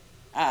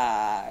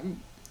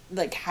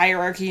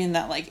hierarchy, and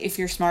that, like, if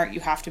you're smart, you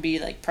have to be,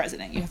 like,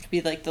 president. You have to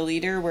be, like, the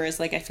leader, whereas,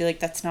 like, I feel like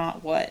that's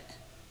not what...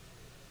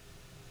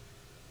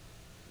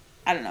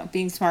 I don't know,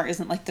 being smart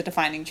isn't, like, the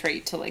defining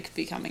trait to, like,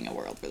 becoming a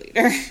world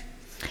leader.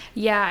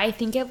 Yeah, I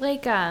think it,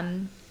 like,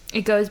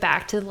 it goes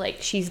back to,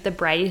 like, she's the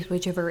brightest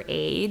witch of her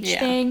age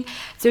thing.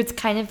 So it's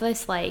kind of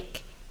this,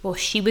 like, well,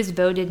 she was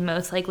voted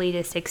most likely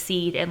to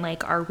succeed, and,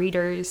 like, our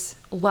readers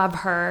love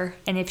her,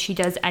 and if she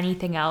does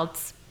anything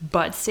else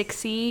but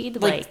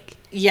succeed, like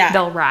yeah,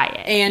 they'll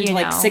riot. And, you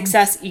like, know?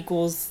 success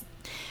equals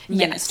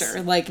minister.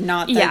 Yes. Like,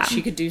 not that Yeah.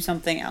 she could do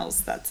something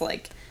else that's,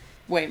 like,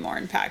 way more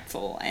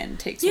impactful and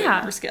takes way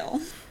Yeah. more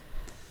skill.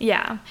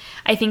 Yeah.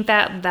 I think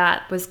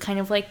that was kind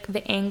of, like,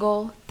 the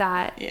angle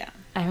that... Yeah.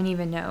 I don't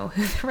even know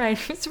who the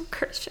writers of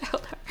Cursed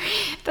Child are.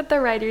 That the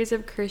writers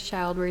of Cursed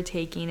Child were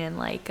taking, and,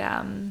 like,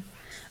 Oh,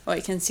 I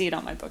can see it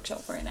on my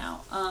bookshelf right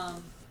now.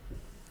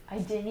 I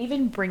didn't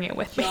even bring it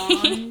with me.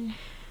 John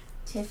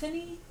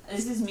Tiffany?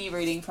 This is me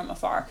reading from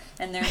afar,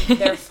 and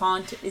their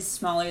font is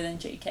smaller than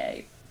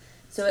JK.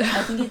 So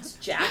I think it's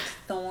Jack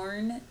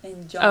Thorne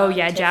and John Oh,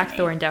 yeah, Jack Tiffany.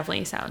 Thorne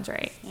definitely sounds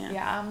right.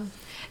 Yeah.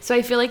 So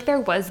I feel like there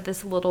was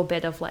this little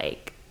bit of,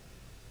 like,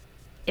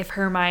 if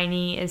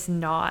Hermione is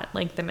not,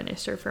 like, the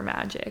Minister for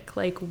Magic,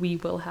 like, we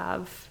will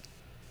have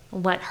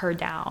let her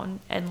down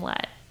and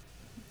let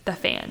the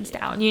fans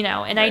down, you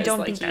know? And I Whereas, don't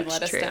like, think you that's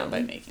let true. us down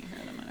by making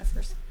her the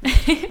Minister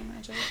for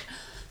Magic.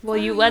 Well,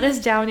 you let us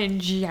down in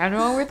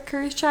general with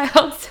Cursed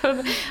Child,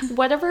 so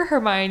whatever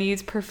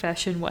Hermione's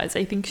profession was,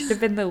 I think should have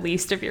been the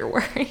least of your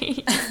worries.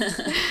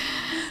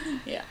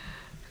 Yeah.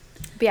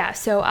 But yeah,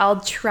 so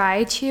I'll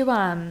try to,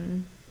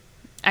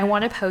 I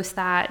want to post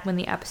that when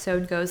the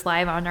episode goes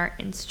live on our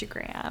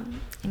Instagram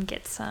and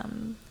get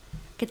some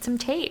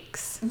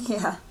takes.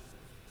 Yeah.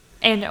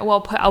 And I'll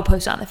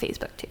post it on the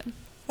Facebook too.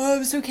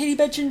 So Katie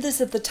mentioned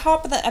this at the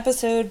top of the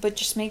episode, but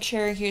just make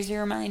sure, here's your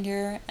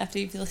reminder, after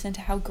you've listened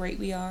to how great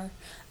we are,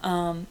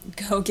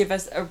 go give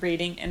us a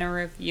rating and a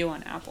review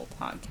on Apple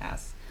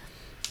Podcasts.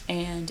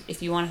 And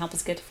if you want to help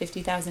us get to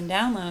 50,000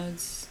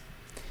 downloads,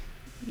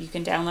 you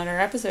can download our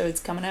episodes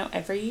coming out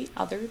every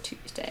other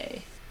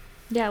Tuesday.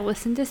 Yeah,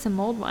 listen to some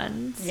old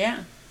ones.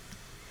 Yeah.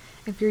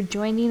 If you're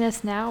joining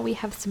us now, we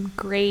have some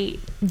great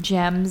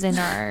gems in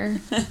our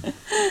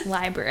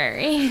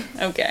library.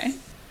 Okay.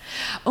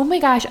 Oh my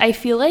gosh, I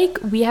feel like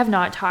we have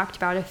not talked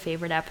about a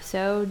favorite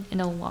episode in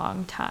a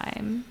long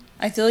time.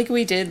 I feel like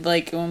we did,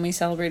 like, when we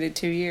celebrated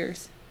 2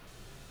 years.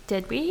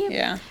 Did we?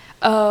 Yeah.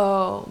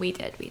 Oh, we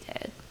did.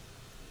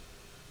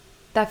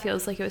 That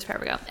feels like it was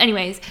forever ago.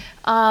 Anyways,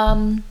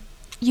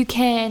 you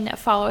can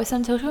follow us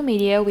on social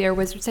media. We are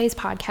Wizard Studies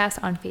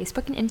Podcast on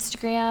Facebook and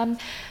Instagram.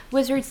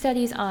 Wizard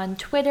Studies on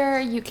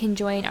Twitter. You can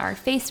join our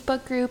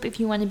Facebook group if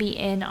you want to be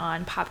in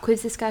on pop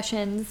quiz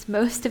discussions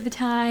most of the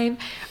time.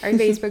 Our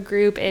Facebook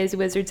group is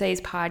Wizard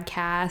Studies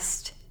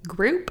Podcast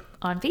Group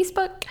on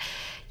Facebook.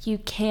 You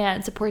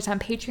can support us on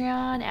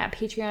Patreon at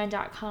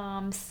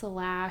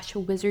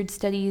patreon.com/Wizard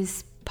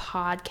Studies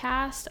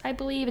Podcast. I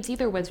believe it's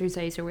either Wizard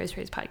Studies or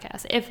Wizard Studies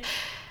Podcast. If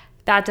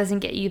that doesn't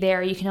get you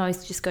there, you can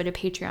always just go to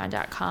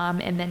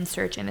patreon.com and then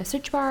search in the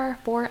search bar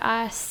for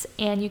us,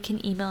 and you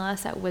can email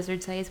us at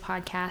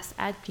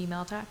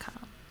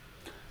wizardstudiespodcast@gmail.com.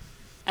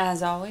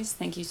 As always,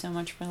 thank you so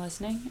much for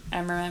listening,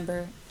 and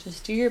remember,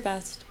 just do your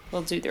best,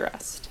 we'll do the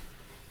rest.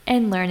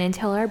 And learn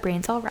until our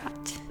brains all rot.